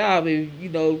part of the job. If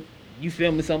you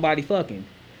filming somebody fucking,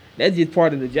 that's just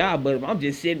part of the job. But if I'm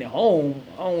just sitting at home,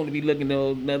 I don't want to be looking at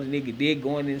another nigga dick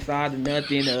going inside of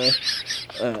nothing,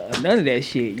 none of that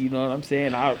shit. You know what I'm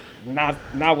saying?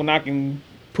 Not when I can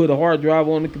put a hard drive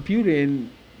on the computer and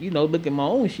look at my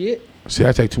own shit. See,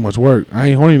 I take too much work. I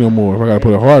ain't horny no more. If I gotta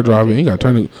put a hard drive in, you gotta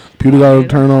turn the computer, gotta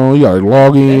turn on. You gotta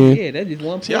log in. That's just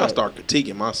one. See, I plug. start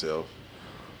critiquing myself.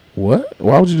 What?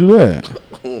 Why would you do that?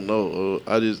 I don't know.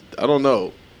 I don't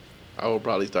know. I would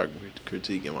probably start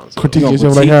critiquing myself. Critique You gonna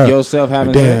yourself like critique how? yourself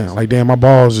having Like damn, my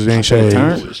balls just ain't shaved.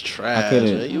 turn? It was trash.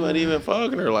 could've- Man. You weren't even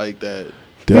fucking her like that.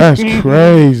 That's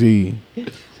crazy.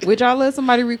 Would y'all let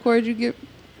somebody record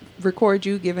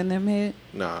you giving them head?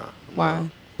 Nah. Why?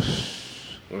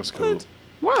 That's cool.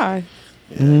 Why?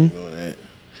 Yeah, I ain't doing that.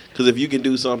 Because if you can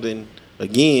do something,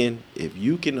 again, if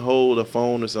you can hold a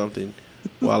phone or something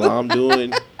while I'm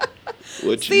doing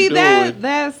what See, you doing.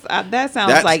 that sounds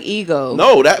That's- like ego.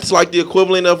 No, that's like the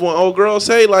equivalent of when old girl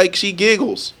say, like, she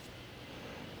giggles.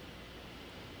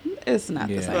 It's not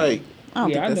the same. Like, I don't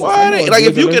Yeah, I think know. that's why? the same. Like,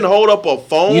 if you can hold up a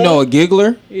phone. You know a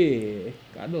giggler? Yeah,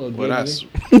 I know. Well, that's.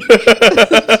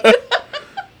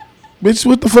 Bitch,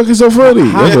 what the fuck is so funny?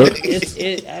 That's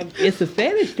it's a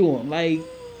fetish to him. Like,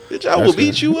 Bitch, I will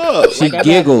beat you up. She Like I got-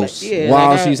 giggles like, yeah, while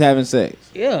like I- she's having sex.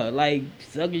 yeah, like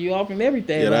sucking you off and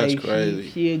everything. Yeah, that's like, crazy.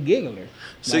 She a giggler.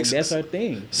 Sex- Like that's her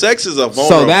thing. Sex is a So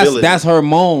vulnerability. that's her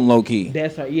moan, low key.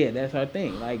 That's her. Yeah, that's her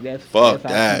thing. Like that's Fuck that's how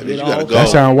that, she bitch, get you gotta off. go. That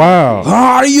sound wild.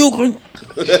 How are you? You gonna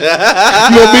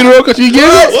beat her up because she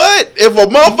get it? What? If a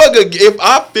motherfucker, if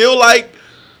I feel like,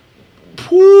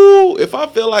 whoo, if I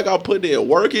feel like I'm putting in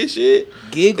work and shit,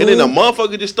 Giggling? and then a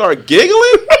motherfucker just start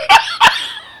giggling,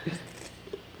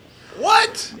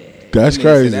 what? That's Nigga said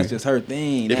crazy. That's just her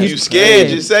thing. If That's you scared,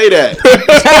 crazy. just say that.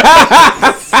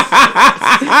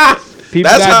 People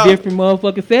That's got how- different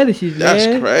motherfucking fetishes, That's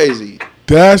man. crazy.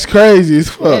 That's crazy as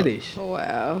fuck. Fetish.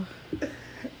 Wow.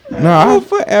 Nah, I'll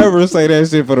forever say that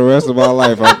shit for the rest of my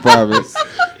life. I promise.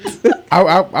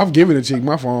 I've given a chick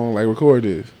my phone, like, record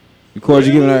this. Record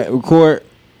you giving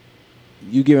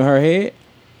her head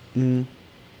in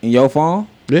your phone.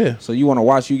 Yeah. So you want to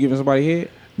watch you giving somebody head?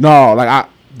 No, like,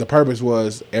 the purpose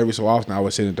was every so often I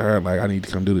would send it to her, like, I need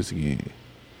to come do this again.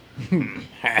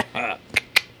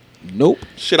 Nope.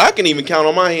 Shit, I can even count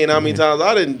on my hand how many times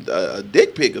I didn't a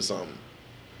dick pic or something.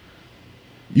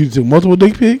 You took multiple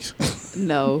dick pics?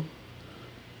 No.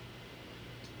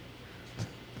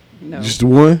 No. Just the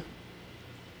one?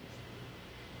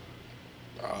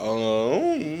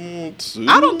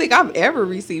 I don't think I've ever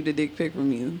received a dick pic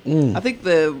from you. I think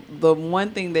the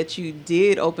one thing that you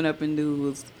did open up and do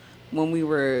was when we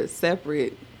were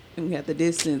separate and we had the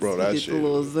distance. Bro, you that did shit. the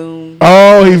little Zoom. He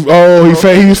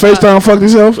FaceTime fucked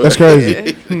himself? That's crazy.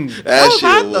 That was shit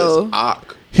hot, was though.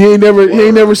 awk. He ain't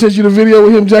never sent you the video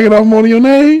with him jacking off on your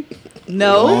name?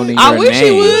 No, Moaning I your wish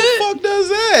name. you Who the would. fuck does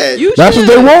that? You That's should.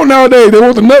 what they want nowadays. They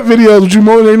want the nut videos with you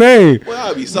moaning their name.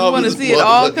 Well, I'd be soft wanna as a see it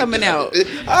all motherfucker. coming out.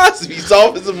 I'd be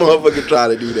soft as a motherfucker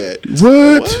trying to do that.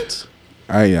 What?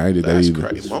 I did that That's either.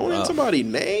 crazy. Moaning somebody's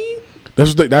name?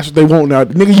 That's what they want now.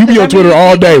 Nigga, you be on That Twitter means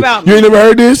all you day. think about You ain't me. never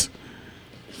heard this?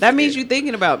 That means you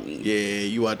thinking about me. Yeah,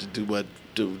 you want to do what?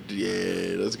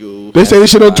 Yeah, let's go. They say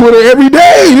this shit on Twitter every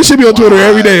day. This should be on Twitter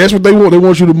every day. That's what they want. They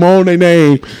want you to moan their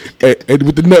name and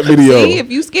with the nut video. See,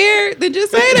 if you scared, then just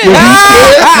say If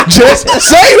that. you scared, just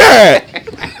say that.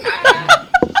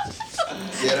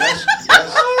 Yeah, that's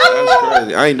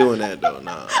crazy. I ain't doing that though.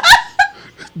 Nah,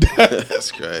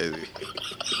 that's crazy.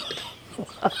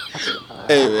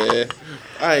 Hey man,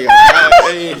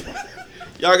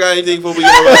 y'all got anything before we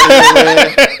get out of here, man?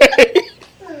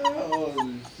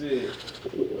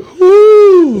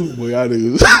 Woo. Boy, y'all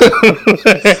niggas.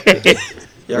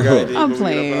 Y'all got anything I'm before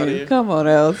we get up out of playing. here? Come on,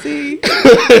 LC.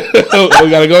 We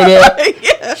gotta go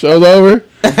now. Show's over.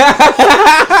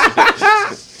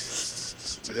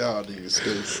 Y'all niggas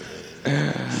stupid.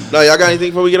 No, y'all got anything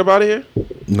before we get up out of here?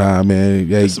 Nah, man.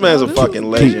 Hey, This man's a fucking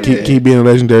legend. man. keep being a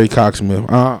legendary cocksmith.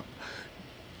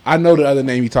 I know the other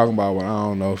name you talking about, but I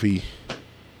don't know if he.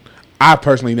 I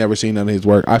personally never seen none of his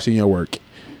work. I've seen your work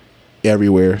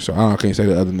everywhere, so I can't say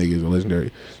the other niggas are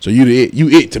legendary. So you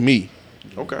it to me.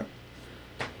 Okay.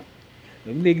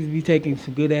 Them niggas be taking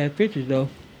some good ass pictures though.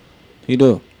 He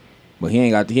do, but he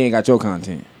ain't got your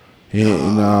content. Yeah,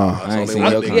 nah. I ain't only seen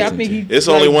one your nigga. content. Yeah, I think he. It's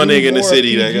only one do nigga in the more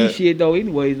city that PG got- shit though.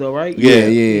 Anyways though, right?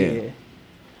 Yeah.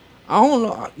 I don't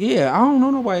know. Yeah, I don't know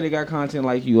nobody that got content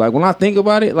like you. Like when I think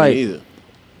about it, like Me either.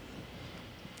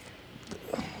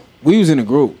 we was in a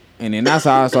group, and then that's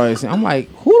how I started saying, I'm like,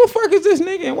 who the fuck is this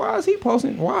nigga, and why is he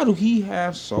posting? Why do he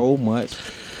have so many of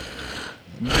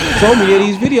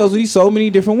these videos with so many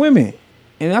different women?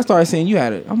 And I started saying you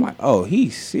had it. I'm like, oh,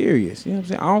 he's serious. You know what I'm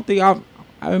saying? I don't think I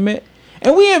haven't met.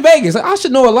 And we in Vegas. I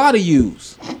should know a lot of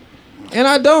yous, and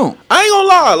I don't. I ain't gonna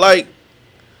lie. Like,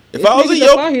 if I was in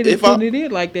out here your, that's if I, putting it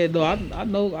in like that though, I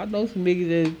know some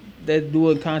niggas that's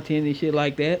doing content and shit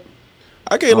like that.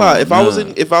 I can't lie. If I was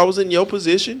nah. if I was in your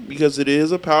position, because it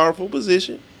is a powerful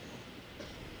position.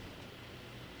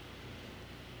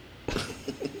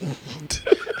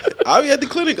 I'll be at the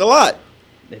clinic a lot.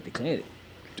 At the clinic.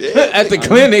 Yeah. At the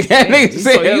clinic, that nigga So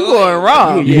said, you going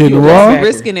wrong. You hitting the a raw? backer.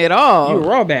 Risking it You a all.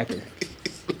 raw backer.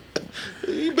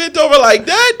 You bent over like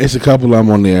that. It's a couple of them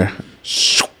on there.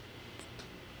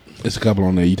 It's a couple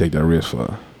on there you take that risk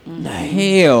for.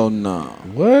 hell no.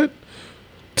 What?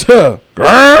 Tuh.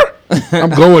 Grr. I'm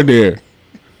going there.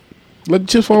 Let the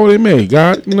chips fall where they may.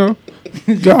 God, you know.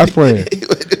 God's plan.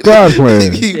 God's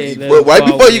plan. Well, right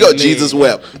before you go, Jesus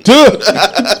wept.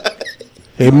 Tuh.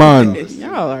 Hey, man.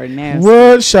 Y'all are nasty.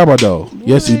 What? Shabado.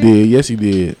 Yes, he did. Yes, he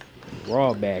did.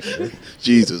 Raw backer.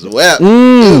 Jesus wept.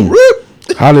 Mm.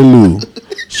 Hallelujah.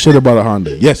 Shit about a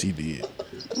Honda. Yes, he did.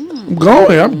 I'm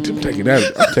going. I'm taking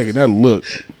that. I'm taking that look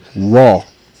raw.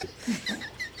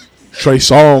 Trey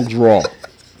Songz raw.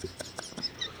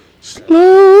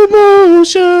 Slow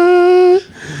motion.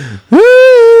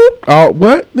 Oh,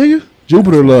 what, nigga?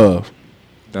 Jupiter Love,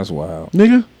 That's wild.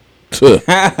 nigga.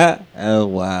 Oh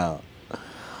wow.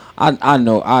 I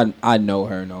know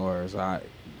her, so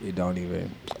it don't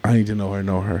even. I need to know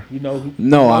her. You know who?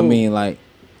 No, I who? mean like,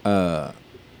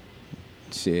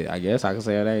 shit. I guess I can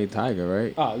say her name Tiger,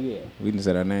 right? Oh yeah. We can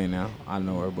say her name now. I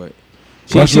know her, but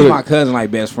That's she's really- my cousin, like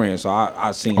best friend. So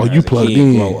I seen Oh, her you as a plugged kid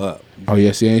in. grow up. Oh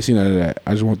yeah, see, I ain't seen none of that.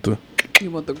 I just want to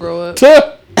You want to grow up? give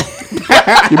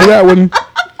me that one.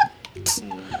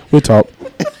 We'll talk.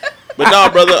 But no,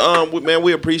 brother, man,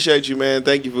 we appreciate you, man.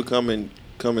 Thank you for coming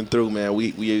through, man.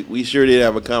 We sure did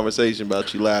have a conversation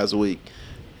about you last week,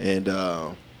 and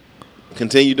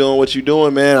continue doing what you're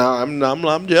doing, man.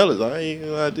 I'm jealous. I ain't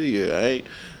gonna lie to you.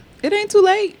 It ain't too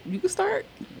late. You can start.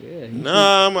 Yeah.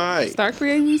 Nah, I'm alright. Start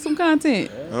creating some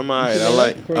content. I'm alright.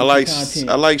 Create some content.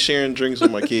 I like sharing drinks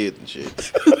with my kids and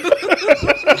shit.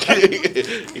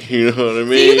 You know what I mean?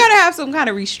 See, you gotta have some kind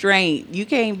of restraint. You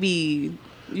can't be.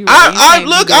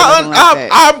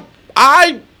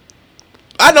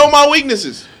 I know my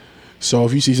weaknesses. So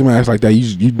if you see somebody ass like that,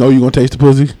 you know you gonna taste the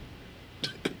pussy.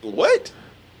 What?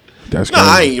 That's No,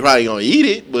 I crazy. ain't probably gonna eat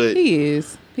it, but He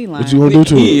is. He lying. What you gonna do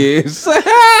to it? He is. no,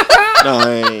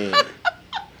 I ain't.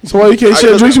 So why you can't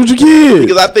share I- drinks with your kids?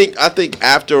 Because I think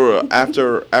after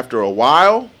a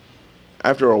while,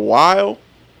 I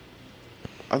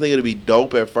think it'll be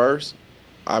dope at first.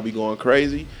 I'll be going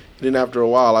crazy. Then after a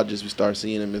while, I just start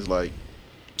seeing him as like,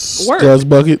 Work. Scuzz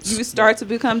buckets. You start to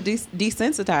become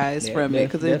desensitized from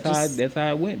it because That's how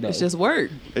it went though. it's just work.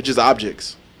 it's just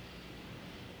objects.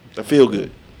 I feel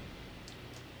good.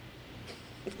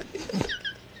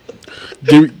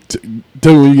 Tell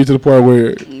me when you get to the part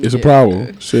where it's a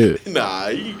problem. Shit. Nah,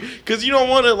 because you don't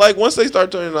want to, like, once they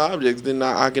start turning to objects, then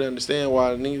I can understand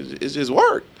why it's just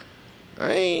work.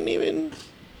 I ain't even.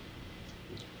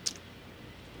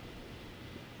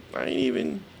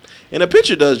 And the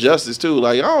picture does justice, too.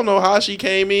 Like, I don't know how she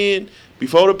came in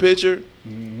before the picture.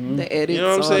 The edits. You know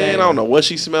what I'm all saying? I that. don't know what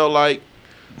she smelled like.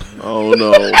 I don't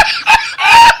know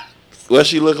what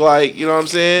she looked like. You know what I'm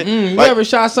saying? You Like, ever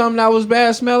shot something that was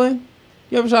bad smelling?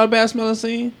 You ever shot a bad smelling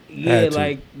scene? Yeah, Had to.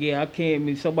 like I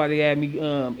came. Somebody had me.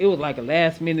 It was like a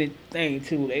last minute thing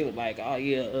too. They was like, "Oh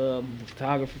yeah, the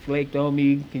photographer flaked on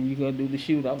me. Can you go do the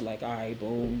shoot?" I was like, "All right,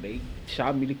 boom." They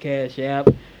shot me the Cash App.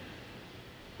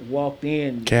 Walked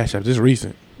in. Cash App, this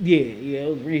recent. Yeah, it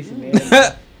was recent, man.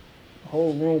 The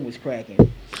whole room was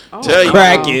cracking. Oh, Tell you-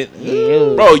 Crack it. Yeah, it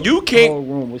was, bro, you the whole can't.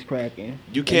 room was cracking.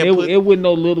 You And can't it, put. it wasn't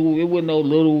no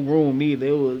little room either.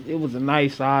 It was a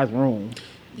nice sized room.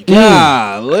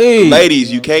 Golly. Ladies,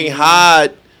 you can't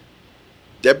hide.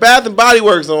 That Bath and Body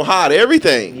Works don't hide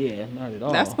everything. Yeah, not at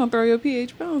all. That's gonna throw your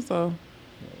pH balance off.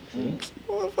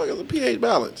 What the fuck is a pH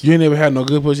balance? You ain't never had no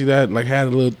good pussy that had a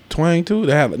little twang too?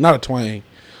 That had not a twang,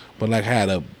 but like had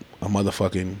a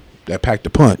motherfucking that packed a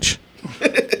punch.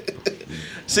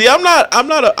 See, I'm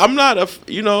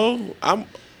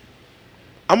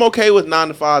okay with 9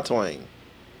 to 5 twang.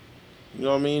 You know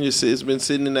what I mean? It's been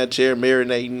sitting in that chair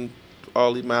marinating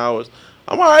all these hours.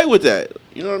 I'm all right with that.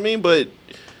 You know what I mean? But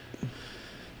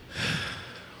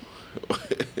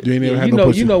You ain't never Yeah, had no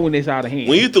pussy. you know when it's out of hand.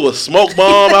 when you threw a smoke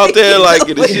bomb out there, like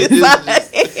the shit, You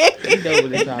know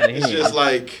when it's out of hand. it's just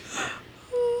like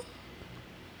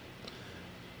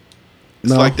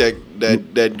it's No. like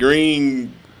that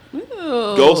green Ew.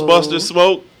 Ghostbuster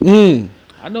smoke.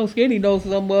 I know Skinny knows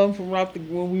some of them from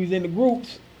when we was in the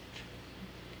groups.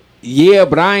 Yeah,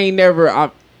 but I ain't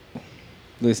never.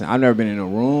 Listen, I've never been in a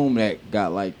room that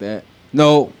got like that.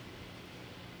 No,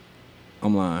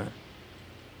 I'm lying.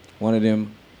 One of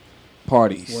them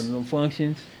parties. One of them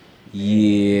functions.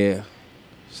 Yeah.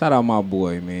 Shout out my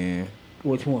boy, man.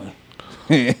 Which one?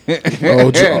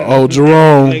 Oh,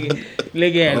 Jerome.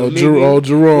 Look at Oh, him. Jerome. The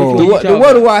What you what, talking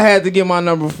what do about? I had to get my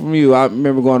number from you? I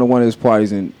remember going to one of his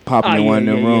parties and popping in one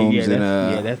of them rooms. Yeah,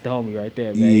 and that's the homie right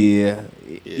there, man. yeah.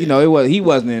 You know, he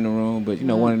wasn't in the room, but you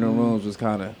know, one of them rooms was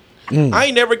kind of. I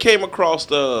ain't never came across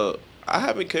I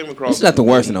haven't came across. It's nothing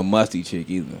worse than a musty chick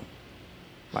either.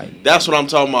 Like That's what I'm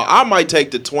talking about. I might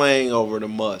take the twang over the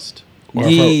must. Or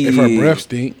if her breath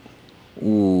stink,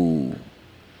 ooh.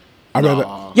 I'd rather.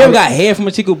 You ever got hair from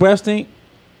a chick who breath stink?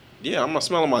 Yeah, I'm not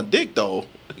smelling my dick though.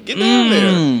 Get down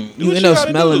there. Do You what end up gotta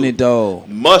smelling do. it though.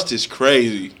 Must is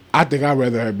crazy. I think I'd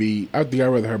rather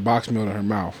her box smell than her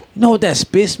mouth. You know what that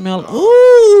spit smell?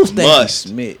 Ooh, stinky Must.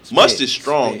 Spit, Must spit, is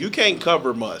strong. spit. You can't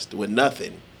cover must with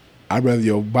nothing. I'd rather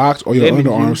your box or your Lemon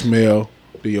underarm juice. smell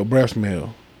than your breath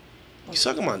smell. You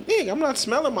sucking my dick. I'm not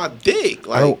smelling my dick.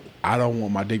 Like I don't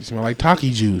want my dick to smell like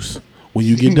Taki juice when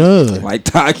you get done. Like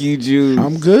Taki juice.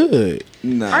 I'm good.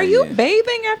 Nah, Are you yeah.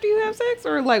 bathing after you have sex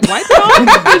or like wipe it off?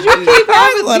 Because you keep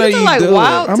having What are these are you like doing?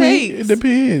 wild I mean, it takes.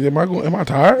 depends. Am I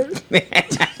tired?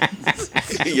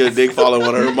 Your dick falling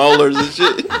one of her molars and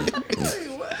shit.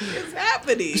 What is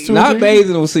happening? Not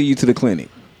bathing will send you to the clinic.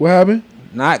 What happened?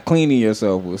 Not cleaning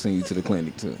yourself will send you to the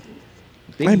clinic too.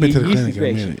 I ain't been to the clinic in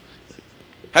a minute.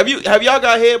 Have y'all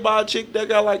got head by a chick that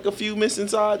got like a few missing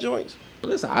side joints?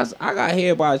 Listen, I got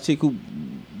head by a chick who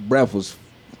breath was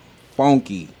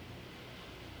funky,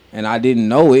 and I didn't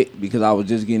know it because I was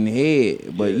just getting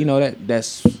head. But you know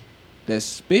that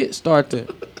spit start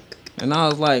to, and I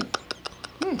was like,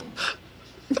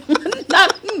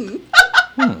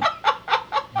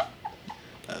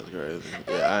 That's crazy.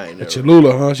 Yeah, I ain't The never.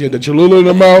 Cholula, huh? She had the Cholula in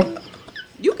her mouth.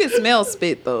 You can smell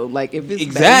spit though. Like if it's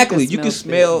exactly. bad, You can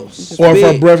smell. spit. Or if her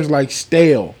spit. breath is like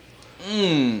stale.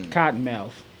 Cotton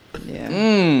mouth. Yeah.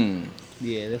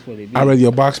 Yeah, that's what it is. I'd rather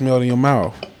your box smell than your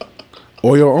mouth.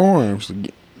 Or your arms.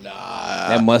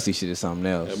 That musty shit is something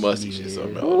else. That musty shit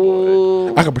something else,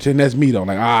 boy. I can pretend that's me though.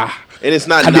 Like, And it's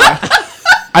not.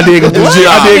 I did go to the gym.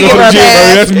 I did go to the gym.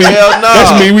 Bro. That's me. Hell no.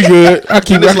 That's me. We good. I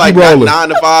keep And it's like rolling. 9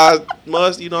 to 5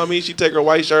 must. You know what I mean? She take her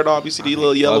white shirt off. You see these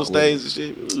little yellow fuck with it.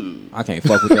 stains and shit. Ooh. I can't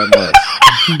fuck with that much.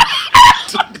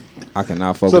 I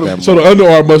cannot fuck with that much. So the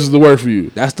underarm muscle is the word for you.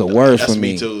 That's the worst That's for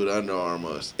me me. too. The underarm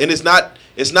must. And it's not.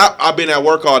 I've been at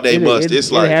work all day. Must. It's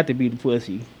it like have to be the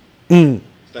pussy.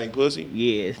 stank pussy.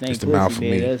 Yeah, it's It's the pussy, mouth for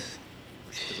man. me. That's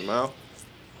It's the mouth.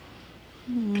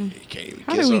 You can't even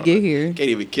How kiss did we her. get here? Can't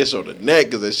even kiss her on the neck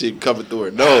because that shit coming through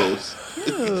her nose.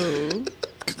 Oh.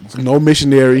 No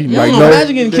missionary. Like no.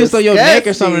 Imagine getting kissed on your neck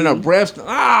or something in her Disgusting.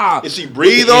 breath. If she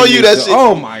breathe on you, that shit.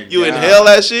 Oh my You God. inhale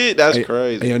that shit. That's And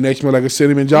crazy. your neck smell like a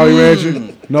cinnamon Jolly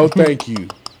Rancher? No, thank you.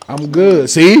 I'm good.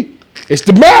 See? It's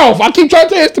the mouth. I keep trying to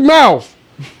tell you it's the mouth.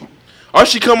 Or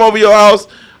she come over your house.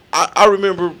 I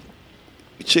remember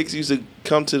chicks used to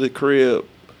come to the crib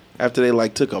after they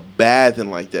like took a bath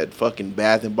and like that fucking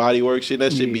Bath and Body Works shit.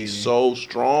 That shit be so Your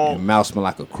strong. mouth smell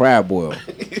like a crab boil.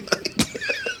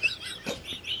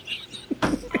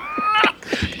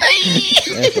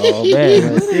 that's all bad.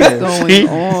 Right there. Going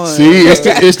on. See?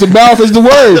 It's the mouth is the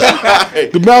word.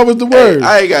 The mouth is the word.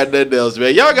 I ain't got nothing else,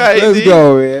 man. Y'all got Let's AD?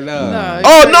 go, man. No,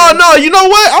 Oh no. You know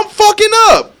what? I'm fucking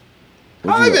up.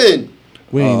 Ivan.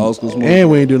 We ain't, old school smooth. and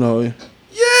we ain't do no. Yeah,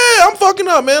 I'm fucking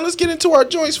up, man. Let's get into our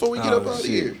joints before we get up out of shit.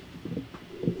 here.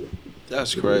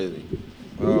 That's crazy.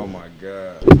 Oh my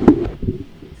God.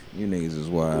 You niggas is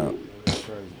wild.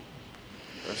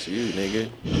 That's you, nigga.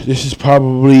 This is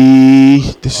probably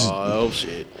Oh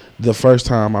shit. the first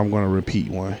time I'm gonna repeat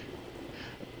one,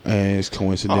 and it's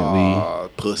coincidentally Aw,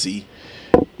 pussy.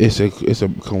 it's a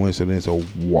coincidence of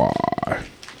why.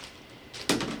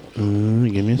 Give me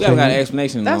a We haven't second. got an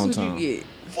explanation in a That's long what time. you get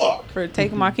Fuck. for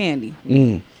taking my candy.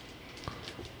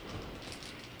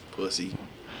 Pussy.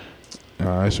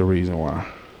 It's a reason why.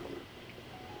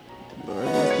 Lord,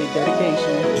 must be dedication.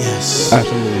 Yes,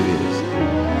 Absolutely, it is.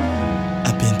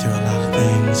 I've been through a lot of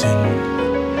things and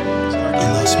I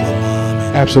lost my mom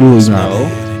and Absolutely not. No.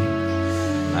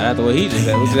 Not after what he just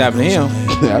said. What just happened to him?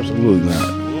 Absolutely not.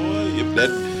 Boy, if that,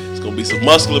 it's gonna be some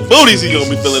muscular booties he gonna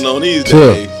be feeling on these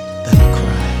Sure. days. then I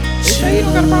cried. They say you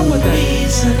don't got a problem with that.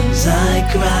 Reasons I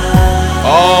cried,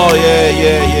 Oh yeah.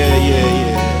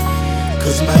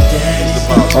 cause my daddy's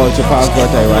Oh, it's your pop's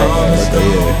birthday, right? Yeah.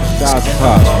 Shout out to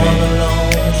Pops, man.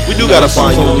 We do gotta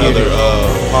find you another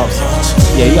pop song.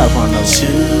 Yeah, you gotta find another one.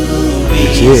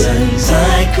 reasons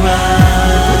I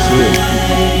cried.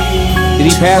 Did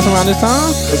he pass around this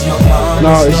time?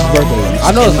 No, it's his birthday. I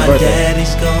know it's his My birthday.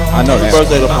 daddy's gone. I know that.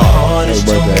 Birthday to pop. Happy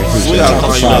birthday. We Appreciate gotta it.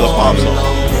 find you another pop song.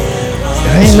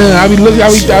 Ain't nothing. I be looking. I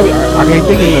can't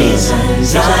think of nothing.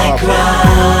 Reasons I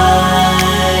cried.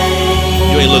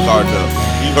 You ain't look hard enough.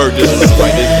 You heard this one,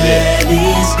 like this is it.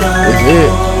 Daddy's gone. It's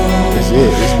it. It's it.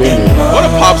 It's been there. What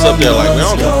if pops up there like, man, I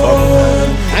don't give a fuck.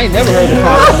 I ain't never heard of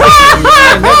Pop. I ain't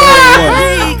never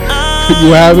heard one.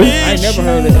 You have it? I ain't never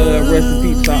heard of Rest in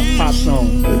Peace Pop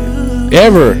song.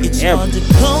 Ever? Ever. It's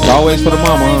always for the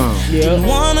mama, huh? Yeah.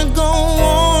 Wanna go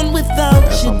on without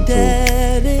your something too.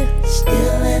 daddy.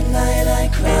 Still at night I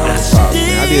cry. man. I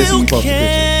did see you post a picture.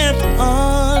 Can't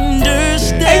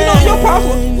understand. Hey, you know your pops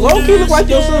low key look like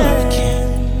your son.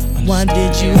 Why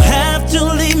did you have to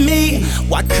leave me?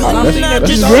 Why couldn't I That's not his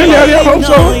just granddaddy, I hope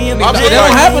so. That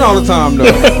don't happen all the time though.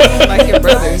 Like your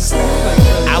brothers.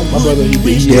 My brother, he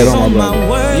had on my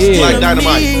brother. Yeah. Like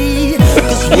Dynamite.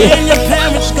 Cause when your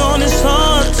parents gone, it's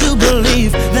hard to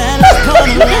believe that it's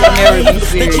gonna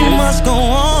that you must go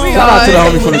on. Shout out to the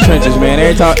homie from the trenches, man.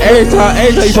 Every time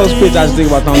you post a picture, I just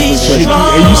think about the homie from the trenches.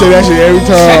 And you say that shit every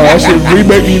time. That shit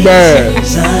remake me mad.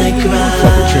 I cry.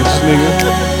 Fucking trenches,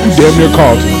 nigga. You damn near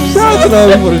Carlton. Shout out to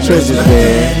those for the trenches,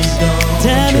 man.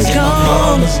 Daddy's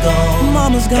gone,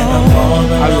 mama's gone.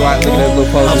 I was like looking at that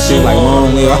little post and shit like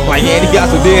long live. I'm like, yeah, he got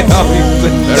some dead homies.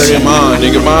 Better than mine,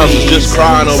 nigga. Mine was just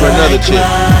crying over another chick.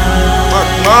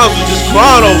 Mine was just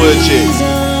crying over a chick.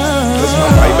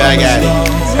 Right back at it.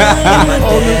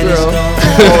 Older girl.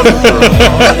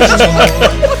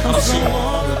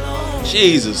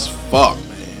 Jesus fuck,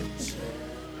 man.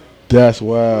 That's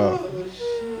wild.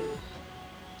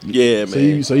 Yeah,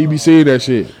 man. So you be seeing that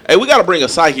shit. Hey, we gotta bring a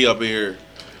psyche up in here.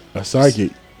 A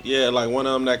psychic. Yeah, like one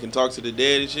of them that can talk to the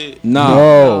dead and shit.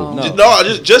 No.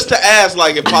 Just to ask,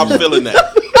 like, if Pop's feeling that.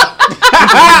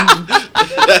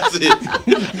 That's it.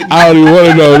 I don't even want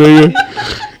to know, nigga.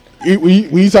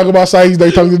 When you talk about psychics,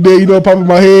 they talk to the dead, you know what pop in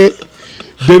my head?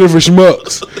 Dinner for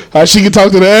Schmucks. How she can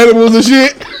talk to the animals and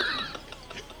shit.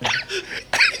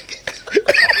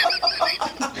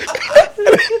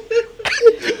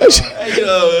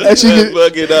 She can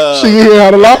hear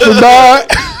how the lobster died.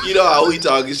 You know how we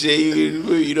talking shit.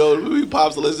 You know, we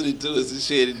Pop's listening to us and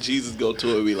shit, and Jesus go to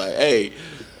it and be like, hey,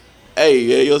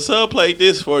 your son played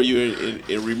this for you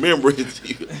and remember it.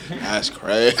 That's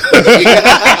crazy.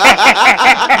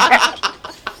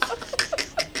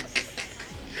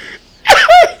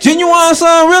 Genuine,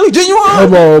 son, really? Genuine?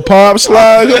 Come on, Pop,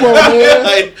 slide. Come on,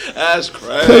 man. That's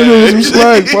crazy. Come on, some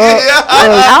slack, Pop. What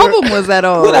album was that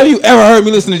on? When have you ever heard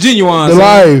me listen to Genuine, The son?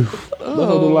 Live. The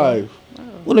Live.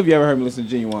 When have you ever heard me listen to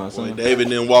Genuine, son? When David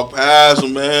didn't walk past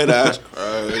him, man. That's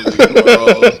crazy,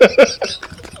 bro.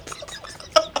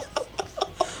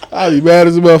 I'll be mad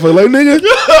as a motherfucker. Like, nigga,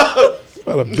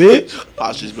 what a bitch.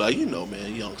 Pop's just be like, you know,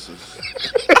 man, youngsters.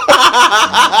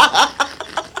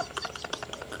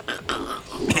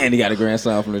 And he got a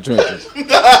grandson from the trenches.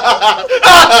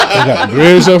 I got a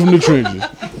grandson from the trenches.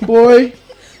 Boy.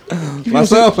 My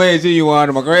son playing Genuine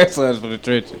and my grandson's from the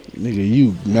trenches. Nigga,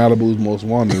 you Malibu's most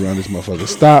wanted around this motherfucker.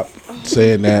 Stop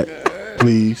saying that,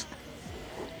 please.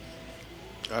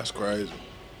 That's crazy.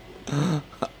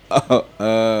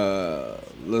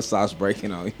 Lil Sauce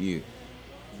breaking on you.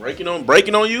 Breaking on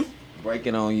you?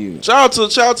 Breaking on you. Shout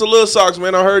out to Lil Sox,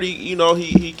 man. I heard he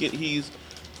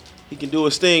can do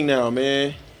his thing now,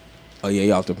 man. Oh yeah,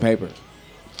 he off them papers.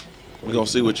 We gonna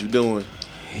see what you doing.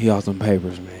 He off them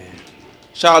papers, man.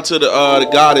 Shout out to the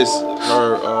goddess,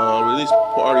 her release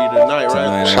party tonight,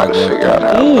 right? Trying to figure out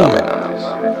how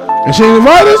And she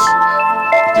invite us?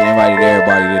 They invited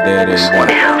everybody to dead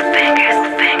everybody.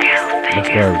 That's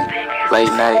crazy.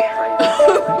 Late night.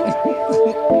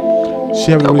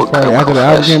 She having a release party after the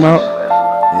album came out?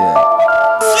 Yeah.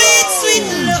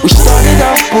 We started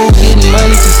off with getting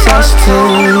money to substitute.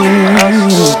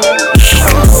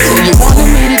 You wanted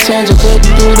me to change, I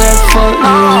couldn't do that for you.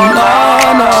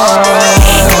 No.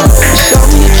 Show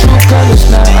me your true colors,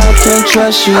 now I can't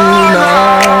trust you. No,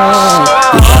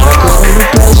 you thought I couldn't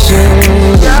replace you,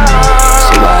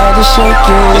 so I had to shake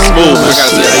you. It's smooth, man. I gotta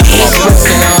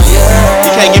say,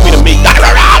 you can't give me the meat.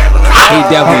 He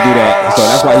definitely do that. So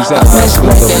that's why he said I miss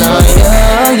breaking on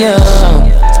you.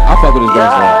 I fuck with his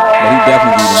verse, bro. But he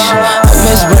definitely do that. I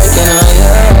miss breaking on you.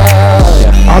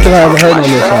 I don't think I ever heard no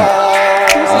Lil Sox.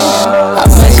 I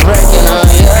miss breaking on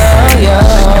you.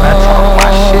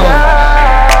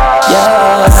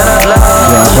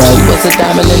 She was a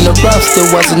diamond in the rough, still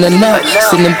wasn't enough.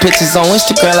 Sending pictures on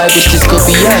Instagram like this could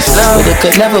be us, but it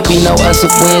could never be no us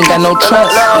if we ain't got no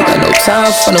trust. Ain't got no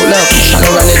time for no love,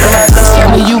 tryna run it up. Tell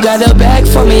me you got a bag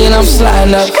for me and I'm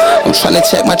sliding up. I'm tryna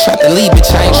check my trap and leave,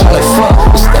 bitch, I ain't tryna fuck.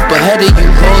 A step ahead of you,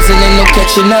 hoes and ain't no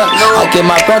catching up. I'll get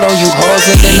my bread on you, hoes,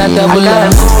 and then I double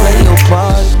up.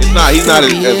 He's not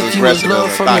as aggressive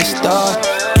as I thought.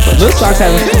 Lil Sox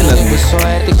haven't said nothing. So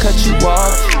I had to cut you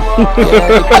off. And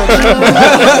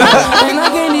I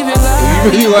can't even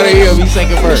lie. You wanna hear me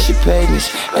singing first? She paid me,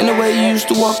 and the way you used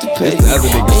to walk the pavement. And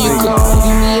you come on,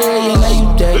 give me yeah, now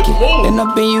you taking. Then I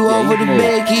bend you over the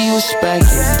bed, give you a spank.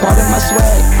 Part of my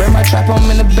swag, bring my trap home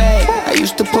in the bag. I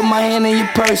used to put my hand in your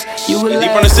purse. You would Is he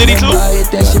from the city too? I hit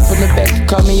that shit from the back, you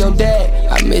call me your dad.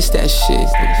 I miss that shit,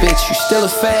 but bitch, you still a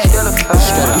fag. We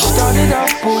started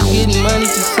off with getting money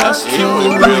to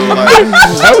substitute.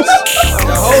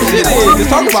 The whole shit is just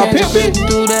talking about pimping.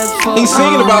 He's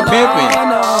singing about pimping.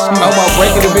 Talking about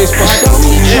breaking the bitch pocket.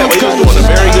 Yeah, but he was doing a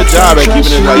very good job at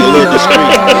keeping it like a little discreet.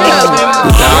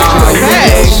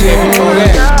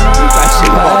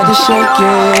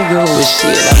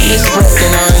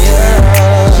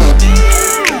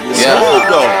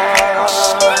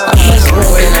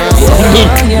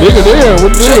 Nigga, damn,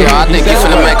 what the Yo, I think you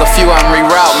finna make a few on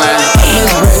reroute, man.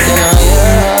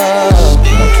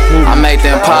 I make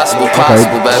the impossible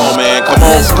possible, baby. Come on, man. Come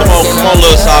on,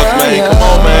 Lil Socks, man. Come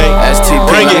on, man. STP,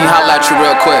 Bring let it. me holla at you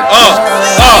real quick.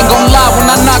 Ain't gon' lie, when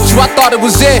I knocked you, I thought it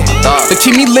was it. To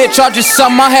keep me lit, y'all just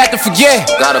something I had to forget.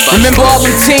 Remember all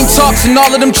them team talks and all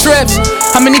of them trips?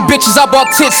 How many bitches I bought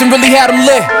tits and really had them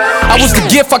lit? I was the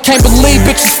gift, I can't believe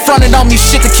bitches fronted on me.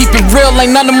 Shit, to keep it real,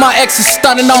 ain't none of my exes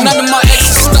stunning on me.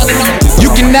 You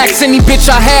can ask any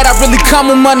bitch I had, I really come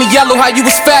with money yellow. How you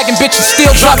was fagging, bitches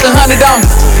still dropped 100 on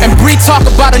me. And Bree talk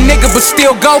about a nigga, but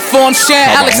still go for him. Shan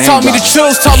Alex told me to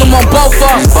choose, told him on both of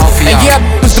them. And yeah,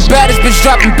 was the baddest bitch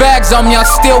dropping bags on me. I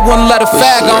still wouldn't let a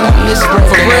fag on me.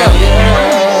 For real.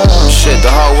 Shit, the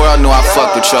whole world knew I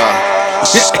fucked with y'all.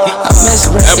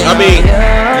 I mean,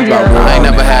 I ain't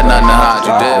never had nothing to hide,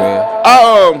 you did.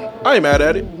 I ain't mad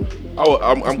at it.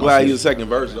 I'm glad he was second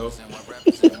verse though.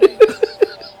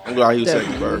 I'm glad he was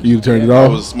second verse. You turned it That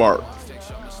off. was smart.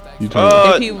 You turned it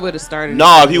off. If he would have started.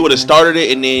 No, if he would have started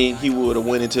it and then he would have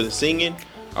went into the singing,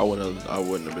 I wouldn't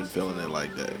have been feeling it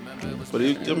like that. But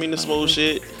I mean, the smooth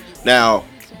shit. Now,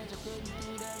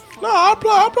 no,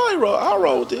 I'll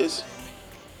roll with this.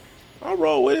 I'll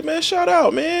roll with it, man. Shout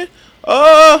out, man.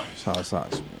 Socks, man.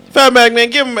 Fatback, man,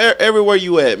 give him everywhere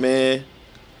you at, man.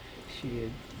 Shit,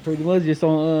 pretty much just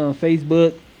on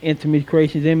Facebook, Intimate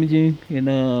Creations Imaging,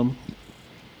 and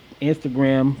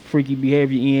Instagram, Freaky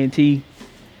Behavior ENT,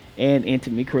 and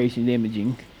Intimate Creations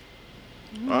Imaging.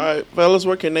 All right, fellas,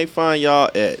 where can they find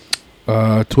y'all at?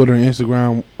 Twitter and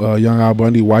Instagram, Young Al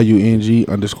Bundy,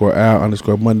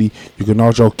 YUNG_Al_Bundy. You can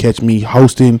also catch me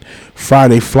hosting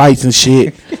Friday flights and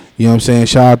shit. You know what I'm saying?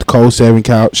 Shout out to Code 7,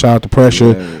 shout out to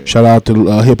Pressure, shout out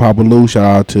to Hip Hop Baloo, shout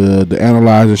out to The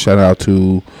Analyzer, shout out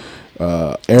to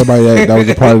everybody that was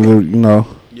a part of the, you know.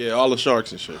 Yeah, all the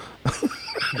sharks and shit.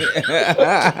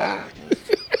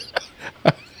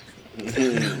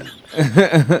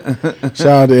 Shout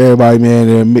out to everybody,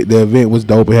 man. The event was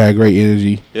dope. It had great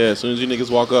energy. Yeah, as soon as you niggas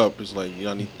walk up, it's like,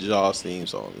 y'all need Jaws theme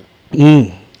song.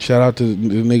 Shout out to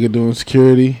the nigga doing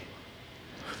security.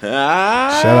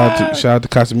 Shout out to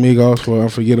Casamigos for an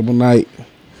unforgettable night.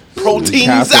 Protein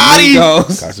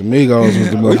Casamigos. Casamigos was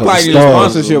the We motherfucking might need a star.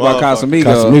 sponsorship by Casamigos.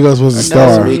 Casamigos was the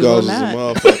star. Casamigos is a not.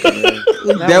 motherfucker, man.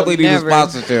 We definitely need a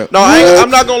sponsorship. No, I'm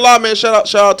not gonna lie, man.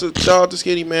 Shout out to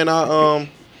Skinny, man. I've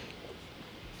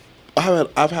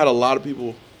had a lot of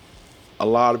people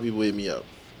hit me up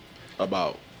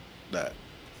about that.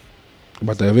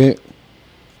 About the event?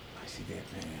 I see that,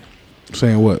 man.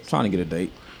 Saying what? Trying to get a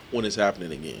date. When it's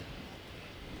happening again.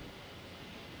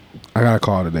 I got a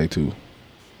call today too.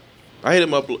 I hit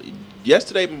him up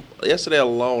yesterday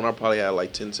alone. I probably had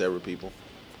like 10 separate people.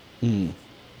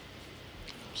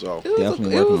 So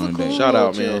Definitely It working was on a a cool date. Shout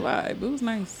out, chill man. vibe. It was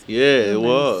nice. yeah, it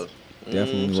was.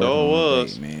 Definitely So working it on a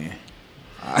was. date, man.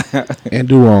 And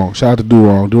Do-Wrong. Shout out to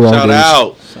Do-Wrong. Do-Wrong Shout did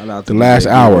out. Shout out to the last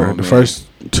DJ hour. D-Wrong, The man. first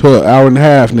hour and a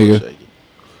half, nigga. Shake it.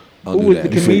 Don't Who do was that.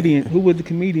 the comedian? Who was the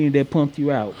comedian that pumped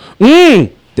you out?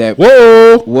 That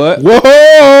Whoa. What?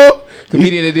 Whoa.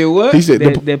 comedian that did what? He said,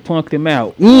 That punked him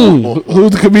out.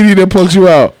 who's the comedian that punked you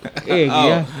out?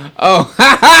 Yeah. Oh, Who's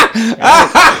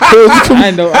the I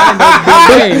didn't know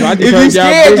the name. I just if you heard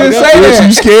y'all scared, bring it just up. say If that.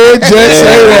 you scared, just say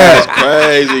that. That's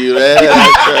crazy, man.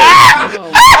 That's crazy.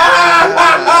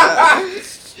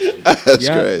 That's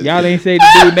Y'all, crazy. y'all ain't say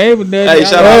the dude name or nothing. Hey, Y'all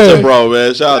shout out to bro,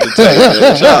 man. Shout out to Tay,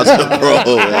 man. Shout out to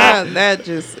bro, man. That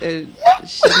just shouldn't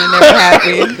have never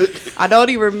happened. I don't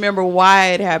even remember why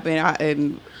it happened.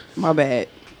 And my bad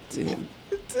to him.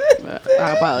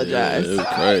 I apologize. It's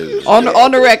crazy.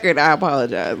 On the record, I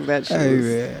apologize. That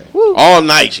shit was, All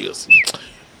night she was.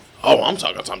 Oh, I'm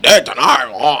talking some that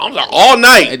tonight. Oh, I'm talking all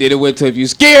night. And then it went to if you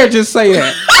scared, just say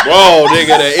that. Bro,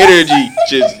 nigga, the energy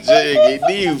just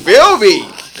do you feel me?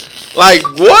 Like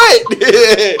what?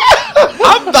 I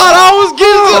thought I was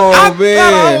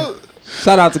getting.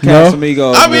 Shout out to No.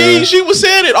 Casamigos. I mean, she was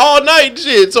saying it all night, and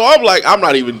shit. So I'm like, I'm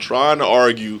not even trying to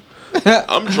argue.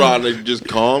 I'm trying to just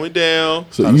calm it down.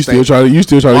 So you still try to I'm get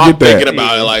thinking that.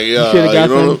 about it like, You should have got you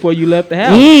something know, before you left the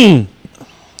house.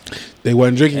 They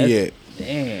wasn't drinking yet.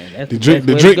 Damn, that's The the drink, best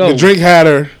the way to drink, go. the drink had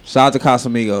her. Shout out to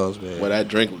Casamigos, man. well, that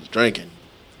drink was drinking.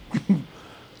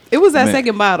 it was that Man.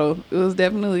 second bottle. It was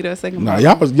definitely that second Nah,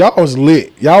 bottle. y'all was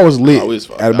lit. Y'all was lit I was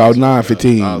fucked. at I about was fucked up.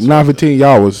 9:15. I was 9:15,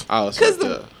 y'all was. I was Because fucked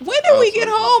up. when did we get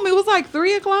home? It was like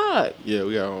 3:00. Yeah,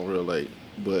 we got home real late.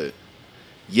 But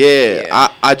yeah.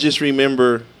 I just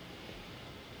remember.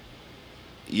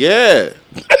 Yeah,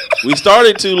 we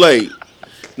started too late.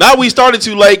 Not we started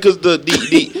too late because the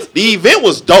event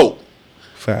was dope.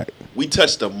 Fact. We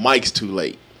touched the mics too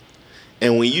late,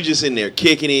 and when you just in there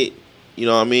kicking it, you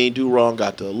know what I mean. Do Wrong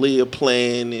got the Aaliyah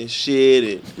playing and shit,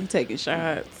 and We taking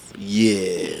shots.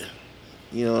 yeah,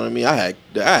 You know what I mean? I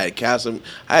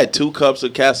had 2 cups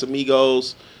of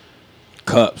Casamigos,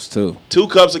 Cups too. 2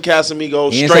 cups of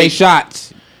Casamigos He didn't say straight,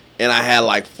 shots. and I had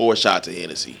like 4 shots of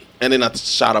Hennessy, and then I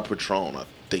shot of Patron. I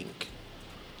think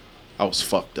I was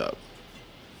fucked up.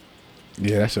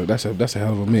 Yeah, that's a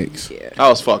hell of a mix. Yeah. I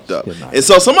was fucked up. Good night. And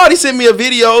so somebody sent me a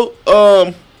video.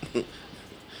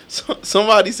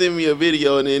 Somebody sent me a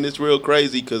video, and then it's real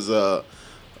crazy because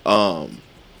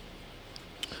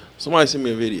somebody sent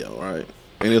me a video, right?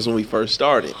 And it was when we first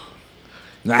started.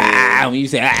 When you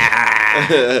say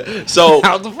So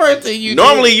that was the first thing you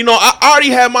normally, did. you know, I already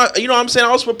had my, you know what I'm saying,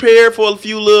 I was prepared for a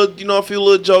few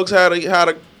little jokes, had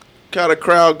a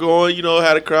crowd going, you know,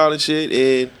 had a crowd and shit,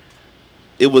 and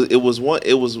it was one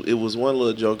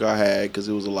little joke I had because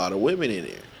it was a lot of women in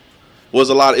there. It was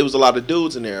a lot of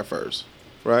dudes in there at first,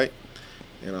 right?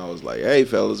 And I was like, hey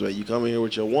fellas, man, you come in here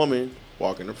with your woman,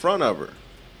 walk in front of her.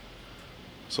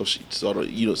 So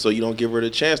you don't give her the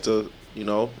chance to, you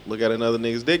know, look at another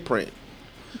nigga's dick print.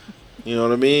 You know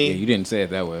what I mean? Yeah, you didn't say it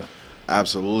that way.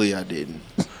 Absolutely, I didn't.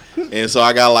 And so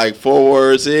I got like 4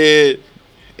 words in,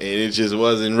 and it just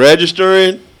wasn't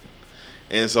registering.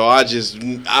 And so I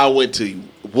went to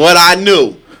what I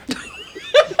knew.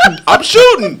 I'm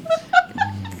shooting.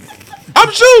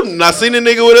 I seen a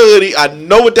nigga with a hoodie. I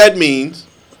know what that means.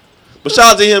 But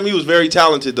shout out to him. He was very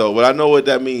talented though. But I know what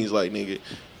that means. Like, nigga,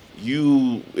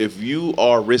 if you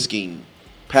are risking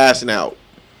passing out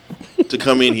to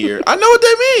come in here, I know what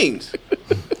that means.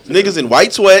 Niggas in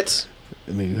white sweats.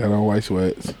 Niggas had on white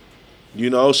sweats. You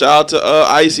know, shout out to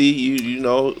Icy. You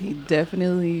know, He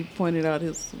definitely pointed out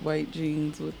his white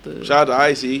jeans with the. shout out to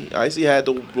Icy. Icy had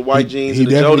the white jeans he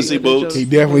and the definitely- Jodeci boots. He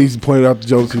definitely pointed out the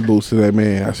Jodeci boots to that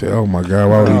man. I said, "Oh my God,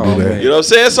 why would he do that?" man. You know what I'm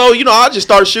saying? So, you know, I just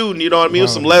start shooting, you know what I mean?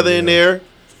 With some leather in there.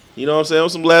 You know what I'm saying?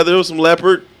 With some leather, with some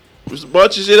leopard. There's a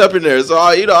bunch of shit up in there. So,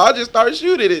 I just started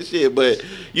shooting and shit. But,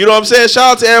 you know what I'm saying?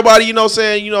 Shout out to everybody, you know what I'm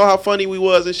saying? You know how funny we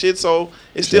was and shit. So,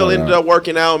 it still Shout ended out. up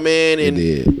working out, man. And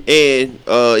It and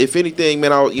if anything,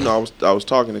 man, I was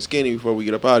talking to Skinny before we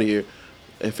get up out of here.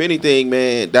 If anything,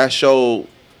 man, that showed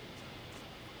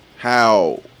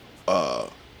how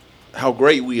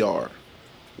great we are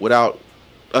without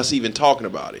us even talking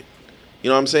about it. You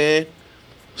know what I'm saying?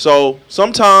 So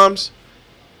sometimes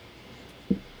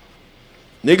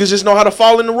niggas just know how to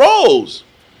fall in the roles.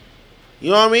 You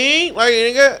know what I mean? Like,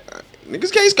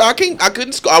 niggas can't score. I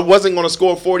couldn't score. I wasn't gonna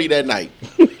score 40 that night.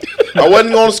 I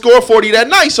wasn't gonna score 40 that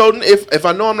night. So if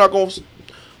I know I'm not gonna,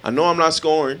 I know I'm not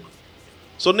scoring.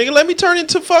 So nigga, let me turn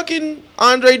into fucking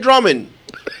Andre Drummond,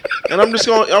 and I'm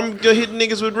gonna hit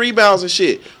niggas with rebounds and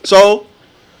shit. So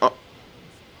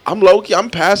I'm low key. I'm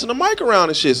passing the mic around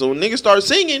and shit. So when niggas start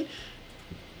singing,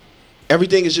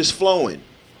 everything is just flowing.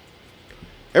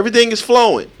 Everything is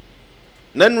flowing.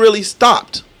 Nothing really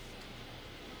stopped.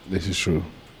 This is true.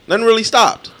 Nothing really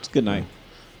stopped. It's good night.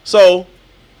 So,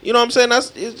 you know what I'm saying?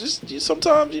 It's just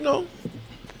sometimes, you know,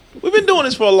 we've been doing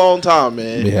this for a long time,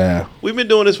 man. Yeah. We've been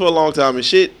doing this for a long time, and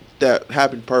shit that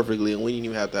happened perfectly, and we didn't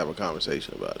even have to have a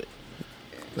conversation about it.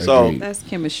 So, Agreed. That's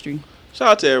chemistry. shout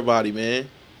out to everybody, man.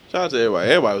 Shout out to everybody.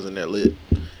 Everybody was in there lit.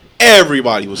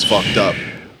 Everybody was fucked up.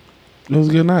 It was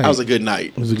a good night. That was a good night.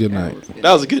 It was a good night.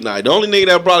 That was a good night. The only nigga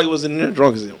that probably was in there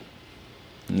drunk is him.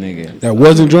 Nigga. That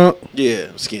wasn't drunk.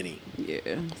 Yeah, Skinny. Yeah.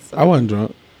 So I wasn't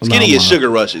drunk. Skinny No, gets I'm sugar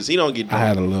rushes. He don't get I drunk.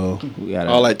 had a little. We got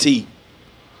All that tea.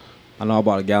 I know I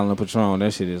bought a gallon of Patron.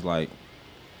 That shit is like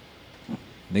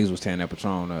niggas was tearing that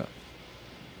Patron up.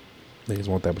 Niggas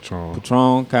want that Patron.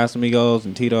 Patron, Casamigos,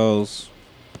 and Tito's.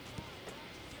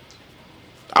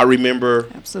 I remember.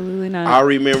 absolutely not. I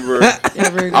remember.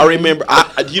 Ever I again. remember.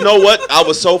 You know what? I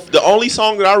was so. The only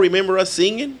song that I remember us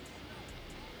singing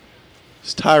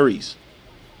is Tyrese,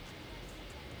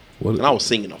 What, and I was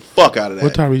singing the fuck out of that.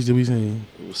 what Tyrese did we sing?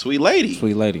 It was Sweet Lady.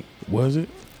 Sweet Lady. Was it?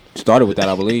 Started with that,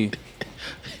 I believe.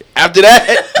 After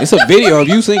that, It's a video of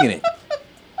you singing it.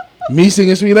 Me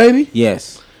singing Sweet Lady?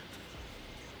 Yes.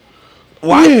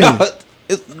 Why?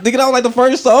 Nigga, that was like the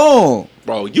first song.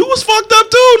 bro, you was fucked up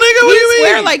too, nigga. What do He you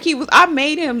swear mean? like he was. I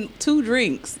made him 2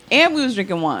 drinks, and we was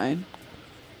drinking wine.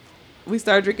 We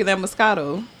started drinking that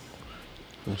Moscato.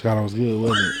 Shout was good,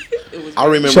 wasn't it? It was. I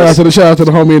remember. Shout out to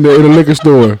the homie in the liquor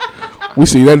store. We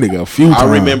see that nigga a few times.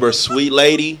 I remember Sweet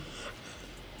Lady.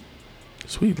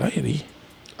 Sweet Lady.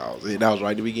 That was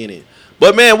right at the beginning.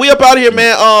 But man, we up out here,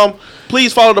 man.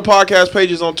 Please follow the podcast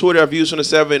pages on Twitter at Views from the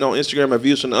 7, on Instagram at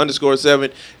Views from the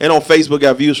 _7, and on Facebook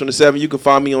at Views from the 7. You can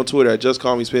find me on Twitter at Just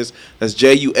Call Me Spence. That's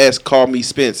JUS Call Me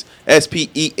Spence.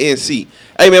 SPENC.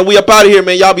 Hey man, we up out of here,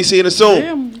 man. Y'all be seeing us soon.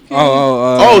 Damn.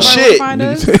 Oh shit. Find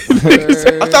us. I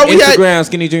thought we had. Instagram,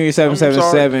 Skinny Junior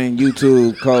 777,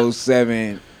 YouTube, code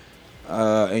 7.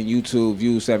 and YouTube,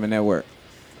 View 7 Network.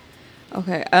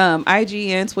 Okay. IG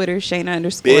and Twitter,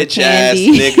 Shayna_Candy. Bitch ass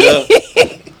nigga.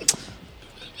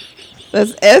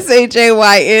 That's SHAYNA_KANDII.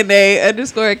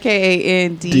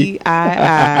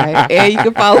 And you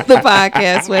can follow the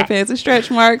podcast, Sweatpants and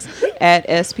Stretch Marks, at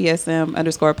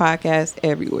SPSM_podcast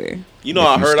everywhere. You know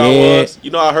I heard I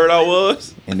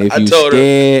was. And if I you told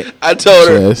scared, her. I told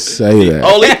her. Just say that.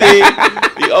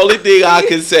 The only thing I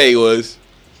could say was,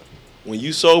 when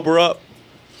you sober up,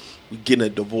 we getting a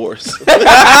divorce. Nigga,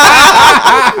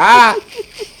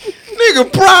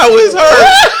 pride was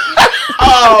hurt.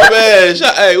 Oh man,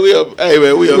 we up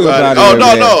out. Oh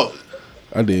no.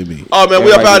 I did me. Oh man,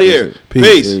 we up out of here.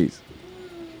 Peace. Peace.